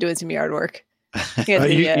 He's been doing some yard work.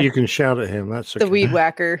 You can shout at him. That's okay. The weed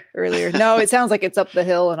whacker earlier. No, it sounds like it's up the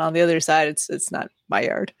hill, and on the other side, it's not my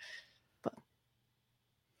yard. But.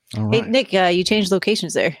 All right. Hey, Nick, you changed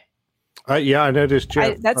locations there. Yeah, I noticed.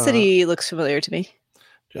 Jeff, that city looks familiar to me.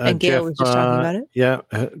 And Gail was just talking about it. Yeah,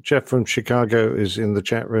 Jeff from Chicago is in the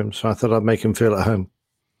chat room, so I thought I'd make him feel at home.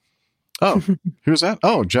 Oh, who's that?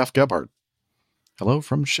 Oh, Jeff Gebhardt. Hello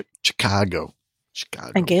from Chicago.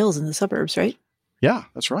 And Gail's in the suburbs, right? Yeah,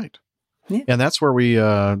 that's right. Yeah. And that's where we,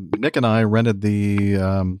 Nick and I rented the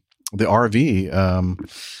RV.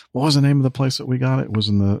 What was the name of the place that we got? It was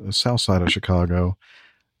in the south side of Chicago.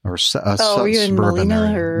 Or were you in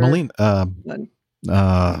Molina or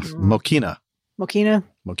Mokina?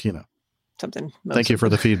 Mokina. Something. Thank you for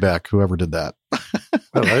the feedback, whoever did that.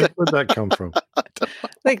 Hello, where'd that come from? I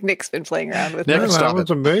think Nick's been playing around with Nick, it. stop That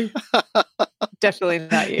wasn't me. Definitely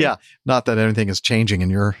not you. Yeah, not that anything is changing in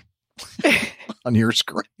your on your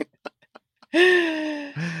screen.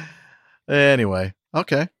 Anyway,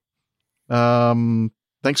 okay.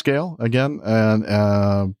 Thanks, Gail, again,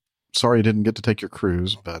 and sorry you didn't get to take your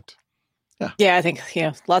cruise, but yeah. Yeah, I think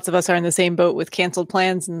lots of us are in the same boat with canceled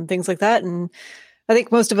plans and things like that, and I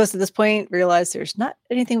think most of us at this point realize there's not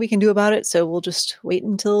anything we can do about it, so we'll just wait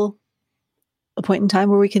until a point in time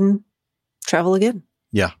where we can travel again.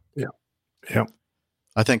 Yeah.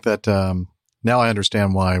 I think that now I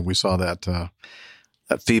understand why we saw that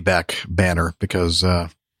that feedback banner, because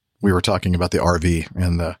we were talking about the RV,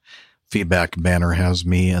 and the feedback banner has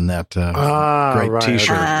me in that great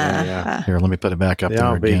T-shirt. Yeah. Here, let me put it back up The there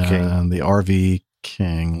RV again. King. The RV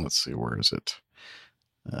King. Let's see, where is it?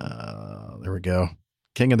 There we go.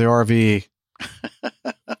 King of the RV.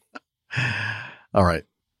 All right.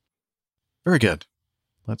 Very good.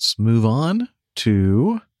 Let's move on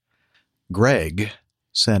to Greg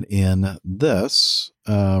sent in this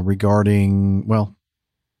regarding, well,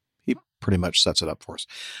 he pretty much sets it up for us.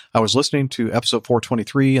 I was listening to episode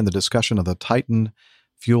 423 and the discussion of the Titan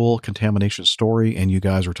fuel contamination story, and you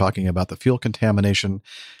guys were talking about the fuel contamination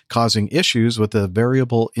causing issues with the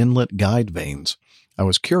variable inlet guide vanes. I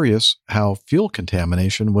was curious how fuel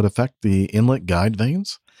contamination would affect the inlet guide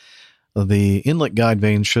vanes. The inlet guide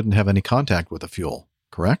vanes shouldn't have any contact with the fuel,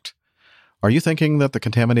 correct? Are you thinking that the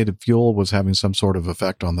contaminated fuel was having some sort of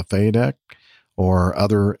effect on the FADEC or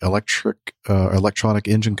other electronic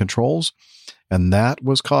engine controls, and that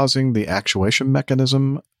was causing the actuation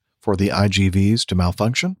mechanism for the IGVs to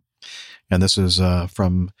malfunction? And this is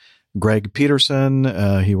from Greg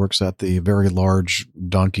Peterson. He works at the Very Large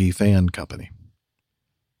Donkey Fan Company.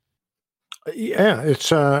 Yeah,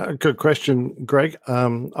 it's a good question, Greg.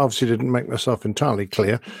 Obviously didn't make myself entirely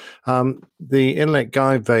clear. The inlet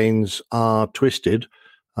guide vanes are twisted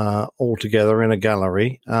all together in a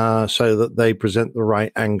gallery so that they present the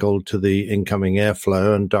right angle to the incoming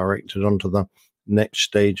airflow and directed onto the next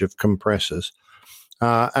stage of compressors.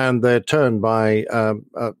 And they're turned by an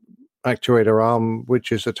actuator arm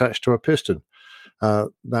which is attached to a piston.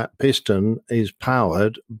 That piston is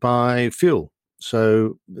powered by fuel.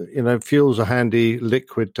 So, fuel's a handy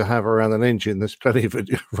liquid to have around an engine. There's plenty of it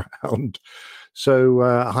around. So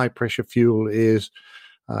high-pressure fuel is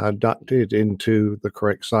ducted into the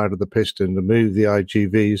correct side of the piston to move the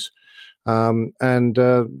IGVs.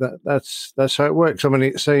 That's how it works. I mean,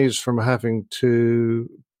 it saves from having to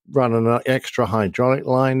run an extra hydraulic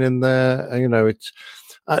line in there.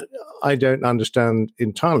 I don't understand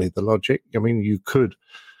entirely the logic. I mean, you could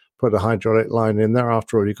put a hydraulic line in there.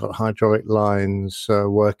 After all, you've got hydraulic lines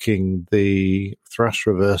working the thrust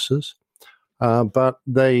reversers. But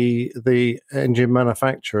the engine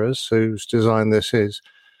manufacturers whose design this is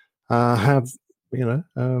have,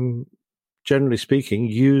 generally speaking,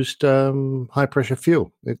 used high pressure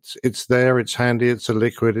fuel. It's there, it's handy, it's a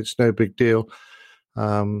liquid, it's no big deal.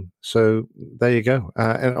 So there you go.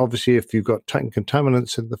 And obviously, if you've got tank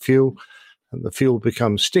contaminants in the fuel and the fuel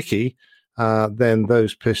becomes sticky, then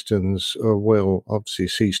those pistons will obviously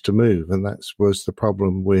cease to move. And that was the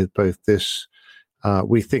problem with both this.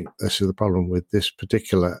 We think this is the problem with this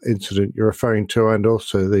particular incident you're referring to, and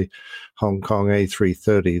also the Hong Kong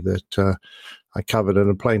A330 that I covered in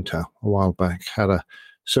a plane tale a while back, had a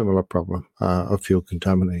similar problem of fuel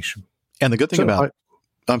contamination. And the good thing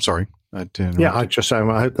I'm sorry. I just say,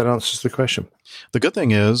 I hope that answers the question. The good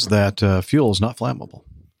thing is that fuel is not flammable.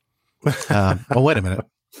 Wait a minute.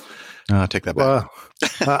 Take that back. Well,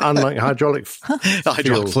 unlike hydraulic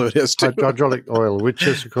fluid is too. Hydraulic oil, which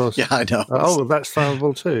is, of course. Yeah, I know. That's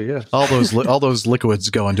flammable too. Yeah. All those liquids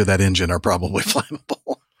go into that engine are probably flammable.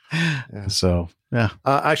 Yeah. So, yeah.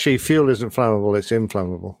 Actually, fuel isn't flammable; it's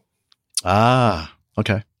inflammable. Ah,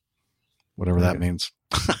 okay. Whatever that means.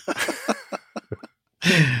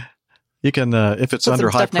 You can, if it's under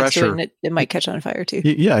high pressure, it might catch on fire too.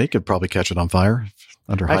 Yeah, you could probably catch it on fire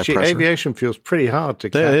under high pressure. Aviation fuel's pretty hard to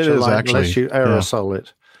catch unless you aerosol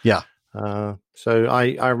it. Yeah. So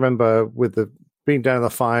I remember being down in the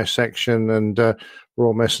fire section, and we're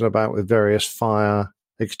all messing about with various fire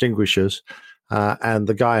extinguishers, and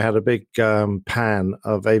the guy had a big pan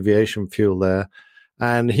of aviation fuel there,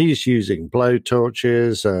 and he's using blow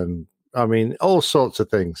torches and all sorts of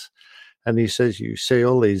things. And he says, you see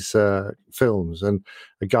all these films, and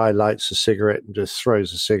a guy lights a cigarette and just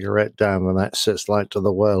throws a cigarette down, and that sets light to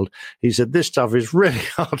the world. He said, this stuff is really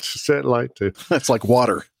hard to set light to. That's like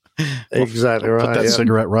water. Exactly right. Put that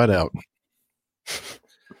cigarette right out.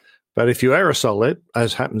 But if you aerosol it,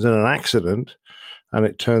 as happens in an accident, and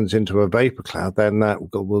it turns into a vapor cloud, then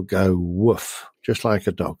that will go woof, just like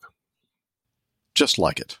a dog. Just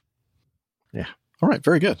like it. Yeah. All right,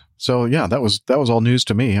 very good. So yeah, that was all news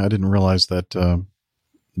to me. I didn't realize that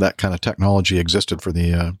that kind of technology existed for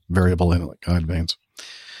the variable inlet guide vanes.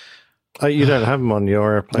 You don't have them on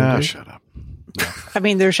your airplane? Shut up.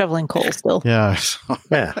 Yeah. They're shoveling coal still. Yeah,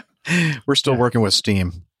 yeah. We're still working with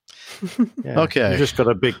steam. Yeah. Okay, you just got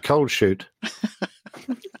a big cold chute.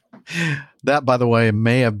 That, by the way,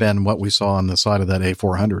 may have been what we saw on the side of that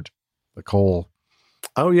A400, the coal.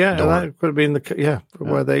 Oh yeah, door. That could have been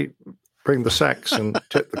where they bring the sacks and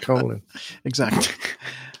tip the coal in. Exactly.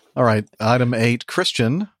 All right. Item 8,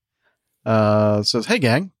 Christian says, hey,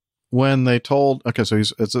 gang, when they told... Okay, so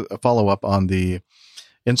it's a follow-up on the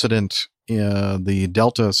incident, the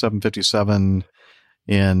Delta 757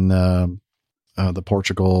 in the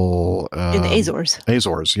Portugal... in the Azores.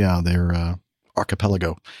 Azores, yeah, their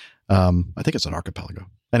archipelago. I think it's an archipelago.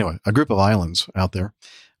 Anyway, a group of islands out there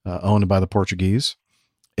owned by the Portuguese.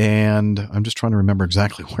 And I'm just trying to remember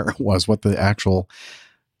exactly where it was, what the actual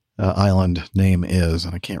island name is,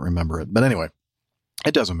 and I can't remember it. But anyway,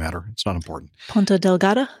 it doesn't matter. It's not important. Ponta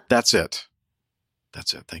Delgada? That's it.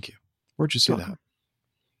 Thank you. Where'd you see that?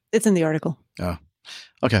 It's in the article. Oh,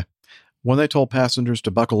 okay. When they told passengers to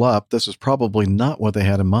buckle up, this is probably not what they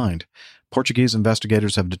had in mind. Portuguese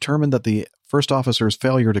investigators have determined that the first officer's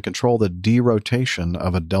failure to control the derotation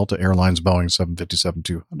of a Delta Airlines Boeing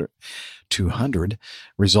 757-200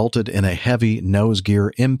 resulted in a heavy nose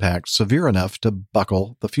gear impact severe enough to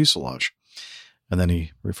buckle the fuselage. And then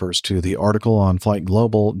he refers to the article on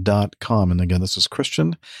flightglobal.com. And again, this is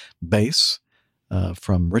Christian Bass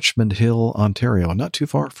from Richmond Hill, Ontario, not too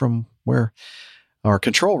far from where our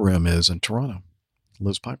control room is in Toronto.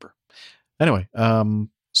 Liz Piper. Anyway,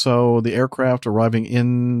 so the aircraft arriving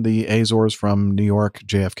in the Azores from New York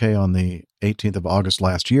JFK on the 18th of August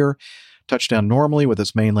last year touched down normally with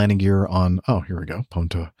its main landing gear on, here we go,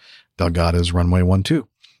 Ponta Delgada's runway 12.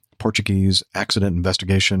 Portuguese Accident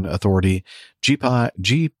Investigation Authority,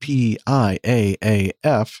 GPIAAF,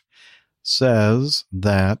 says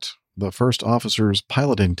that the first officer's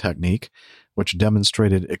piloting technique, which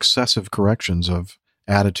demonstrated excessive corrections of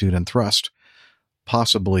attitude and thrust,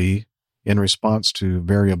 possibly in response to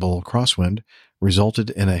variable crosswind,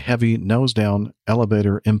 resulted in a heavy nose-down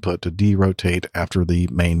elevator input to derotate after the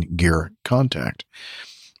main gear contact.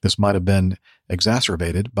 This might have been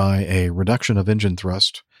exacerbated by a reduction of engine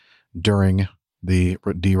thrust during the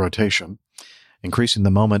derotation, increasing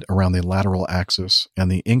the moment around the lateral axis,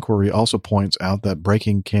 and the inquiry also points out that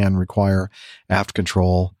braking can require aft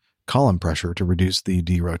control column pressure to reduce the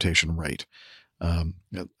derotation rate.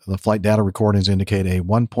 The flight data recordings indicate a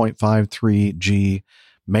 1.53 G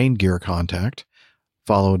main gear contact,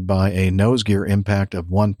 followed by a nose gear impact of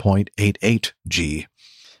 1.88 G.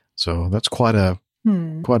 So that's quite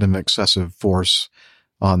an excessive force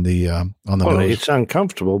on the well, nose. It's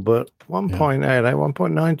uncomfortable, but 1.8,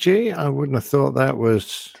 1.9 G, I wouldn't have thought that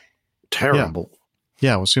was terrible.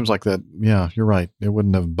 Yeah, well, it seems like that. Yeah, you're right. It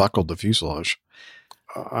wouldn't have buckled the fuselage.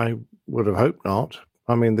 I would have hoped not.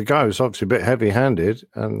 I mean, the guy was obviously a bit heavy-handed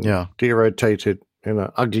and derotated in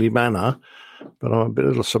an ugly manner, but I'm a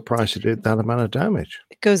little surprised it did that amount of damage.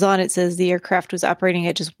 It goes on. It says the aircraft was operating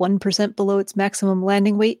at just 1% below its maximum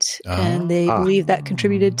landing weight, and they believe that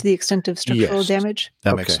contributed to the extent of structural damage.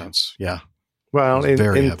 That makes sense. Yeah. Well,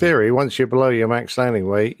 in theory, once you're below your max landing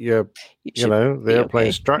weight, the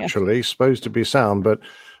airplane's structurally supposed to be sound, but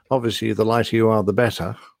obviously the lighter you are, the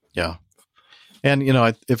better. Yeah. And,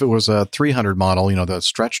 if it was a 300 model, the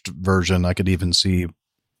stretched version, I could even see,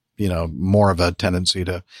 more of a tendency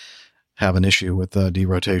to have an issue with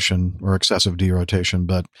derotation or excessive derotation.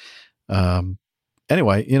 But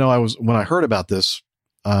anyway, when I heard about this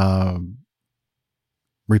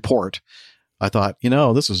report, I thought,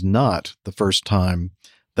 this is not the first time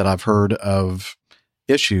that I've heard of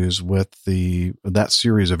issues with that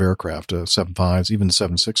series of aircraft, 7.5s, even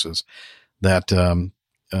 7.6s, that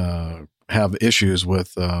have issues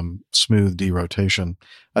with smooth derotation.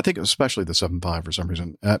 I think especially the 7.5 for some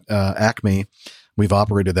reason. At Acme, we've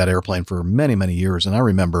operated that airplane for many, many years. And I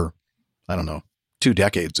remember, 2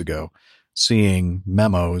 decades ago, seeing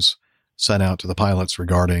memos sent out to the pilots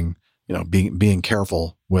regarding, being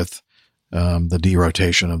careful with the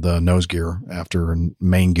derotation of the nose gear after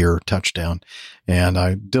main gear touchdown. And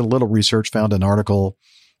I did a little research, found an article,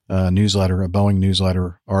 a Boeing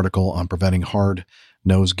newsletter article on preventing hard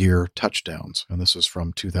nose gear touchdowns. And this is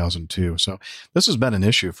from 2002. So this has been an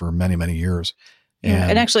issue for many, many years.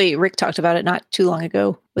 And actually, Rick talked about it not too long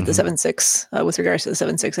ago with the 7.6, with regards to the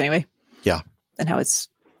 7.6 anyway. Yeah. And how it's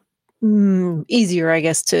easier, I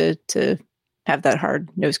guess, to have that hard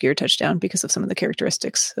nose gear touchdown because of some of the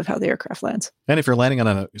characteristics of how the aircraft lands. And if you're landing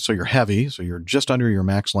on so you're heavy, so you're just under your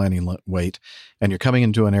max landing weight, and you're coming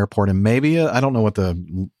into an airport, and maybe, I don't know what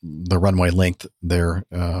the runway length there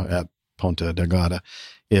at Ponta Delgada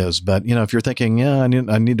is, but, if you're thinking, I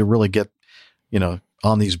need to really get,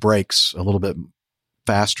 on these brakes a little bit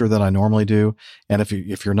faster than I normally do. And if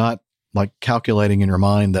you're not like calculating in your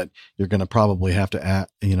mind that you're going to probably have to,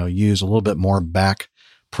 use a little bit more back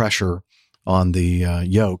pressure on the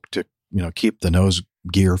yoke to, keep the nose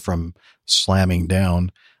gear from slamming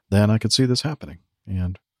down, then I could see this happening.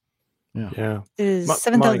 And it is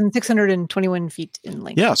 7,621 feet in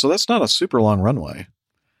length. Yeah. So that's not a super long runway.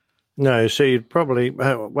 No, so you'd probably,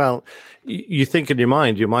 you think in your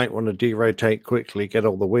mind you might want to derotate quickly, get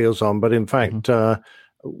all the wheels on, but in fact,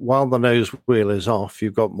 while the nose wheel is off,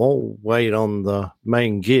 you've got more weight on the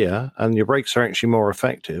main gear, and your brakes are actually more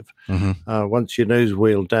effective. Once your nose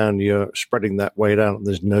wheel down, you're spreading that weight out, and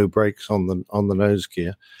there's no brakes on the nose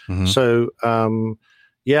gear. So, and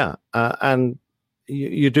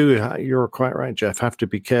you're quite right, Jeff, have to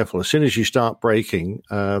be careful. As soon as you start braking,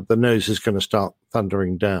 the nose is going to start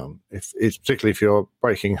thundering down, particularly if you're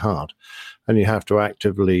braking hard, and you have to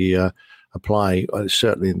actively apply,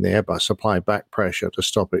 certainly in the Airbus, apply back pressure to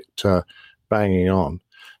stop it banging on.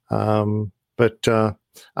 But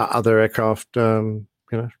other aircraft,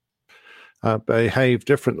 behave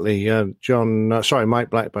differently. Mike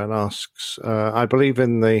Blackburn asks, I believe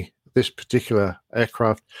in this particular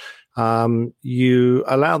aircraft, you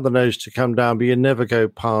allow the nose to come down, but you never go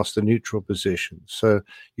past the neutral position. So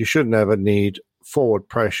you should never need forward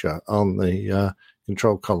pressure on the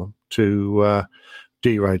control column to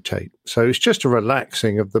derotate. So it's just a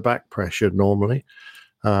relaxing of the back pressure normally.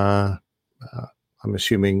 I'm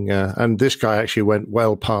assuming, and this guy actually went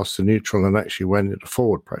well past the neutral and actually went into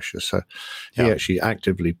forward pressure. So he actually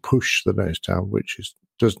actively pushed the nose down, which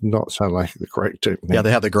does not sound like the correct technique. Yeah,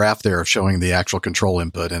 they have the graph there showing the actual control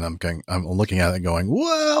input, and I'm looking at it and going,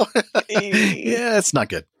 whoa, yeah, it's not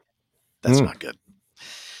good. That's not good.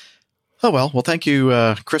 Oh, well, thank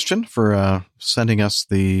you, Christian, for sending us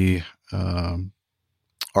the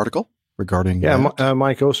article regarding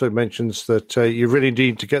Mike also mentions that you really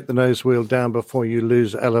need to get the nose wheel down before you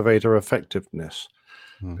lose elevator effectiveness,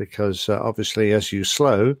 because obviously as you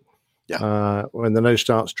slow, when the nose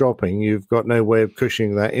starts dropping, you've got no way of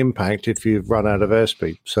cushioning that impact if you've run out of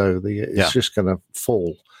airspeed. So it's just going to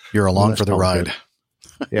fall. You're along for the ride.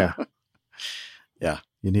 Yeah. Yeah.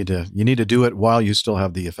 You need to do it while you still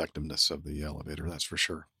have the effectiveness of the elevator. That's for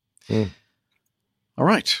sure. All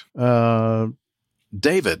right.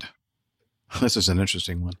 David, this is an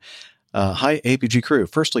interesting one. Hi, APG crew.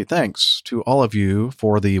 Firstly, thanks to all of you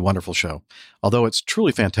for the wonderful show. Although it's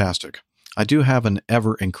truly fantastic, I do have an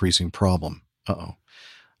ever-increasing problem.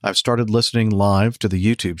 I've started listening live to the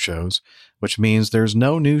YouTube shows, which means there's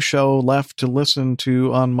no new show left to listen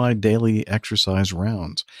to on my daily exercise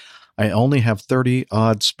rounds. I only have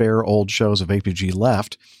 30-odd spare old shows of APG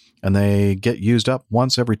left, and they get used up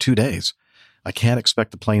once every 2 days. I can't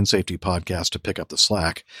expect the Plane Safety Podcast to pick up the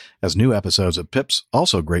slack, as new episodes of Pips,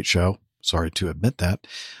 also a great show, sorry to admit that,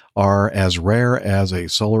 are as rare as a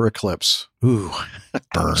solar eclipse. Ooh,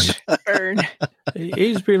 burn. Burn.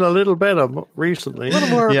 He's been a little better recently. A little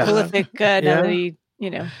more prolific now that he,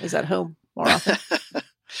 is at home more often.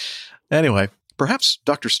 Anyway, perhaps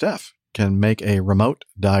Dr. Steph can make a remote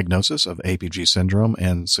diagnosis of APG syndrome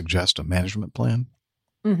and suggest a management plan.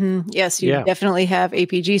 Mm-hmm. Yes, you definitely have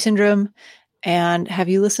APG syndrome. And have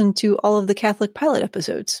you listened to all of the Catholic Pilot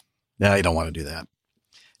episodes? No, you don't want to do that.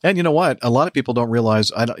 And you know what? A lot of people don't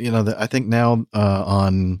realize, I think now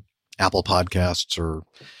on Apple Podcasts or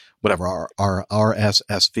whatever, our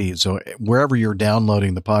RSS feed. So wherever you're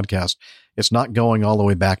downloading the podcast, it's not going all the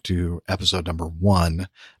way back to episode number 1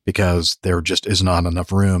 because there just is not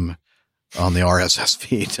enough room on the RSS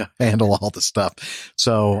feed to handle all the stuff.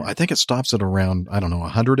 So I think it stops at around,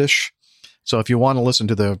 100-ish. So if you want to listen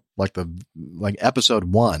to the episode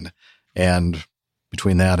 1 and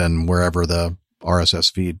between that and wherever the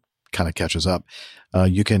RSS feed kind of catches up,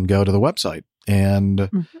 you can go to the website and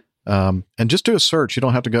just do a search. You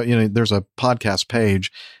don't have to go, there's a podcast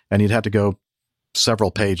page and you'd have to go several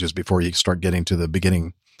pages before you start getting to the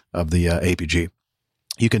beginning of the APG.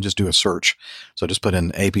 You can just do a search. So just put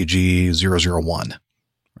in APG 001 or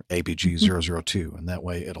APG 002, and that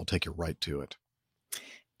way it'll take you right to it.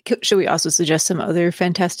 Should we also suggest some other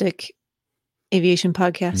fantastic aviation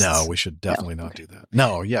podcasts? No, we should definitely not do that.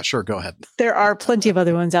 No, yeah, sure. Go ahead. There are plenty of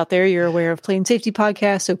other ones out there. You're aware of Plane Safety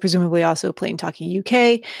Podcast, so presumably also Plane Talking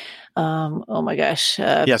UK. Oh my gosh. See,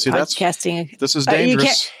 podcasting. This is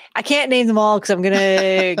dangerous. I can't name them all because I'm going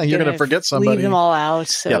to... You're going to forget somebody. Leave them all out.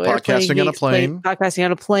 So Podcasting on a Plane. Podcasting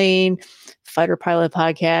on a Plane. Fighter Pilot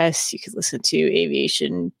Podcast. You could listen to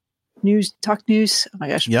Aviation News, Talk News. Oh my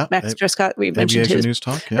gosh. Yeah. Max Trescott. We mentioned his News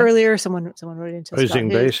Talk, earlier. Someone wrote into Opposing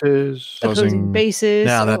Bases. Opposing Bases.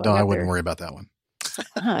 No, I wouldn't worry about that one.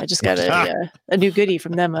 I just got a new goodie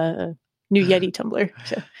from them, a new Yeti tumbler.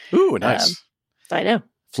 So, ooh, nice. I know.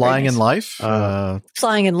 Flying in Life.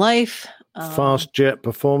 Flying in Life. Fast Jet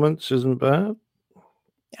Performance isn't bad.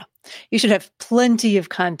 Yeah. You should have plenty of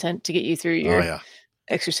content to get you through your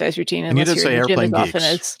exercise routine. And you did say Airplane Geeks,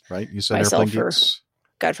 as right? You said Airplane Geeks.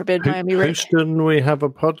 God forbid, Miami Rick. Houston, we have a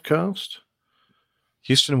podcast.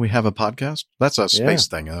 Houston, we have a podcast? That's a space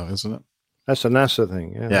thing, though, isn't it? That's a NASA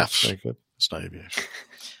thing. Yeah. That's very good. It's not aviation.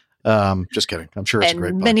 Just kidding. I'm sure it's a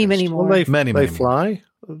great podcast. Many more. Well, they fly.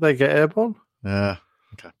 They get airborne. Yeah.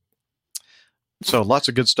 Okay. So lots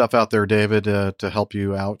of good stuff out there, David, to help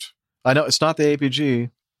you out. I know it's not the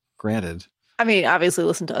APG, granted. I mean, obviously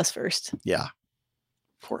listen to us first. Yeah,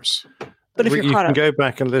 of course. But if you're you caught can up, go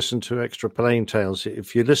back and listen to Extra Plane Tales.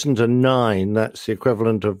 If you listen to 9, that's the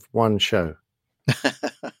equivalent of one show.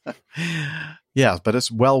 Yeah, but it's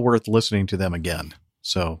well worth listening to them again.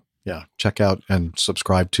 So yeah, check out and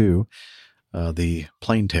subscribe to the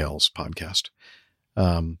Plane Tales podcast.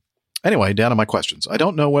 Anyway, down to my questions. I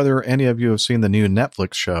don't know whether any of you have seen the new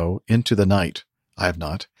Netflix show, Into the Night. I have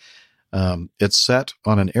not. It's set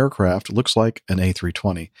on an aircraft, looks like an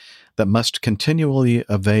A320, that must continually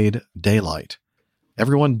evade daylight.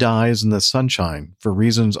 Everyone dies in the sunshine for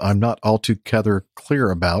reasons I'm not altogether clear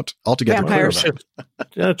about.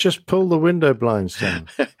 Just pull the window blinds down.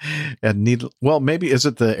 And maybe is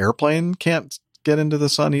it the airplane can't get into the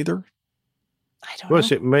sun either? I don't know.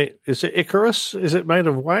 Is it made? Is it Icarus? Is it made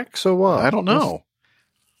of wax or what? I don't know.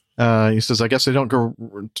 He says, I guess they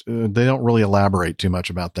don't really elaborate too much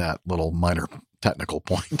about that little minor technical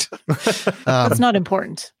point. That's not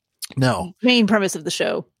important. No. Main premise of the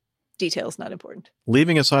show. Details not important.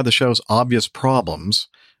 Leaving aside the show's obvious problems,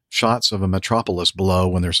 shots of a metropolis below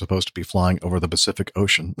when they're supposed to be flying over the Pacific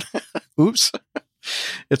Ocean. Oops.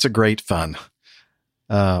 It's a great fun.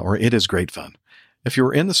 It is great fun. If you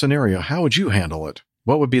were in the scenario, how would you handle it?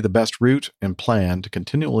 What would be the best route and plan to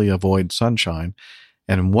continually avoid sunshine?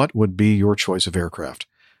 And what would be your choice of aircraft?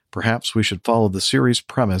 Perhaps we should follow the series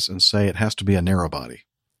premise and say it has to be a narrow body.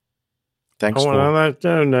 Thanks for...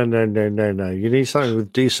 No. You need something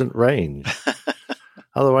with decent range.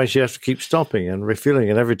 Otherwise, you have to keep stopping and refueling.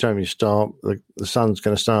 And every time you stop, the sun's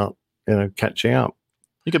going to start, catching up.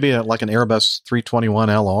 You could be like an Airbus 321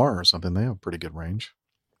 LR or something. They have pretty good range.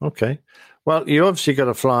 Okay. Well, you obviously got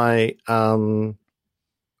to fly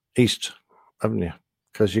east, haven't you?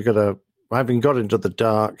 Because you got to, having got into the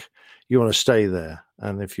dark, you want to stay there.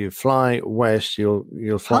 And if you fly west, you'll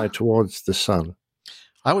fly towards the sun.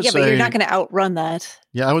 I would yeah, say, but you're not going to outrun that.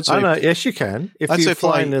 Yeah, I would say. Yes, you can. If I'd you say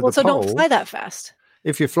fly near the so pole, don't fly that fast.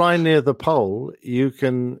 If you fly near the pole, you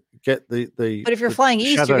can get the. But if you're flying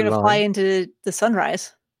east, you're going to fly into the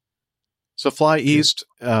sunrise. So fly east.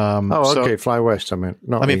 Okay. Fly west. I mean,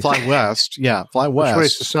 not. I mean, east. fly west. Yeah, fly west. Which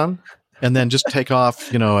way's the sun? And then just take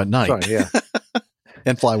off, at night. Sorry, yeah.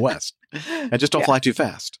 And fly west, and just don't fly too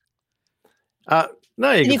fast.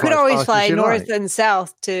 No, you could always fly north and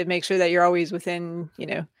south to make sure that you're always within,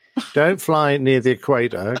 Don't fly near the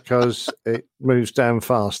equator because it moves down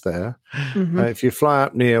fast there. Mm-hmm. If you fly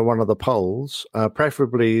up near one of the poles,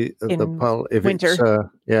 preferably the pole. If winter.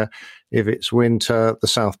 If it's winter, the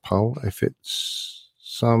South Pole. If it's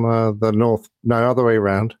summer, the North. No, other way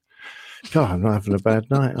around. God, I'm not having a bad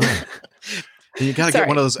night. You got to get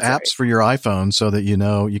one of those apps for your iPhone so that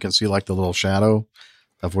you can see like the little shadow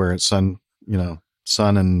of where it's sun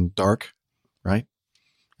and dark, right?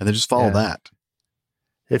 And then just follow that.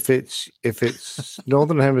 If it's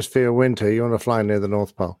Northern Hemisphere winter, you want to fly near the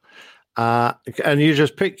North Pole. And you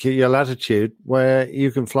just pick your latitude where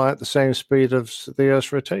you can fly at the same speed of the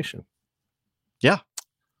Earth's rotation. Yeah.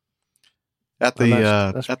 At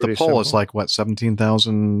the pole, it's like,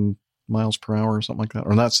 17,000 miles per hour or something like that?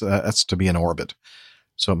 Or that's to be in orbit.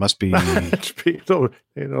 So it must be. You don't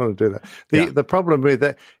want to do that. The problem with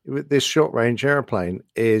this short range airplane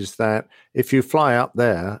is that if you fly up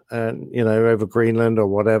there and over Greenland or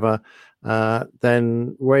whatever,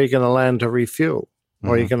 then where are you going to land to refuel?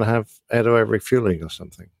 Or are you going to have air-to-air refueling or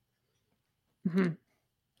something?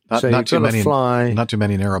 Mm-hmm. Not too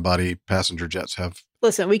many narrow-body passenger jets have.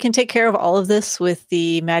 Listen, we can take care of all of this with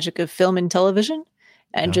the magic of film and television,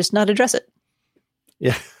 and just not address it.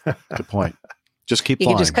 Yeah, good point. Just keep you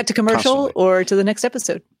flying. You can just cut to commercial constantly. Or to the next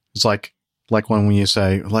episode. It's like when you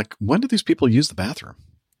say, when do these people use the bathroom?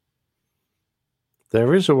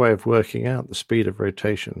 There is a way of working out the speed of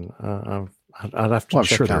rotation. I'd have to check I'm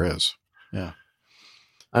sure out. there is. Yeah.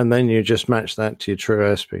 And then you just match that to your true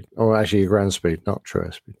airspeed, or actually your ground speed, not true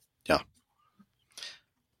airspeed. Yeah.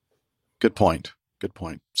 Good point.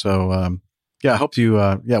 So, I hope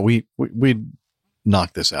you, we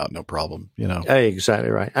knock this out. No problem. Exactly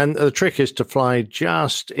right. And the trick is to fly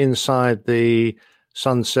just inside the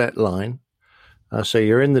sunset line. So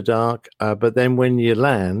you're in the dark, but then when you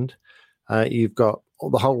land, you've got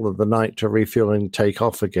the whole of the night to refuel and take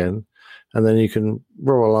off again. And then you can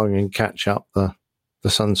roll along and catch up the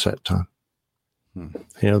sunset time.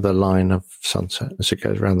 The line of sunset as it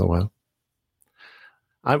goes around the world.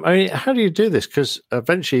 I mean, how do you do this? Because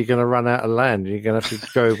eventually you're going to run out of land and you're going to have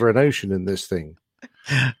to go over an ocean in this thing.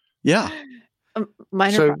 Yeah. I'm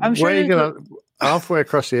sure where are you going to, halfway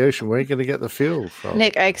across the ocean, where are you going to get the fuel from?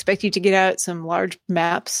 Nick, I expect you to get out some large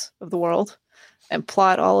maps of the world and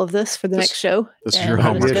plot all of this for the next show. This is your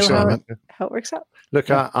homework assignment. How it works out.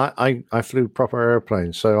 Look, I flew proper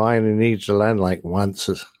airplanes, so I only need to land like once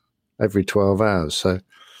every 12 hours. So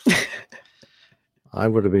I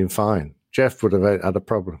would have been fine. Jeff would have had a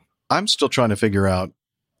problem. I'm still trying to figure out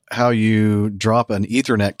how you drop an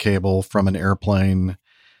Ethernet cable from an airplane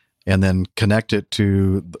and then connect it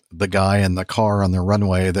to the guy in the car on the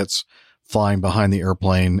runway that's flying behind the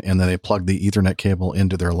airplane. And then they plug the Ethernet cable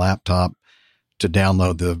into their laptop to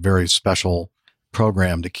download the very special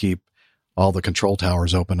program to keep all the control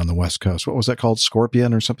towers open on the West Coast. What was that called?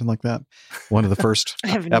 Scorpion or something like that? One of the first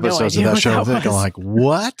episodes of that show. They're like,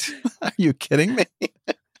 what? Are you kidding me?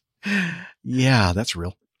 Yeah, that's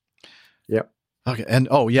real. Yep. Okay. And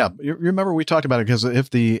you remember we talked about it because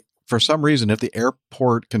for some reason, if the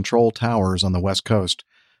airport control towers on the West Coast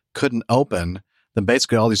couldn't open, then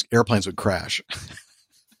basically all these airplanes would crash.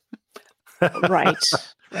 Right.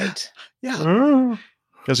 Yeah.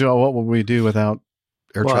 Because what would we do without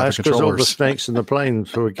air traffic controllers? Because all the snakes in the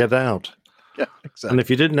planes would get out. Yeah, exactly. And if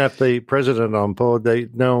you didn't have the president on board,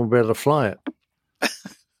 no one would be able to fly it.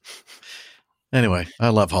 Anyway, I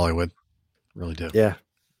love Hollywood. Really do. Yeah.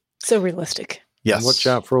 So realistic. Yes. And watch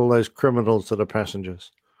out for all those criminals that are passengers.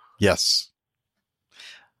 Yes.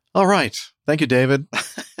 All right. Thank you, David.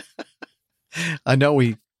 I know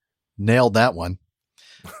we nailed that one.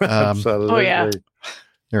 Absolutely. Oh, yeah.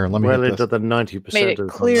 Here, let me well into the 90%. Made it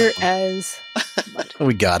clear as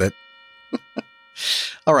we got it.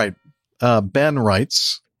 All right. Ben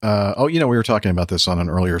writes, we were talking about this on an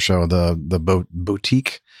earlier show, the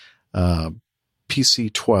boutique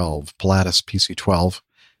PC-12, Pilatus PC-12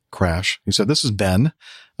 crash. He said, this is Ben,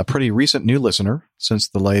 a pretty recent new listener since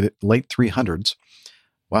the late 300s.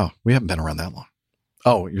 Wow, we haven't been around that long.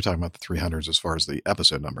 Oh, you're talking about the 300s as far as the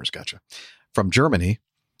episode numbers. Gotcha. From Germany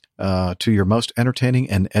to your most entertaining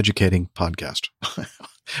and educating podcast.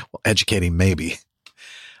 Well, educating maybe.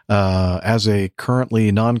 As a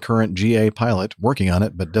currently non-current GA pilot, working on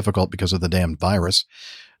it, but difficult because of the damned virus,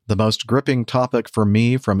 the most gripping topic for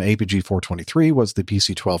me from APG 423 was the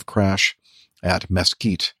PC-12 crash at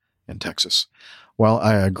Mesquite in Texas. While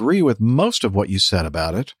I agree with most of what you said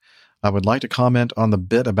about it, I would like to comment on the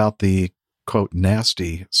bit about the, quote,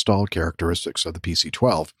 nasty stall characteristics of the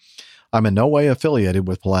PC-12. I'm in no way affiliated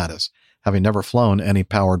with Pilatus, having never flown any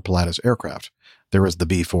powered Pilatus aircraft. There is the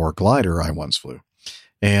B-4 glider I once flew,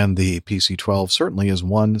 and the PC-12 certainly is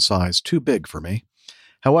one size too big for me.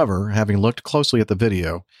 However, having looked closely at the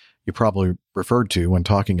video you probably referred to when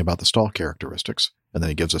talking about the stall characteristics, and then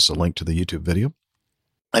he gives us a link to the YouTube video,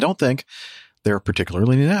 I don't think they're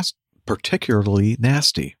particularly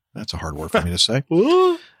nasty. That's a hard word for me to say.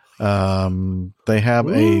 They have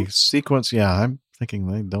a sequence. Yeah, I'm thinking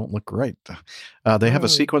they don't look great. They have a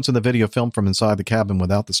sequence in the video filmed from inside the cabin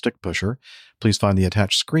without the stick pusher. Please find the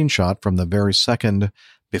attached screenshot from the very second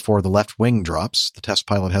before the left wing drops. The test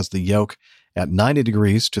pilot has the yoke at 90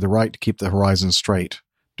 degrees to the right to keep the horizon straight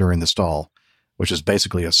during the stall, which is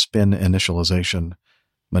basically a spin initialization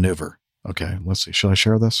maneuver. Okay, let's see. Should I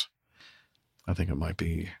share this? I think it might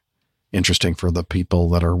be interesting for the people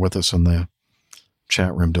that are with us in the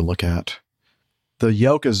chat room to look at. The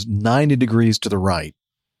yoke is 90 degrees to the right,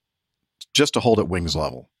 just to hold at wings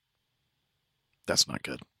level. That's not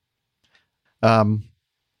good.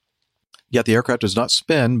 Yet the aircraft does not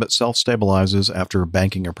spin, but self-stabilizes after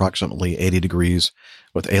banking approximately 80 degrees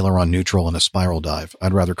with aileron neutral and a spiral dive.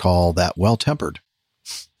 I'd rather call that well-tempered.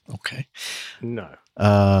 Okay. No.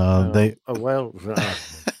 A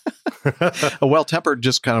well-tempered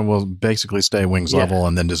just kind of will basically stay wings level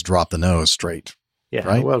and then just drop the nose straight. Yeah,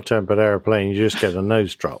 right? A well-tempered airplane, you just get a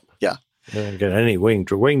nose drop. Yeah. You don't get any wing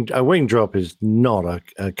drop. A wing drop is not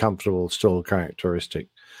a comfortable stall characteristic.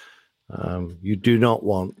 You do not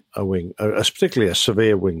want a wing, particularly a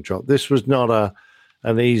severe wing drop. This was not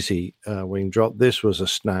an easy wing drop. This was a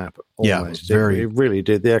snap. Almost. Yeah, it really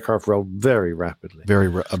did. The aircraft rolled very rapidly,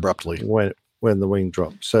 very abruptly when the wing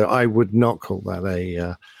dropped. So I would not call that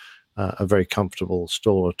a very comfortable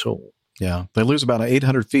stall at all. Yeah, they lose about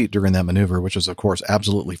 800 feet during that maneuver, which is, of course,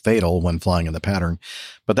 absolutely fatal when flying in the pattern.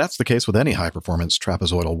 But that's the case with any high-performance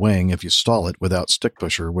trapezoidal wing if you stall it without stick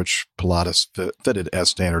pusher, which Pilatus fitted as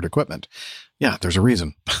standard equipment. Yeah, there's a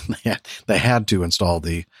reason. They had to install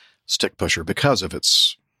the stick pusher because of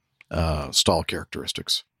its stall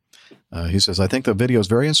characteristics. He says, I think the video is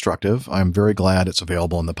very instructive. I'm very glad it's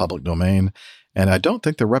available in the public domain. And I don't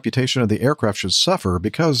think the reputation of the aircraft should suffer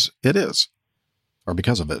because it is. Or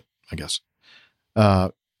because of it, I guess.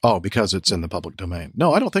 Because it's in the public domain.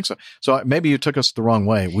 No, I don't think so. So maybe you took us the wrong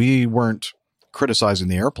way. We weren't criticizing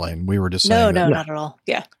the airplane. We were just saying No, not at all.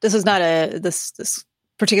 Yeah. This is not this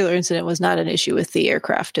particular incident was not an issue with the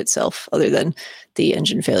aircraft itself, other than the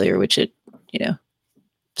engine failure, which it,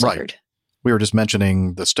 suffered. Right. We were just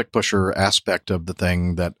mentioning the stick pusher aspect of the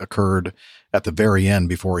thing that occurred at the very end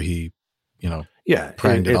before he,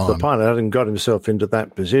 pranged it on. If the pilot hadn't got himself into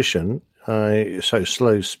that position, so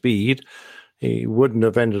slow speed, he wouldn't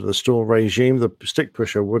have entered the stall regime. The stick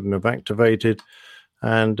pusher wouldn't have activated,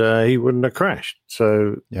 and he wouldn't have crashed.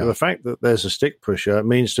 So the fact that there's a stick pusher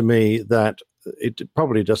means to me that it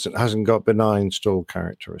probably hasn't got benign stall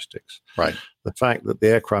characteristics. Right. The fact that the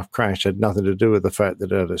aircraft crashed had nothing to do with the fact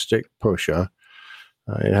that it had a stick pusher.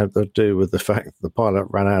 It had to do with the fact that the pilot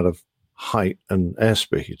ran out of height and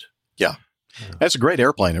airspeed. Yeah. It's a great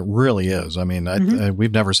airplane. It really is. I mean,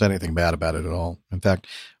 we've never said anything bad about it at all. In fact,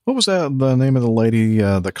 what was the name of the lady,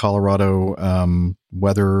 the Colorado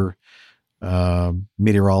weather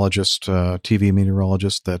meteorologist, TV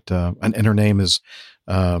meteorologist that, and her name is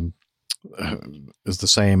the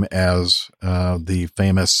same as the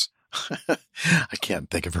famous, I can't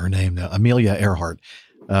think of her name now, Amelia Earhart.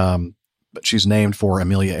 But she's named for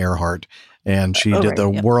Amelia Earhart. And she did the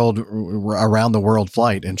around the world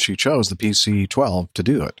flight, and she chose the PC-12 to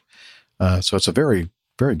do it. So it's a very,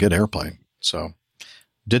 very good airplane. So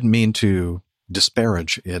didn't mean to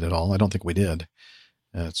disparage it at all. I don't think we did.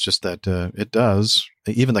 It's just that it does.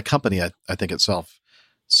 Even the company, I think itself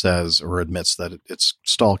says or admits that its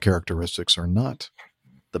stall characteristics are not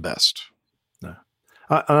the best. No.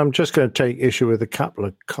 I'm just going to take issue with a couple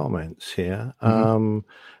of comments here.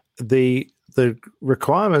 The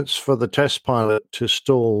requirements for the test pilot to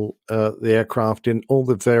stall the aircraft in all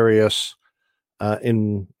the various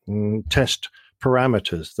test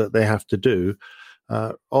parameters that they have to do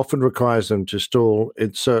often requires them to stall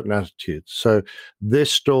in certain attitudes. So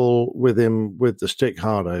this stall with the stick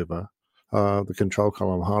hard over, the control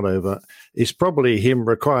column hard over, is probably him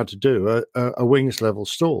required to do a wings level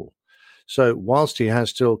stall. So whilst he has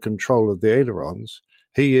still control of the ailerons,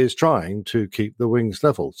 he is trying to keep the wings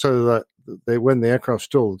level so that when the aircraft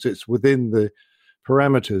stalls, it's within the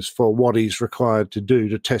parameters for what he's required to do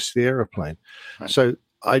to test the aeroplane. Right. So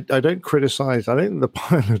I don't criticize. I don't think the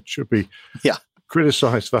pilot should be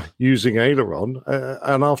criticized for using aileron.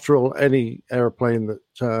 And after all, any airplane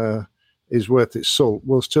that is worth its salt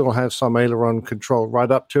will still have some aileron control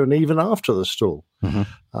right up to and even after the stall.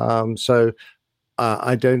 Mm-hmm. So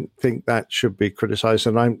I don't think that should be criticized.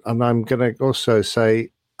 And I'm going to also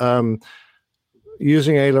say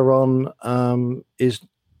using aileron is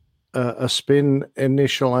a spin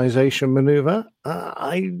initialization maneuver.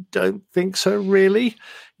 I don't think so, really.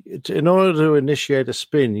 In order to initiate a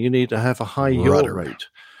spin, you need to have a high yaw rate.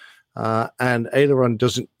 And aileron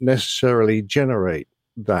doesn't necessarily generate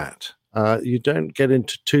that. You don't get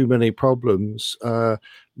into too many problems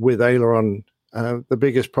with aileron. The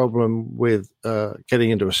biggest problem with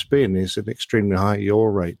getting into a spin is an extremely high yaw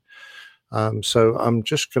rate. So I'm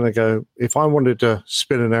just going to go, if I wanted to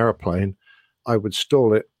spin an airplane, I would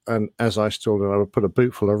stall it. And as I stalled it, I would put a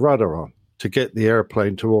boot full of rudder on to get the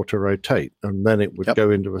airplane to auto-rotate, and then it would go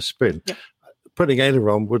into a spin. Yep. Putting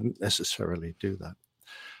aileron wouldn't necessarily do that.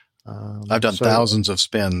 I've done thousands of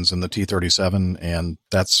spins in the T-37, and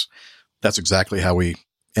that's exactly how we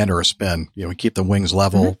enter a spin. We keep the wings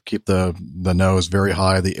level, keep the nose very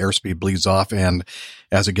high, the airspeed bleeds off, and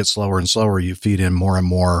as it gets slower and slower, you feed in more and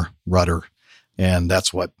more rudder, and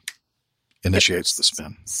that's what initiates the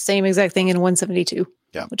spin. Same exact thing in 172,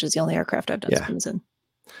 which is the only aircraft I've done spins in.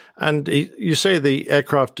 And you say the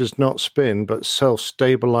aircraft does not spin, but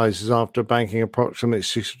self-stabilizes after banking approximately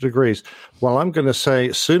 60 degrees. Well, I'm going to say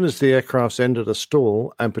as soon as the aircraft's entered a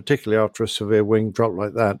stall, and particularly after a severe wing drop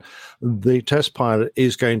like that, the test pilot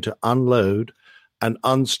is going to unload and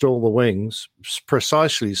unstall the wings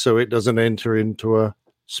precisely so it doesn't enter into a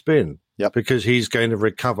spin. Because he's going to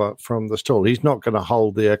recover from the stall. He's not going to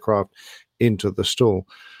hold the aircraft into the stall.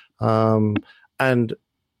 And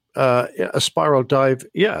a spiral dive,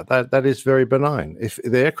 that is very benign. If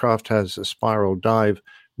the aircraft has a spiral dive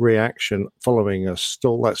reaction following a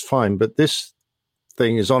stall, that's fine. But this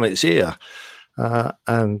thing is on its ear,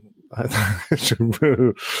 and it's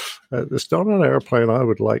not an airplane I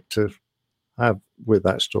would like to have with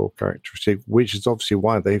that stall characteristic, which is obviously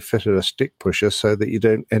why they fitted a stick pusher so that you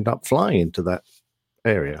don't end up flying into that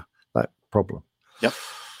area, that problem. Yep.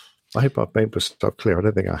 I hope I've made myself clear. I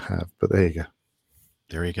don't think I have, but there you go.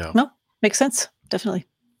 There you go. No, makes sense. Definitely.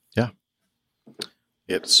 Yeah.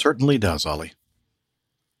 It certainly does, Ollie.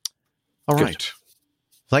 All right.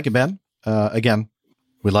 Thank you, Ben. Again,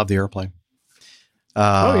 we love the airplane.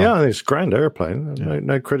 It's a grand airplane.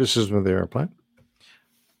 No criticism of the airplane.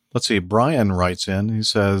 Let's see. Brian writes in. He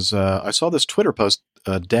says, I saw this Twitter post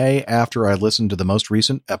a day after I listened to the most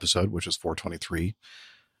recent episode, which is 423.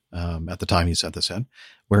 At the time he sent this in,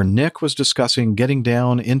 where Nick was discussing getting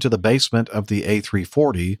down into the basement of the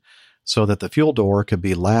A340 so that the fuel door could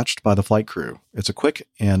be latched by the flight crew. It's a quick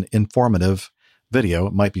and informative video.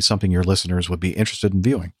 It might be something your listeners would be interested in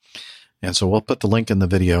viewing. And so we'll put the link in the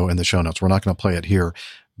video in the show notes. We're not going to play it here,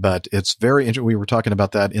 but it's very interesting. We were talking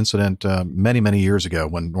about that incident many, many years ago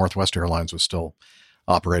when Northwest Airlines was still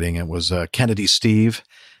operating. It was Kennedy Steve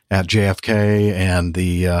at JFK and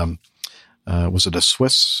the was it a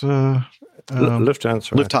Swiss?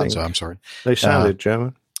 Lufthansa. Lufthansa, I'm sorry. They sounded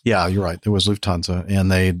German. Yeah, you're right. It was Lufthansa.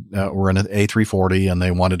 And they were in an A340 and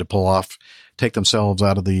they wanted to take themselves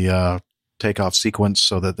out of the takeoff sequence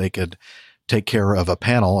so that they could take care of a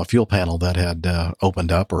fuel panel that had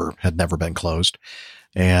opened up or had never been closed.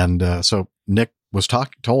 And so Nick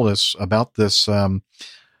told us about this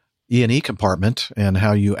E&E compartment and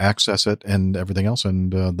how you access it and everything else.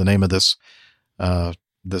 And the name of this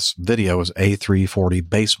video is A340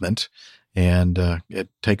 Basement, and it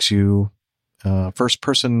takes you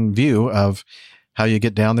first-person view of how you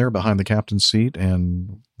get down there behind the captain's seat,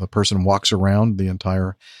 and the person walks around the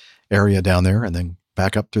entire area down there and then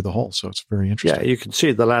back up through the hole. So it's very interesting. Yeah, you can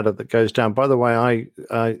see the ladder that goes down. By the way,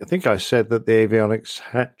 I think I said that the avionics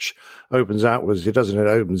hatch opens outwards. It doesn't. It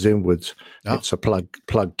opens inwards. Oh. It's a plug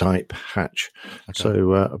type hatch. Okay.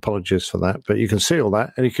 So apologies for that. But you can see all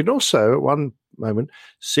that. And you can also, at one moment,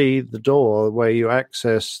 see the door where you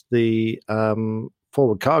access the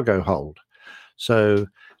forward cargo hold. So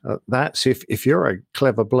that's if you're a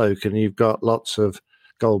clever bloke and you've got lots of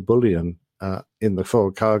gold bullion in the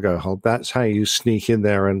forward cargo hold, that's how you sneak in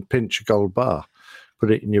there and pinch a gold bar, put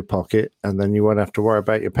it in your pocket, and then you won't have to worry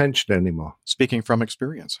about your pension anymore. Speaking from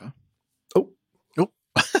experience, huh? Oh.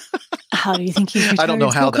 How do you think you I don't know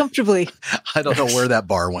how comfortably? I don't know where that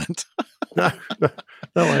bar went.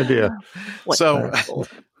 No idea. So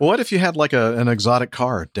what if you had like an exotic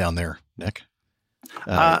car down there, Nick?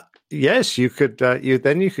 Yes, you could. You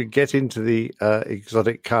could get into the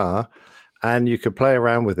exotic car, and you could play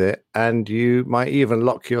around with it, and you might even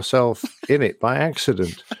lock yourself in it by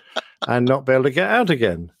accident, and not be able to get out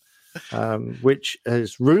again. Which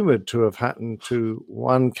is rumored to have happened to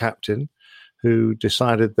one captain who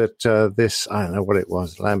decided that this, I don't know what it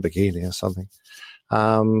was, Lamborghini or something,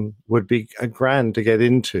 would be a grand to get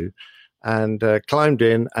into, and climbed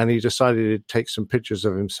in, and he decided to take some pictures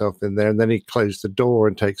of himself in there, and then he closed the door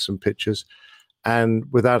and take some pictures, and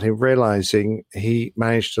without him realizing, he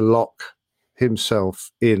managed to lock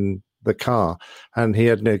himself in the car, and he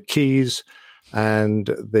had no keys,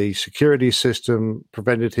 and the security system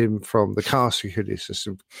prevented him from, the car security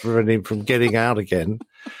system prevented him from getting out again.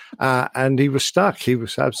 And he was stuck. He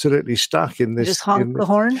was absolutely stuck in this. Just honk the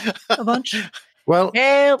horn a bunch? Well,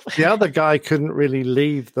 Help. The other guy couldn't really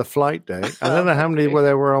leave the flight deck. I don't know how many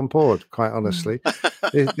there were on board, quite honestly.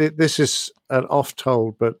 This is an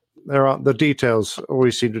oft-told, but the details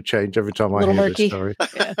always seem to change every time I hear murky. this story.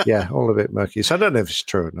 Yeah, all a bit murky. So I don't know if it's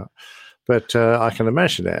true or not. But I can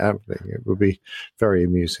imagine it happening. It would be very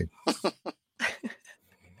amusing.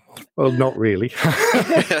 Well, not really.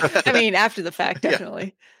 I mean, after the fact,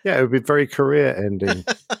 definitely. Yeah, it would be very career ending.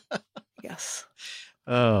 Yes.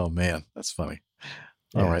 Oh, man. That's funny.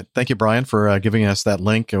 Yeah. All right. Thank you, Brian, for giving us that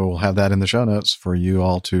link. We'll have that in the show notes for you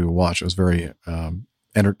all to watch. It was very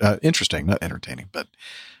interesting, not entertaining, but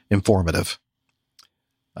informative.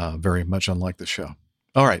 Very much unlike the show.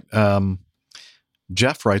 All right.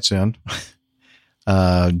 Jeff writes in,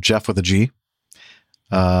 Jeff with a G.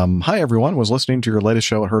 Hi, everyone. Was listening to your latest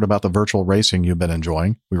show and heard about the virtual racing you've been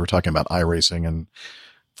enjoying. We were talking about iRacing and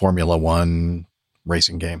Formula One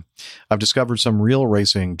racing game. I've discovered some real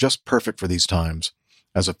racing just perfect for these times.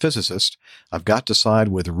 As a physicist, I've got to side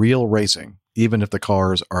with real racing, even if the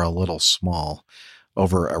cars are a little small,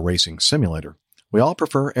 over a racing simulator. We all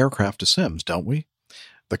prefer aircraft to sims, don't we?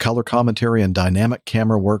 The color commentary and dynamic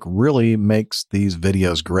camera work really makes these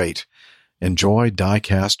videos great. Enjoy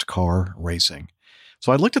die-cast car racing.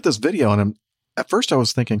 So I looked at this video, and at first I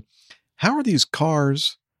was thinking, how are these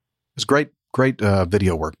cars? It's great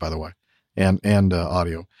video work, by the way, and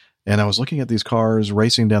audio. And I was looking at these cars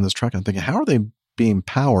racing down this track, and I'm thinking, how are they being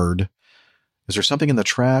powered? Is there something in the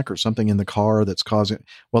track or something in the car that's causing?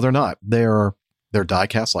 Well, they're not. They're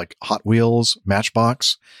die-cast like Hot Wheels,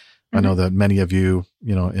 Matchbox. I know that many of you,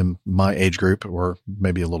 in my age group or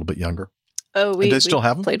maybe a little bit younger. Oh, we still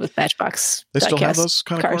have them? Played with Matchbox. They still have diecast those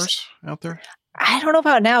kind of cars out there? I don't know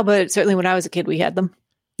about now, but certainly when I was a kid, we had them.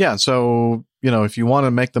 Yeah. So, if you want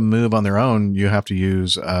to make them move on their own, you have to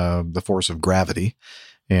use the force of gravity.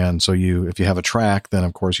 And so if you have a track, then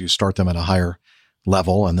of course you start them at a higher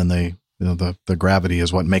level, and then the gravity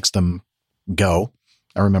is what makes them go.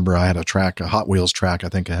 I remember I had a Hot Wheels track. I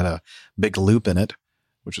think it had a big loop in it,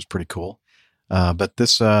 which is pretty cool. But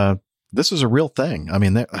this is a real thing. I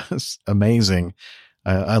mean, it's amazing.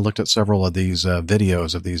 I looked at several of these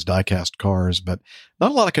videos of these die-cast cars, but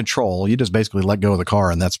not a lot of control. You just basically let go of the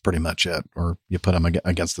car, and that's pretty much it. Or you put them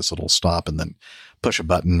against this little stop and then push a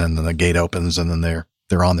button, and then the gate opens, and then they're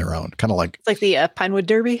on their own. Kind of like... It's like the Pinewood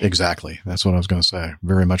Derby? Exactly. That's what I was going to say.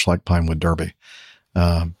 Very much like Pinewood Derby.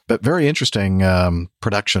 But very interesting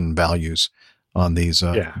production values on these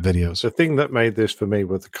videos. The thing that made this for me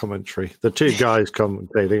was the commentary. The two guys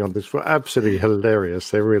commentating on this were absolutely hilarious.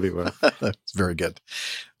 They really were. That's very good.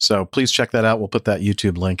 So please check that out. We'll put that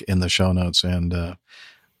YouTube link in the show notes. And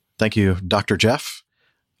thank you, Dr. Jeff,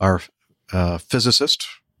 our physicist,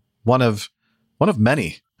 one of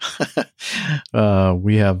many.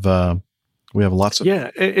 We have lots of... Yeah,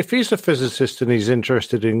 if he's a physicist and he's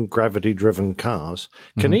interested in gravity-driven cars,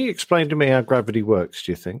 can he explain to me how gravity works,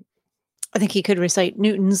 do you think? I think he could recite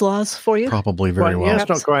Newton's laws for you. Probably very well. Yeah, it's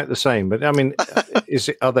not quite the same, but I mean,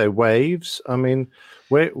 are there waves? I mean,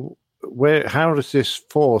 how does this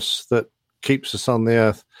force that keeps us on the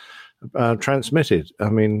Earth transmitted? I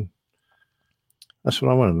mean, that's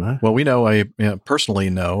what I want to know. Well, we know, I personally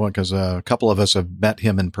know, because a couple of us have met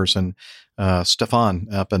him in person, Stefan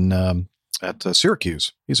up in at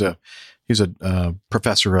Syracuse. He's a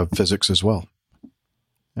professor of physics as well.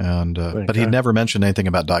 And but he never mentioned anything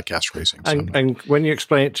about diecast racing. So and when you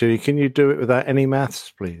explain it to me, can you do it without any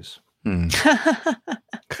maths, please?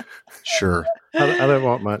 Sure. I don't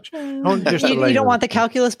want much. I want just you don't want the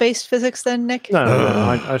calculus-based physics, then, Nick? No.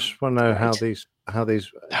 I just want to know how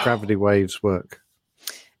these gravity waves work.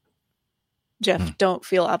 Jeff, don't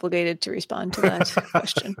feel obligated to respond to that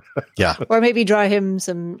question. Yeah. Or maybe draw him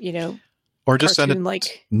some, or just send it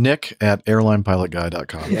Nick at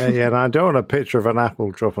airlinepilotguy.com. Yeah, and I don't want a picture of an apple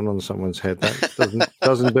dropping on someone's head. That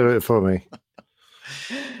doesn't do it for me.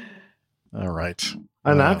 All right.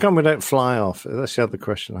 And how come we don't fly off? That's the other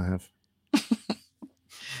question I have.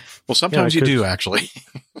 Well, sometimes you do, actually.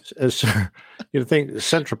 You'd think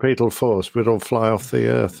centripetal force would all fly off the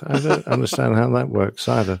Earth. I don't understand how that works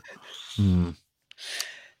either.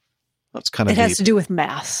 That's kind of It has to do with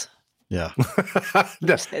mass. Yeah.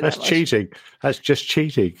 That's cheating. That's just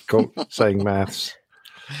cheating, saying maths.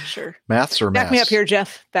 Sure. Maths or maths? Back me up here,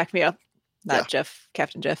 Jeff. Back me up. Not Jeff,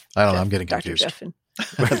 Captain Jeff. I don't know. Jeff, I'm getting Dr. confused. Jeff and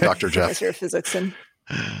Dr. Jeff. Professor of Physics. And,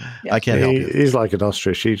 I can't help you. He's like an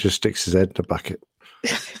ostrich. He just sticks his head in a bucket.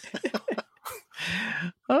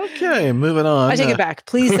 Okay, moving on. I take it back.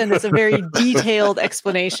 Please send us a very detailed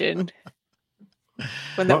explanation.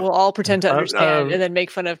 One that we'll all pretend to understand and then make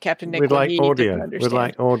fun of Captain Nick. We'd like when he audio. didn't We'd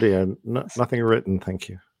like audio. Nothing written, thank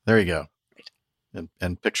you. There you go.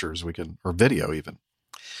 And pictures we can, or video even.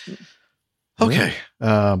 Okay.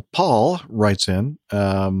 Paul writes in,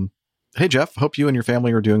 hey Jeff, hope you and your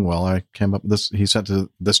family are doing well. I came up with this. He sent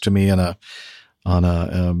this to me on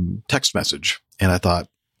a text message. And I thought,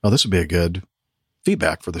 oh, this would be a good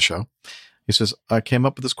feedback for the show. He says, I came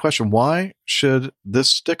up with this question. Why should this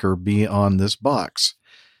sticker be on this box?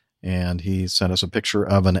 And he sent us a picture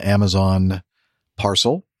of an Amazon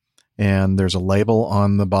parcel. And there's a label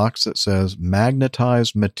on the box that says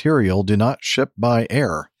magnetized material, do not ship by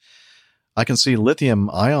air. I can see lithium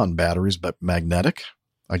ion batteries, but magnetic.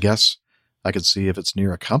 I guess I could see if it's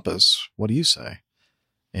near a compass. What do you say?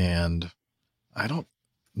 And I'm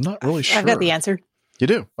not really sure. I've got the answer. You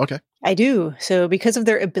do? Okay. I do. So because of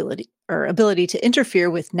their ability to interfere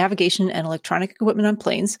with navigation and electronic equipment on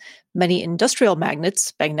planes, many industrial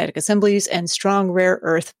magnets, magnetic assemblies, and strong rare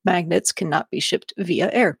earth magnets cannot be shipped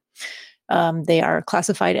via air. They are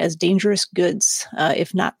classified as dangerous goods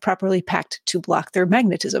if not properly packed to block their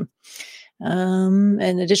magnetism. And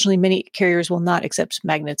additionally, many carriers will not accept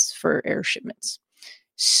magnets for air shipments.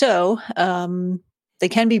 So they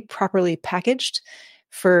can be properly packaged.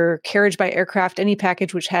 For carriage by aircraft, any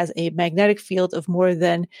package which has a magnetic field of more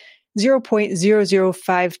than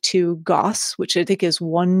 0.0052 Gauss, which I think is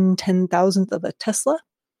 1/10,000th of a Tesla,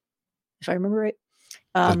 if I remember right.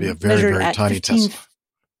 That'd be a very, very tiny Tesla.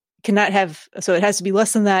 Cannot have, so it has to be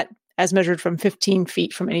less than that as measured from 15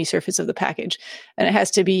 feet from any surface of the package. And it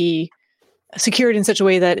has to be secured in such a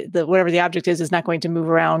way that whatever the object is not going to move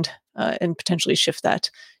around and potentially shift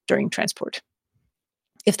that during transport.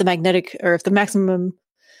 If the maximum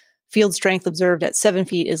field strength observed at 7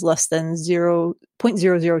 feet is less than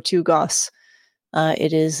 0.002 Gauss,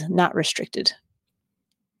 it is not restricted.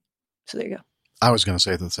 So there you go. I was going to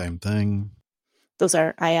say the same thing. Those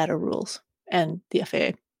are IATA rules and the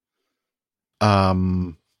FAA. I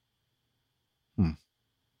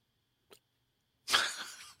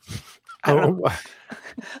don't know.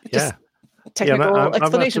 Yeah. Technical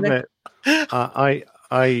explanation there.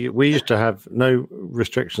 We used to have no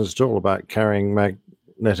restrictions at all about carrying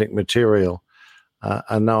magnetic material,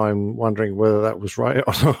 and now I'm wondering whether that was right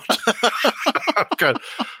or not. Okay.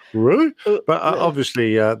 Really? But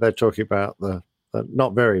obviously, they're talking about the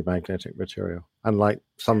not very magnetic material, unlike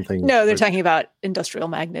something. No, they're talking about industrial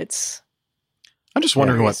magnets. I'm just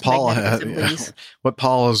wondering what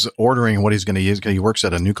Paul is ordering and what he's going to use because he works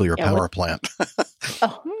at a nuclear power plant.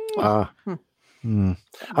 I mean,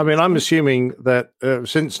 I'm assuming that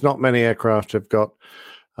since not many aircraft have got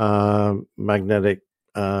magnetic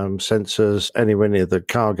sensors anywhere near the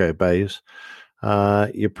cargo bays,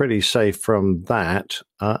 you're pretty safe from that.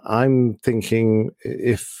 I'm thinking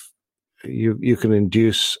if you can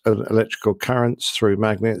induce electrical currents through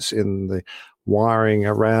magnets in the wiring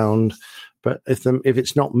around, but if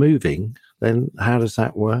it's not moving, then how does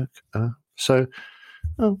that work? I'm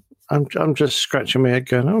just scratching my head,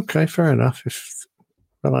 going, okay, fair enough.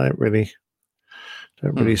 But I don't really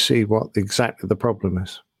see what exactly the problem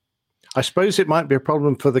is. I suppose it might be a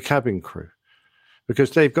problem for the cabin crew because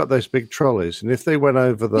they've got those big trolleys, and if they went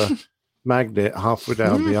over the magnet halfway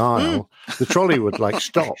down the aisle, the trolley would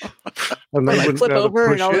stop, and they wouldn't flip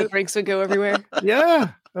over, and all the it. drinks would go everywhere.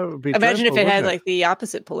 Yeah, that would be. Imagine dreadful, if it had wouldn't the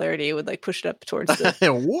opposite polarity; it would push it up towards the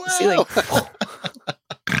ceiling.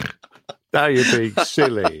 Now you're being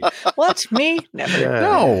silly. What? Me? Never. Yeah.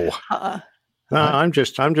 No. No, I'm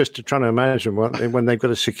just trying to imagine when they've got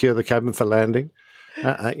to secure the cabin for landing.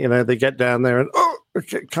 They get down there and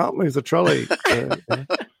can't move the trolley.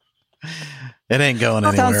 It ain't going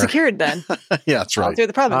anywhere. Sounds secured then. Yeah, that's right. Through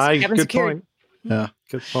the province. Good secured. point. Yeah,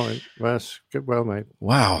 good point. That's good. Well made.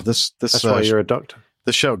 Wow, that's why you're a doctor.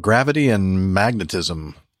 The show Gravity and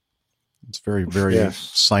Magnetism. It's very, very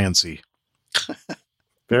sciencey.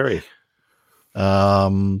 Very. I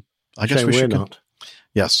guess we should not.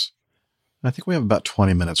 Yes. I think we have about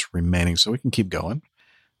 20 minutes remaining, so we can keep going.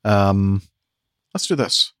 Let's do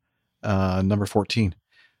this. Number 14.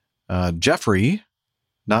 Jeffrey,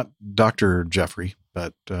 not Dr. Jeffrey,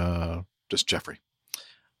 but just Jeffrey.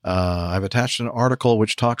 I've attached an article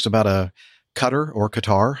which talks about a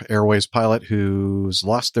Qatar Airways pilot who's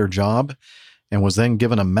lost their job and was then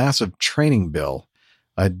given a massive training bill.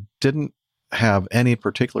 I didn't have any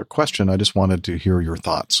particular question. I just wanted to hear your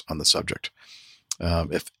thoughts on the subject.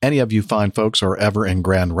 If any of you fine folks are ever in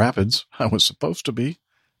Grand Rapids, I was supposed to be,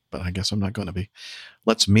 but I guess I'm not going to be.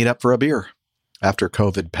 Let's meet up for a beer after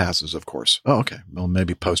COVID passes, of course. Oh, okay. Well,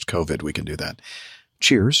 maybe post-COVID we can do that.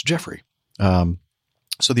 Cheers, Jeffrey.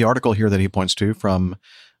 So the article here that he points to from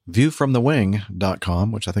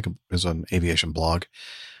viewfromthewing.com, which I think is an aviation blog,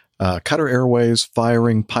 Qatar Airways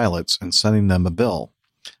firing pilots and sending them a bill,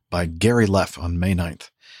 by Gary Leff on May 9th.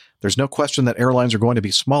 There's no question that airlines are going to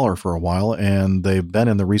be smaller for a while, and they've been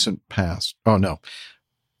in the recent past. Oh, no.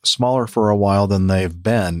 Smaller for a while than they've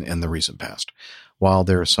been in the recent past. While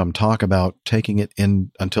there's some talk about taking it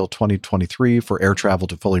in until 2023 for air travel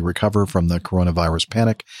to fully recover from the coronavirus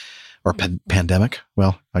panic or pandemic.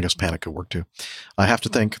 Well, I guess panic could work too. I have to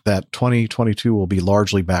think that 2022 will be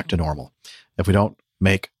largely back to normal. If we don't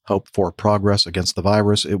make hope for progress against the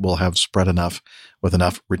virus, it will have spread enough with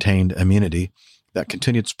enough retained immunity that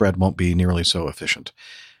continued spread won't be nearly so efficient.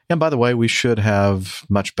 And by the way, we should have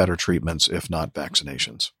much better treatments, if not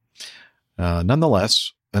vaccinations.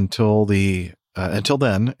 Nonetheless, until then,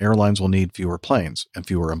 airlines will need fewer planes and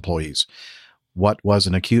fewer employees. What was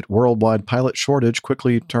an acute worldwide pilot shortage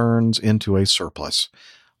quickly turns into a surplus.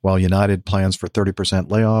 While United plans for 30%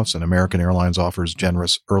 layoffs and American Airlines offers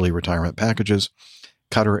generous early retirement packages,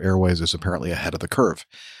 Qatar Airways is apparently ahead of the curve.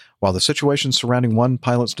 While the situation surrounding one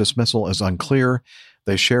pilot's dismissal is unclear,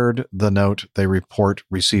 they shared the note they report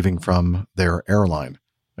receiving from their airline.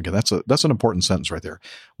 Okay, that's an important sentence right there.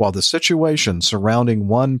 While the situation surrounding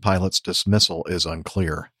one pilot's dismissal is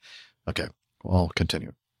unclear. Okay, I'll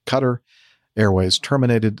continue. Qatar Airways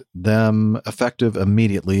terminated them effective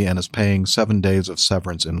immediately and is paying 7 days of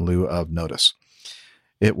severance in lieu of notice.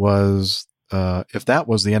 It was, if that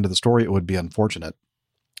was the end of the story, it would be unfortunate.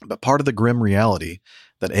 But part of the grim reality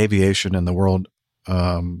that aviation and the world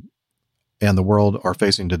are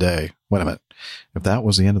facing today. Wait a minute. If that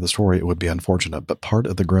was the end of the story, it would be unfortunate. But part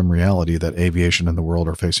of the grim reality that aviation and the world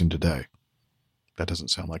are facing today. That doesn't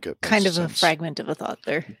sound like it. Kind of a fragment of a thought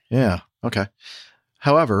there. Yeah. Okay.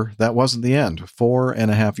 However, that wasn't the end.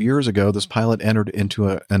 4.5 years ago, this pilot entered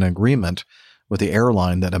into an agreement with the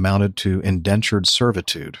airline that amounted to indentured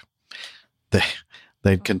servitude.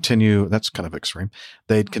 They'd continue, that's kind of extreme.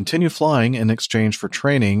 They'd continue flying in exchange for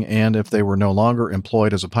training, and if they were no longer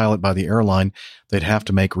employed as a pilot by the airline, they'd have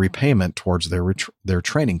to make repayment towards their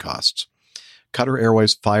training costs. Qatar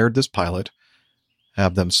Airways fired this pilot,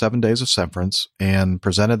 have them 7 days of severance, and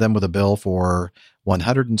presented them with a bill for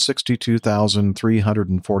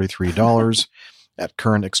 $162,343 at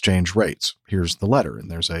current exchange rates. Here's the letter, and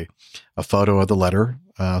there's a photo of the letter,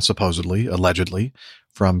 allegedly,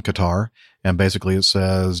 from Qatar. And basically it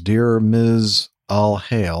says, Dear Ms.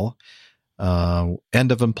 Al-Hale,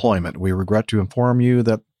 end of employment. We regret to inform you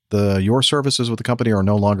that your services with the company are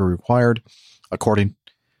no longer required.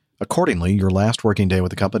 Accordingly, your last working day with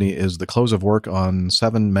the company is the close of work on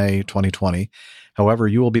 7 May 2020. However,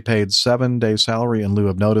 you will be paid 7 days salary in lieu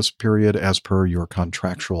of notice period as per your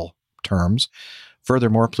contractual terms.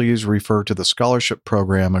 Furthermore, please refer to the scholarship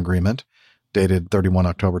program agreement dated 31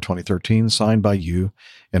 October 2013, signed by you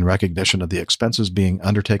in recognition of the expenses being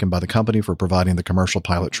undertaken by the company for providing the commercial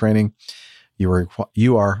pilot training.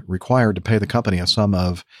 You are required to pay the company a sum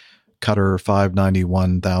of Qatar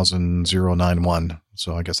 591,091.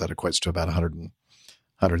 So I guess that equates to about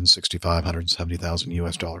 170,000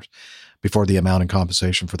 US dollars before the amount in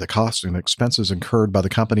compensation for the costs and expenses incurred by the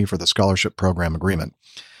company for the scholarship program agreement.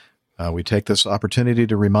 We take this opportunity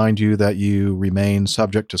to remind you that you remain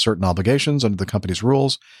subject to certain obligations under the company's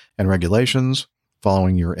rules and regulations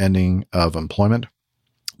following your ending of employment.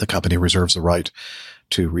 The company reserves the right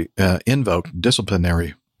to invoke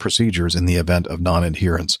disciplinary procedures in the event of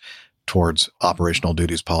non-adherence towards operational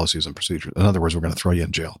duties, policies, and procedures. In other words, we're going to throw you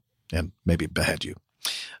in jail and maybe behead you.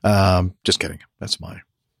 Just kidding. That's my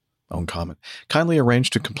own comment. Kindly arrange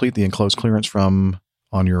to complete the enclosed clearance on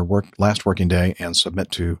your last working day and submit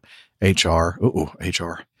to HR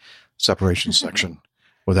separation section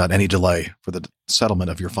without any delay for the settlement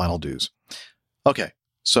of your final dues. Okay.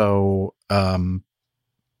 So,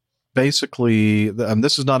 basically,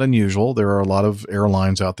 this is not unusual. There are a lot of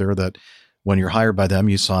airlines out there that when you're hired by them,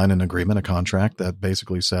 you sign an agreement, a contract that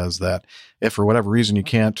basically says that if for whatever reason you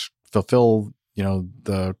can't fulfill,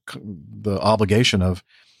 the obligation of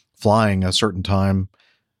flying a certain time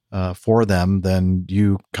for them, then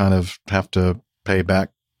you kind of have to pay back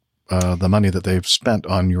the money that they've spent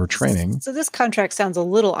on your training. So this contract sounds a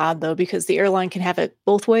little odd, though, because the airline can have it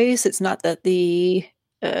both ways. It's not that the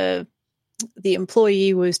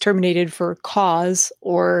employee was terminated for cause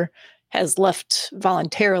or has left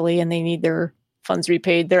voluntarily and they need their funds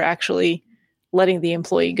repaid. They're actually letting the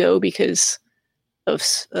employee go because of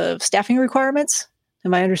staffing requirements.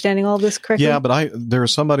 Am I understanding all of this correctly? Yeah, but there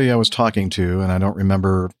was somebody I was talking to, and I don't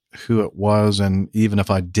remember who it was. And even if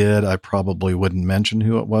I did, I probably wouldn't mention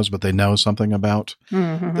who it was, but they know something about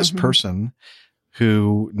this person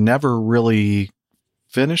who never really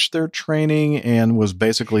finished their training and was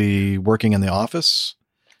basically working in the office.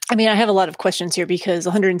 I mean, I have a lot of questions here because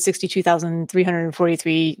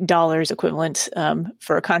 $162,343 equivalent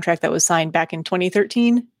for a contract that was signed back in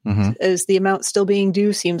 2013 is the amount still being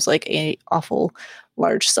due. Seems like an awful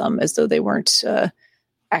large sum, as though they weren't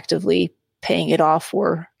actively paying it off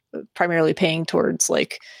or primarily paying towards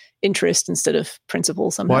like interest instead of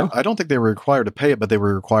principal somehow. Well, I don't think they were required to pay it, but they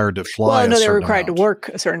were required to fly. Well, no, they were required to work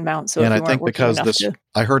a certain amount. So, and I think because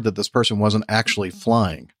I heard that this person wasn't actually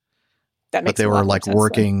flying. But they were like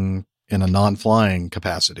working in a non-flying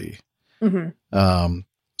capacity.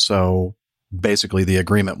 So basically the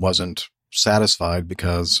agreement wasn't satisfied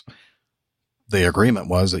because the agreement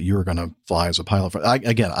was that you were going to fly as a pilot. I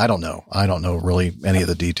don't know. I don't know really any of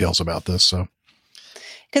the details about this. So,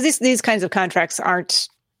 because these kinds of contracts aren't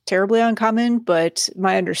terribly uncommon, but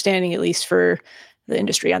my understanding, at least for the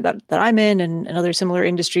industry that I'm in and other similar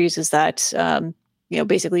industries, is that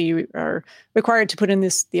basically you are required to put in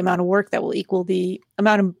the amount of work that will equal the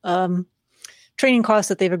amount of training costs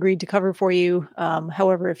that they've agreed to cover for you.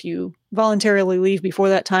 However, if you voluntarily leave before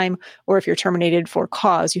that time, or if you're terminated for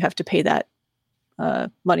cause, you have to pay that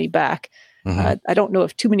money back. I don't know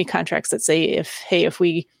of too many contracts that say if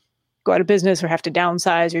we go out of business or have to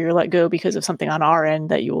downsize or you're let go because of something on our end,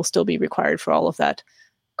 that you will still be required for all of that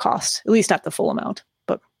cost, at least not the full amount,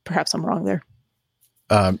 but perhaps I'm wrong there.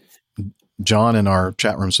 John in our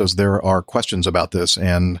chat room says there are questions about this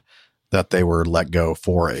and that they were let go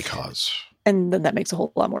for a cause. And then that makes a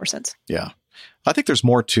whole lot more sense. Yeah. I think there's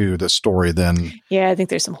more to this story than I think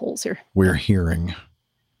there's some holes here. We're hearing.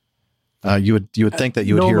 You would think that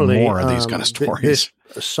you would hear more of these kind of stories.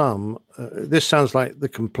 This sounds like the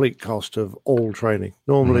complete cost of all training.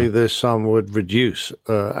 Normally this sum would reduce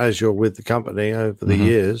as you're with the company over the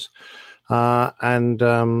years. And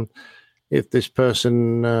if this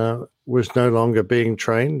person was no longer being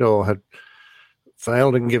trained or had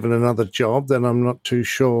failed and given another job, then I'm not too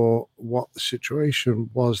sure what the situation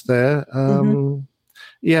was there. And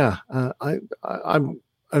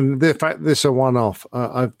the fact this is a one-off,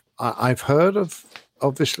 I've heard of,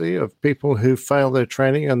 obviously, of people who fail their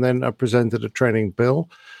training and then are presented a training bill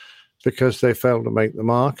because they failed to make the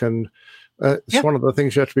mark. And it's one of the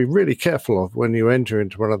things you have to be really careful of when you enter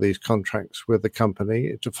into one of these contracts with a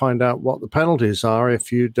company, to find out what the penalties are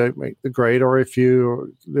if you don't make the grade, or if your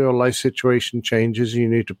life situation changes, you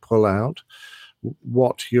need to pull out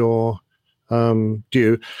what you're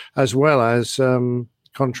due, as well as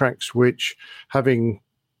contracts which, having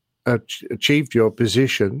achieved your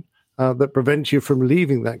position, that prevent you from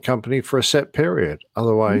leaving that company for a set period.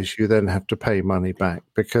 Otherwise, you then have to pay money back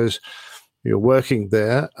because you're working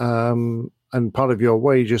there, and part of your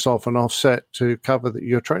wage is often offset to cover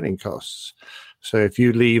your training costs. So if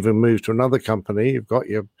you leave and move to another company, you've got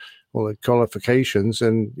all the qualifications,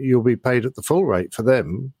 and you'll be paid at the full rate for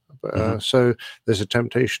them. So there's a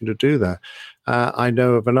temptation to do that. I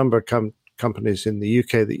know of a number of companies in the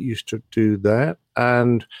UK that used to do that,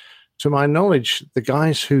 and to my knowledge, the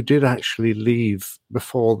guys who did actually leave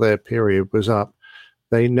before their period was up,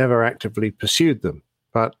 they never actively pursued them.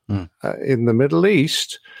 But in the Middle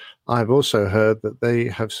East, I've also heard that they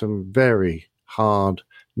have some very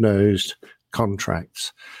hard-nosed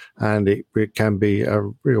contracts, and it can be a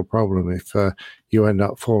real problem if you end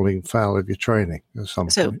up falling foul of your training at some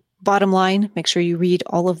point. Bottom line, make sure you read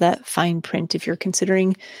all of that fine print if you're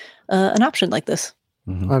considering an option like this.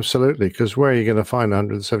 Absolutely, because where are you going to find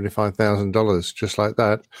 $175,000 just like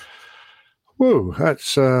that? Whoa,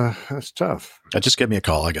 that's tough. Just give me a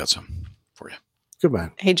call. I got some for you. Good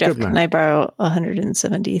man. Hey, Jeff, can I borrow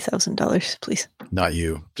 $170,000, please? Not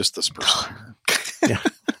you, just this person.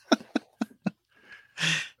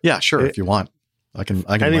 Yeah, sure. If you want, I can.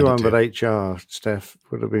 Anyone but HR, Steph,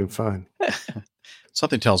 would have been fine.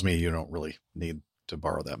 Something tells me you don't really need to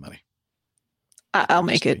borrow that money. I'll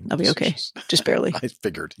make it. I'll be okay. Just barely. I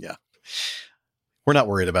figured. Yeah, we're not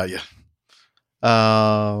worried about you. 15.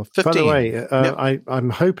 By the way, I'm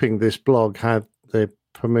hoping this blog had the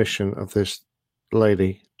permission of this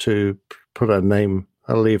lady to put her name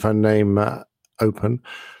leave her name open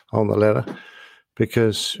on the letter,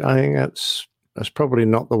 because I think that's probably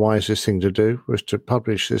not the wisest thing to do, was to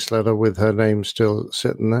publish this letter with her name still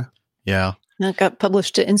sitting there. Yeah. And it got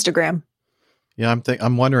published to Instagram. Yeah,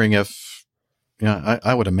 I'm wondering if,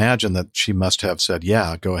 I would imagine that she must have said,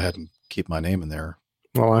 yeah, go ahead and keep my name in there.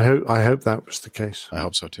 Well, I hope that was the case. I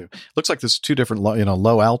hope so too. Looks like there's two different,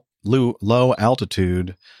 low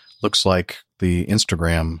altitude looks like the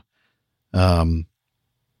Instagram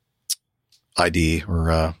ID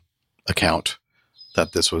or account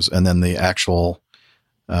that this was, and then the actual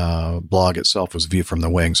blog itself was View from the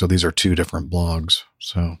Wing. So these are two different blogs.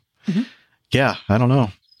 So yeah, I don't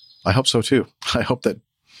know. I hope so too. I hope that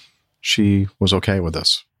she was okay with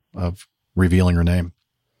this, of revealing her name.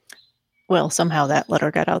 Well, somehow that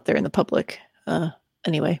letter got out there in the public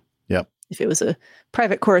anyway. Yep. If it was a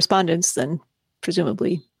private correspondence, then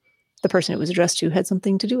presumably the person it was addressed to had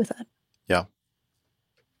something to do with that. Yeah.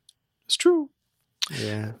 It's true.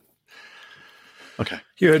 Yeah. Okay.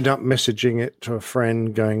 You end up messaging it to a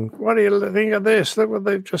friend going, what do you think of this? Look what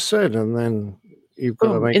they've just said. And then you've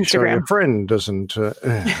got to make sure your friend doesn't.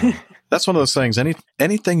 That's one of those things.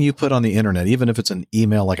 Anything you put on the internet, even if it's an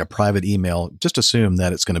email, like a private email, just assume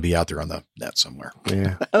that it's going to be out there on the net somewhere.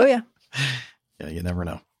 Yeah. Oh, yeah. Yeah, you never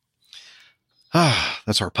know.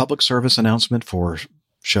 That's our public service announcement for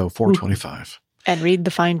show 425. And read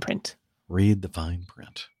the fine print. Read the fine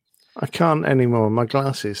print. I can't anymore. My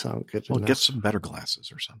glasses aren't good enough. Get some better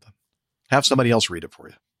glasses or something. Have somebody else read it for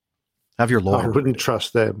you. Have your lawyer. I wouldn't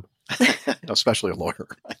trust them. Especially a lawyer.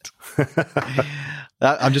 Right?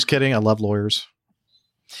 I'm just kidding. I love lawyers.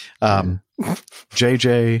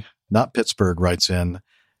 JJ, not Pittsburgh, writes in,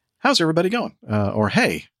 how's everybody going? Or,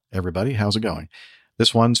 hey, everybody, how's it going?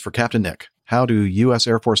 This one's for Captain Nick. How do U.S.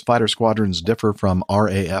 Air Force fighter squadrons differ from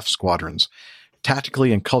RAF squadrons?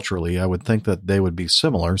 Tactically and culturally, I would think that they would be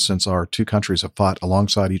similar, since our two countries have fought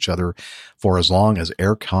alongside each other for as long as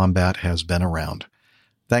air combat has been around.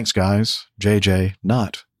 Thanks, guys. JJ,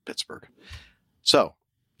 not Pittsburgh. So,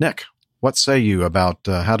 Nick, what say you about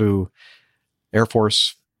how do Air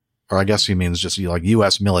Force, or I guess he means just like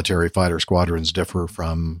U.S. military fighter squadrons, differ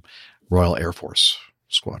from Royal Air Force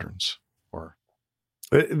squadrons? Or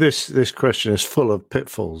this question is full of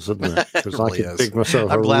pitfalls, isn't it? Because really I could dig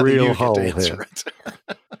myself I'm a glad real that you hole get to here. it.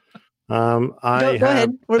 Go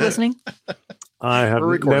ahead. We're listening. I have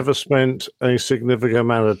never spent a significant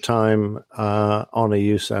amount of time on a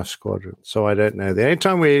USAF squadron, so I don't know. The only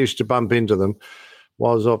time we used to bump into them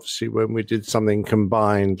was obviously when we did something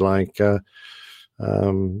combined, like an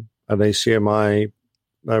ACMI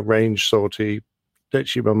range sortie,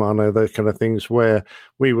 Dechi Bomano, those kind of things, where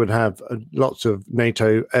we would have lots of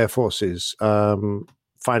NATO air forces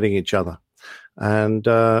fighting each other. And,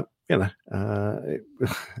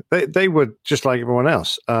 they were just like everyone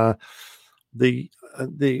else. I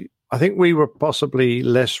think we were possibly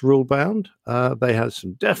less rule bound. They had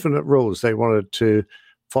some definite rules they wanted to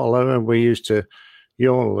follow, and we used to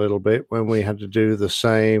yawn a little bit when we had to do the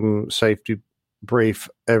same safety brief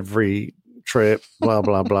every trip, blah,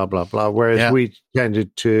 blah, blah, blah, blah. Whereas we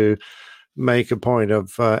tended to make a point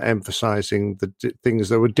of emphasizing the things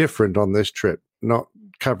that were different on this trip, not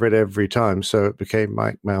cover it every time. So it became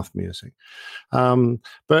mouth music.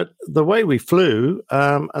 But the way we flew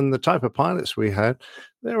and the type of pilots we had,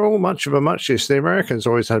 they're all much of a muchness. The Americans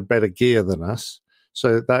always had better gear than us,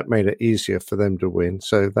 so that made it easier for them to win.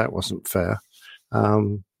 So that wasn't fair.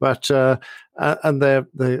 And the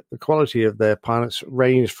quality of their pilots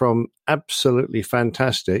ranged from absolutely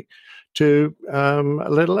fantastic to a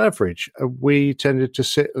little average. We tended to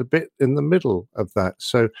sit a bit in the middle of that.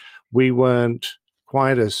 So we weren't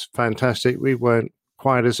quite as fantastic. We weren't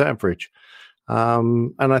quite as average.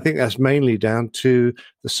 And I think that's mainly down to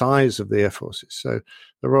the size of the Air Forces. So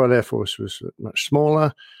the Royal Air Force was much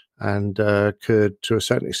smaller and could, to a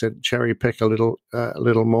certain extent, cherry pick a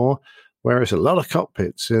little more, whereas a lot of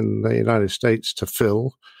cockpits in the United States to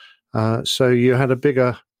fill. So you had a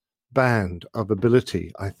bigger band of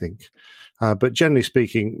ability, I think. But generally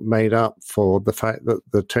speaking, made up for the fact that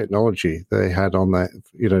the technology they had on that,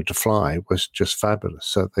 to fly was just fabulous.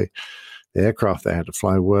 So the aircraft they had to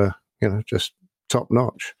fly were, just top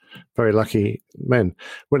notch. Very lucky men.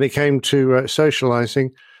 When it came to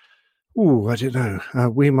socializing, I don't know.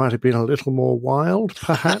 We might have been a little more wild,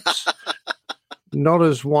 perhaps. Not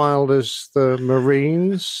as wild as the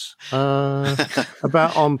Marines,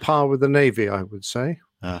 about on par with the Navy, I would say.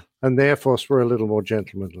 And the Air Force were a little more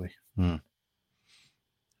gentlemanly.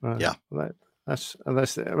 That's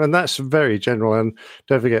very general. And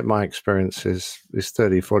don't forget, my experience is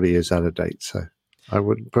 30, 40 years out of date. So I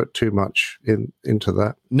wouldn't put too much into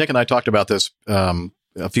that. Nick and I talked about this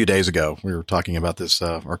a few days ago. We were talking about this,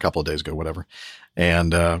 or a couple of days ago, whatever.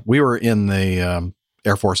 And we were in the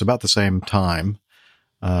Air Force about the same time.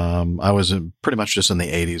 I was pretty much just in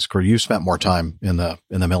the 80s. Corey, you spent more time in the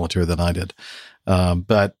military than I did.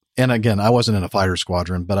 And again, I wasn't in a fighter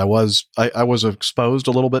squadron, but I was exposed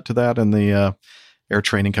a little bit to that in the Air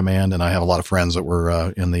Training Command. And I have a lot of friends that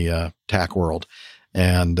were in the TAC world.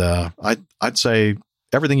 And I'd say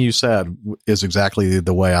everything you said is exactly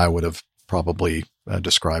the way I would have probably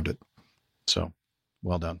described it. So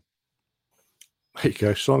well done. There you go.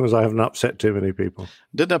 As long as I haven't upset too many people.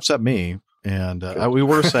 Didn't upset me. And we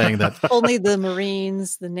were saying that only the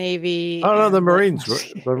Marines, the Navy. Oh no, the Marines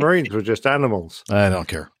were just animals. I don't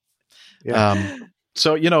care. Yeah.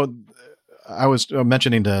 So, I was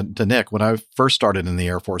mentioning to Nick, when I first started in the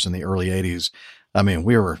Air Force in the early 80s, I mean,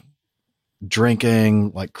 we were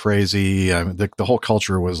drinking like crazy. I mean, the whole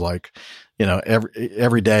culture was like,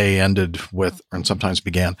 every day ended with, and sometimes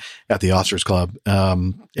began at the officers club.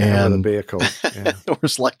 And with a vehicle. Yeah.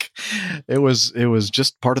 it was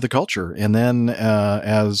just part of the culture. And then,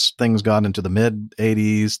 as things got into the mid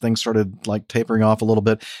 80s, things started like tapering off a little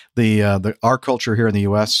bit. Our culture here in the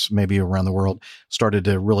US, maybe around the world, started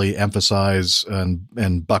to really emphasize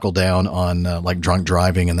and buckle down on like drunk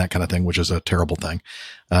driving and that kind of thing, which is a terrible thing.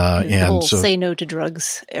 The whole say no to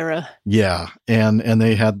drugs era. Yeah. And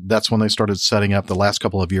that's when they started setting up the last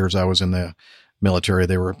couple of years I was in the military.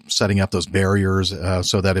 They were setting up those barriers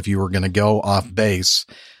so that if you were going to go off base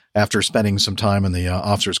after spending some time in the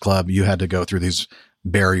officers club, you had to go through these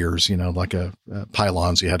barriers, like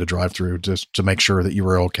pylons you had to drive through just to make sure that you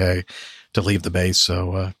were okay to leave the base.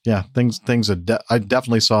 So, I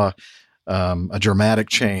definitely saw a dramatic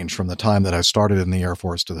change from the time that I started in the Air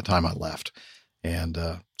Force to the time I left. And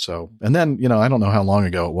then, I don't know how long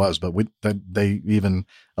ago it was, but they even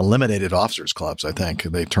eliminated officers clubs. I think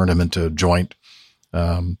they turned them into joint,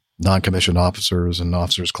 non-commissioned officers and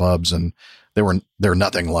officers clubs. And they're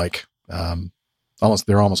nothing like, they're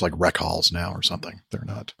almost like rec halls now or something. They're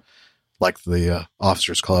not like the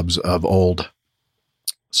officers clubs of old,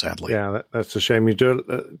 sadly. Yeah, that's a shame. You do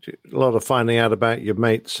a lot of finding out about your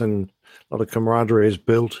mates, and a lot of camaraderie is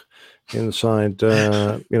built inside,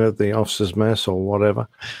 the officers' mess or whatever,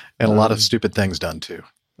 and a lot of stupid things done too.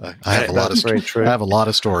 I have a lot of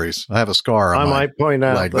stories. I have a scar. I might point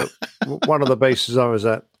out that one of the bases I was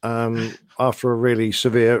at, after a really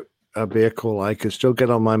severe vehicle, I could still get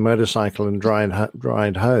on my motorcycle and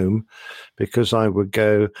ride home, because I would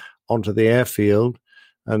go onto the airfield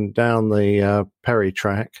and down the Perry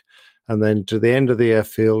track, and then to the end of the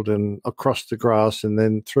airfield and across the grass, and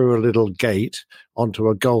then through a little gate onto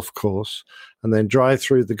a golf course, and then drive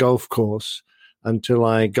through the golf course until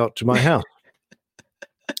I got to my house.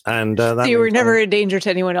 And so you were never a danger to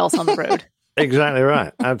anyone else on the road. Exactly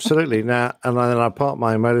right. Absolutely. Now, and then I parked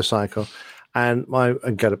my motorcycle and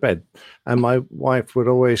go to bed. And my wife would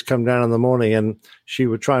always come down in the morning, and she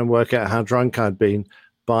would try and work out how drunk I'd been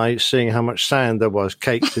by seeing how much sand there was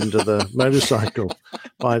caked into the motorcycle,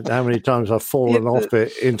 by how many times I've fallen off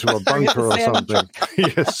it into a bunker or something.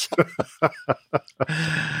 Yes.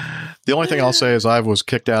 The only thing I'll say is I was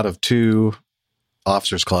kicked out of 2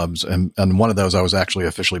 officers clubs, and one of those I was actually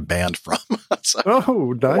officially banned from. So,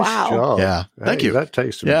 oh, nice job. Yeah. Thank you. That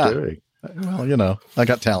takes some doing. Well, I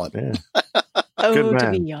got talent. Yeah. Good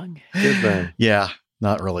man. To be young. Good man. Yeah,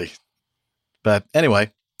 not really. But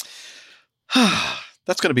anyway,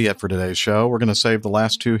 that's going to be it for today's show. We're going to save the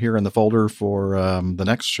last 2 here in the folder for the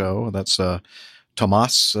next show. That's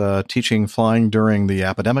Tomas teaching flying during the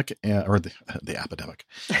epidemic, or the pandemic.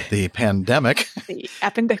 The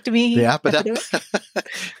appendectomy. The epidemic.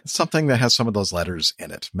 Something that has some of those letters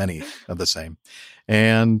in it, many of the same.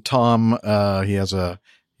 And Tom,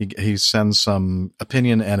 he sends some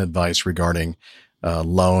opinion and advice regarding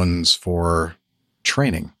loans for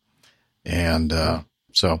training. And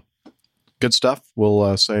so good stuff.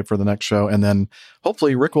 We'll save for the next show. And then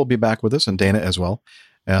hopefully Rick will be back with us, and Dana as well.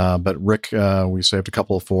 But Rick, we saved a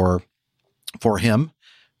couple for him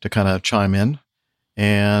to kind of chime in.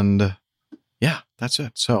 And yeah, that's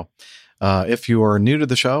it. So if you are new to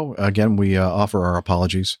the show, again, we offer our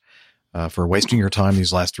apologies for wasting your time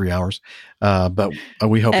these last 3 hours. But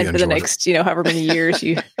we hope you enjoyed it. And for the next, however many years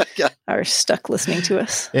you are stuck listening to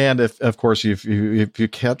us. And if you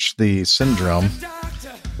catch the syndrome,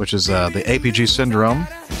 which is the APG syndrome.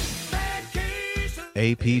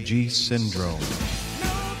 APG syndrome.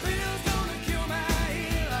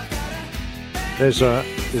 Isn't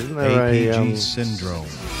there APG syndrome?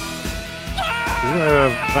 Isn't there a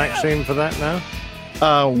vaccine for that now?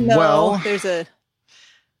 No, there's a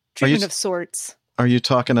treatment of sorts. Are you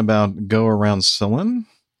talking about Go Around Cillin?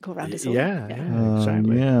 Go around to Cillin. Yeah,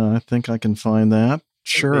 exactly. Yeah, I think I can find that.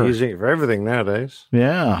 Sure. They're using it for everything nowadays.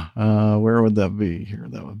 Yeah. Where would that be? Here,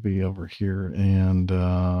 that would be over here. And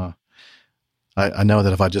I know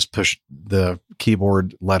that if I just push the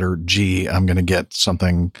keyboard letter G, I'm going to get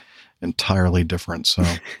something entirely different. So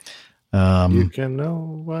you can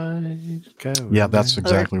always go. Yeah, that's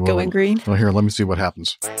exactly what. Going green. Well, here, let me see what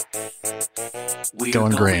happens.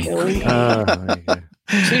 Going green.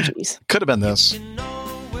 Could have been this,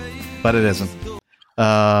 but it isn't.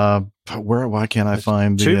 Why can't I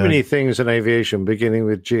find too many things in aviation beginning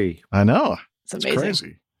with G? I know. It's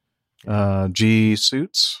amazing. Crazy. G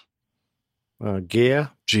suits. Gear.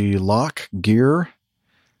 G lock. Gear.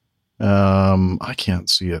 I can't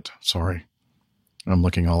see it. Sorry. I'm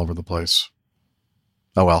looking all over the place.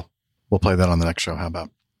 Oh, well, we'll play that on the next show. How about?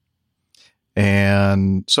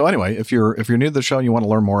 And so anyway, if you're new to the show and you want to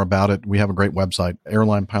learn more about it, we have a great website,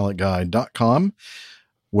 airlinepilotguide.com,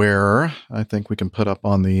 where I think we can put up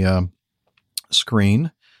on the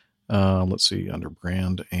screen. Let's see, under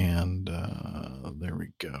brand, and there we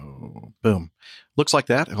go. Boom. Looks like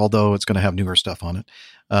that, although it's going to have newer stuff on it,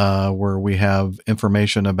 where we have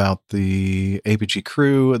information about the APG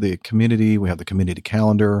crew, the community. We have the community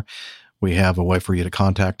calendar. We have a way for you to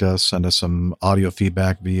contact us, send us some audio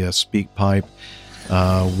feedback via SpeakPipe.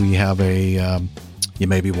 We have you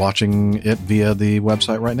may be watching it via the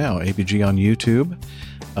website right now, APG on YouTube.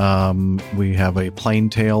 We have a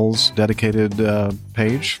Plain Tales dedicated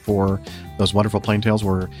page for those wonderful Plain Tales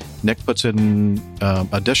where Nick puts in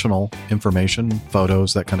additional information,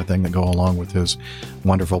 photos, that kind of thing that go along with his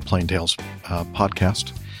wonderful Plain Tales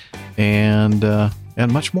podcast, and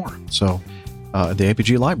much more. So the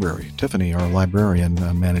APG library, Tiffany, our librarian,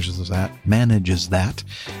 manages that.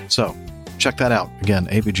 So check that out. Again,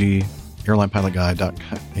 APG,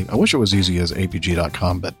 airlinepilotguide.com. I wish it was easy as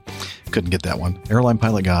apg.com, but couldn't get that one.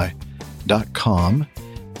 airlinepilotguide.com.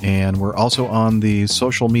 And we're also on the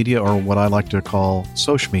social media, or what I like to call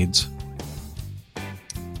socialmedias.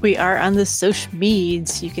 We are on the social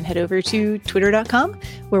medias. You can head over to twitter.com,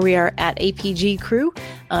 where we are at APG Crew.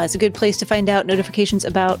 It's a good place to find out notifications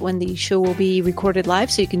about when the show will be recorded live,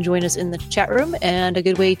 so you can join us in the chat room, and a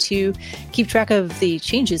good way to keep track of the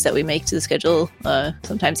changes that we make to the schedule,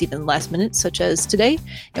 sometimes even last minute, such as today.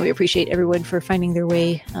 And we appreciate everyone for finding their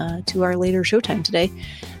way to our later showtime today.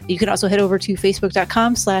 You can also head over to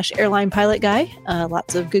facebook.com/airlinepilotguy.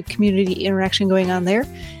 Lots of good community interaction going on there.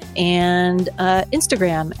 And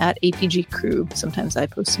Instagram at APG Crew. Sometimes I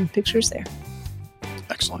post some pictures there.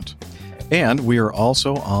 Excellent. And we are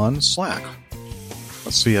also on Slack.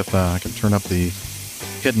 Let's see if I can turn up the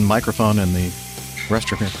hidden microphone in the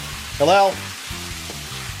restroom here. Hello?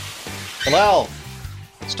 Hello?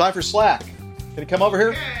 It's time for Slack. Can you come over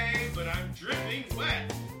here? Okay, but I'm dripping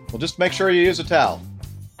wet. Well, just make sure you use a towel.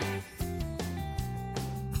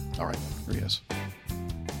 All right, here he is.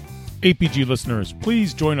 APG listeners,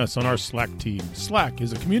 please join us on our Slack team. Slack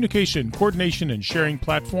is a communication, coordination, and sharing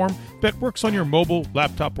platform that works on your mobile,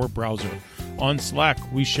 laptop, or browser. On Slack,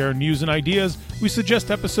 we share news and ideas, we suggest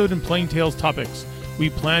episode and Plain Tales topics, we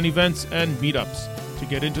plan events and meetups. To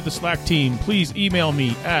get into the Slack team, please email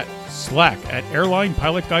me at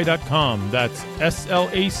slack@airlinepilotguy.com. That's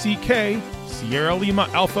SLACK, Sierra Lima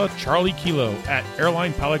Alpha Charlie Kilo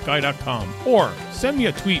 @airlinepilotguy.com, or send me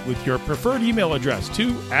a tweet with your preferred email address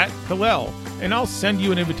to @Hillel, and I'll send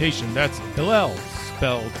you an invitation. That's Hillel,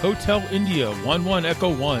 spelled Hotel India 11 Echo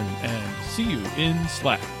 1, and see you in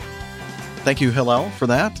Slack. Thank you, Hillel, for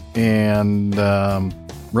that. And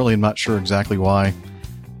really, I'm not sure exactly why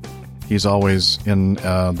he's always in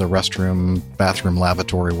the restroom, bathroom,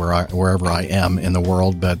 lavatory, wherever I am in the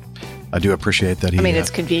world. But I do appreciate that he. I mean,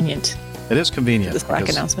 it's convenient. It is convenient. The Slack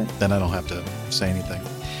announcement. Then I don't have to say anything.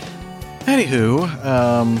 Anywho,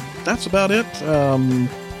 that's about it.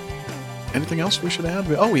 Anything else we should add?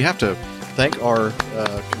 We have to thank our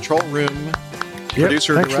control room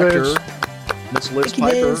producer, director, Miss Liz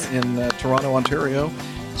Piper in Toronto, Ontario.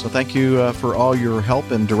 So thank you for all your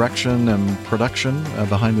help in direction and production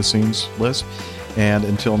behind the scenes, Liz. And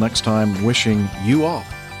until next time, wishing you all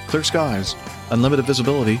clear skies, unlimited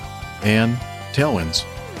visibility, and tailwinds.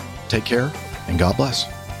 Take care, and God bless.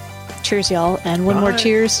 Cheers, y'all. And one more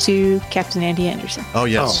cheers to Captain Andy Anderson. Oh,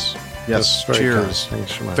 yes. Yes, cheers.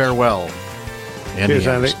 Thanks so much. Farewell. Cheers,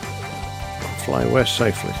 Andy. Fly west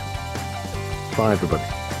safely. Bye, everybody.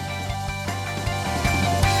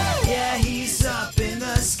 Yeah, he's up in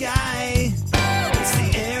the sky. It's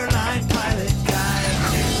the airline pilot guy.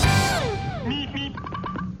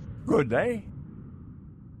 Good day.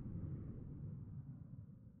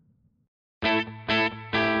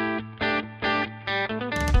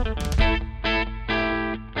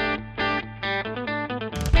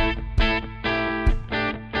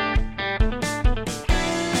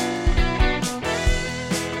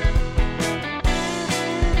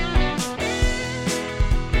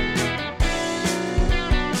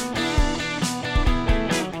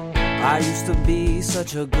 used to be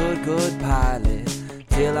such a good pilot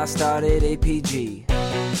till I started APG.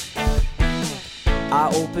 I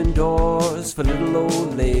opened doors for little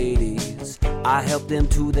old ladies, I helped them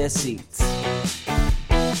to their seats.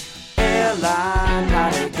 Airline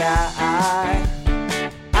pilot guy,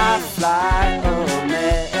 I fly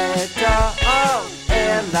America. Oh,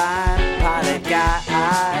 airline pilot guy,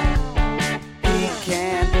 he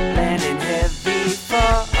can land in heavy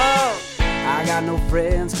fog. I got no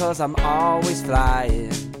friends cause I'm always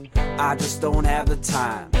flying, I just don't have the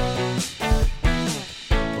time.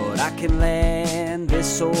 But I can land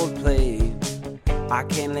this old plane, I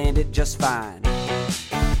can land it just fine.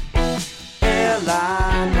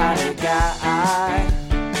 Airline pilot guy,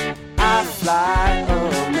 I fly